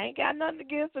know, I ain't got nothing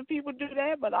against if people do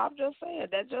that, but I'm just saying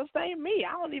that just ain't me.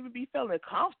 I don't even be feeling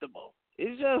comfortable.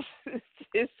 It's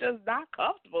just not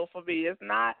comfortable for me. It's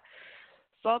not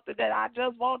something that I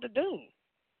just want to do.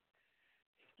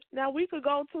 Now we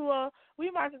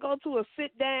might go to a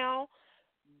sit down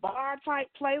bar type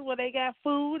place where they got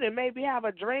food and maybe have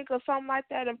a drink or something like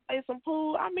that and play some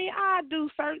pool. I mean, I do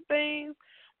certain things,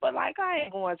 but like I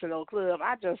ain't going to no club.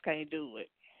 I just can't do it.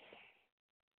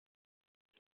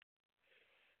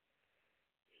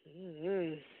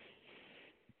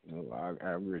 No,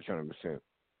 I agree 100%.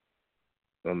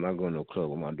 I'm not going to no club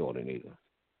with my daughter neither.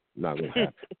 Not gonna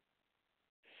happen.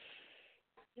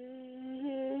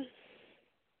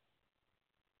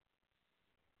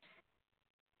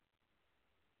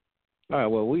 All right,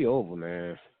 well, we over,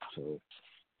 man. So,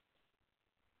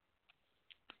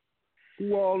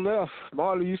 who all left?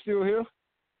 Marley, you still here?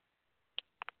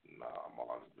 Nah, I'm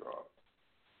on the job.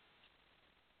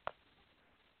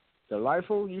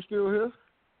 Delightful, you still here?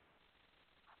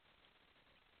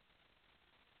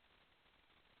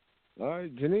 All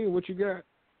right, Janine, what you got?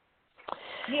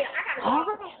 Yeah, I got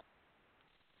to go.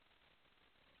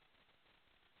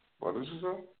 What did you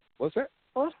say? What's that?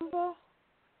 What's that?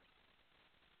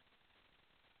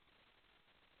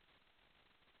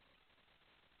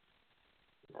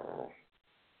 Oh.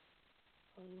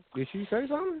 Did she say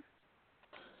something?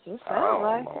 It sounds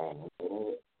right.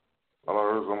 I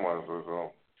heard somebody say something.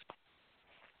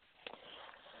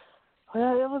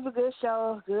 Well, it was a good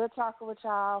show. Good talking with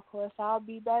y'all. Of course, I'll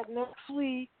be back next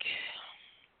week.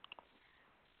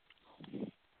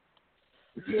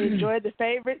 You enjoyed the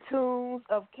favorite tunes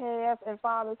of Cass and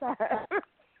Father Time.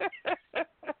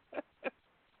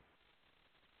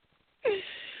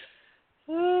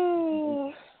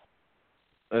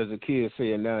 As a kid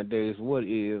saying nowadays, what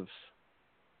ifs?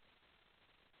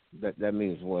 That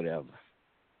means whatever.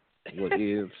 What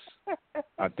ifs?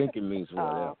 I think it means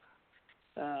whatever.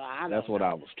 That's what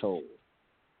I was told.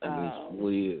 It means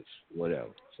what is, whatever.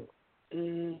 So,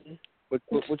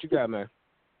 what you got, man?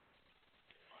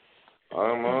 I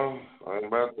don't know. I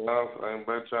ain't back to house. I ain't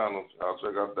back channel. I'll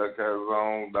check out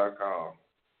thatcatzone.com.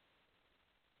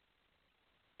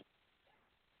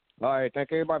 All right,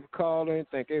 thank everybody for calling.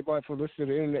 Thank everybody for listening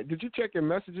to the internet. Did you check your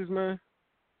messages, man?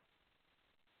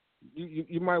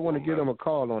 You might want to give them a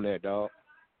call on that, dog.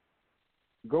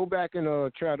 Go back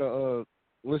and try to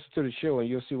listen to the show, and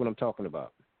you'll see what I'm talking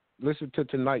about. Listen to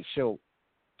tonight's show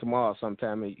tomorrow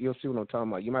sometime, and you'll see what I'm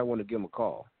talking about. You might want to give them a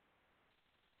call.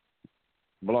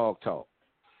 Blog Talk.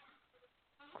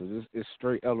 Because it's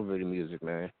straight elevator music,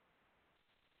 man.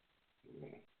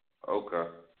 Okay.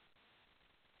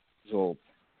 So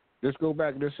let's go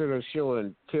back to the show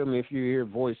and tell me if you hear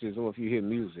voices or if you hear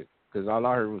music. Because all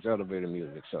I heard was elevator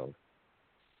music. So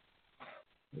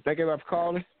thank everybody for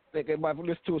calling. Thank everybody for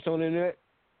listening to us on the internet.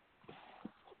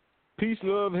 Peace,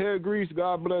 love, hair grease.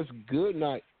 God bless. Good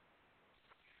night.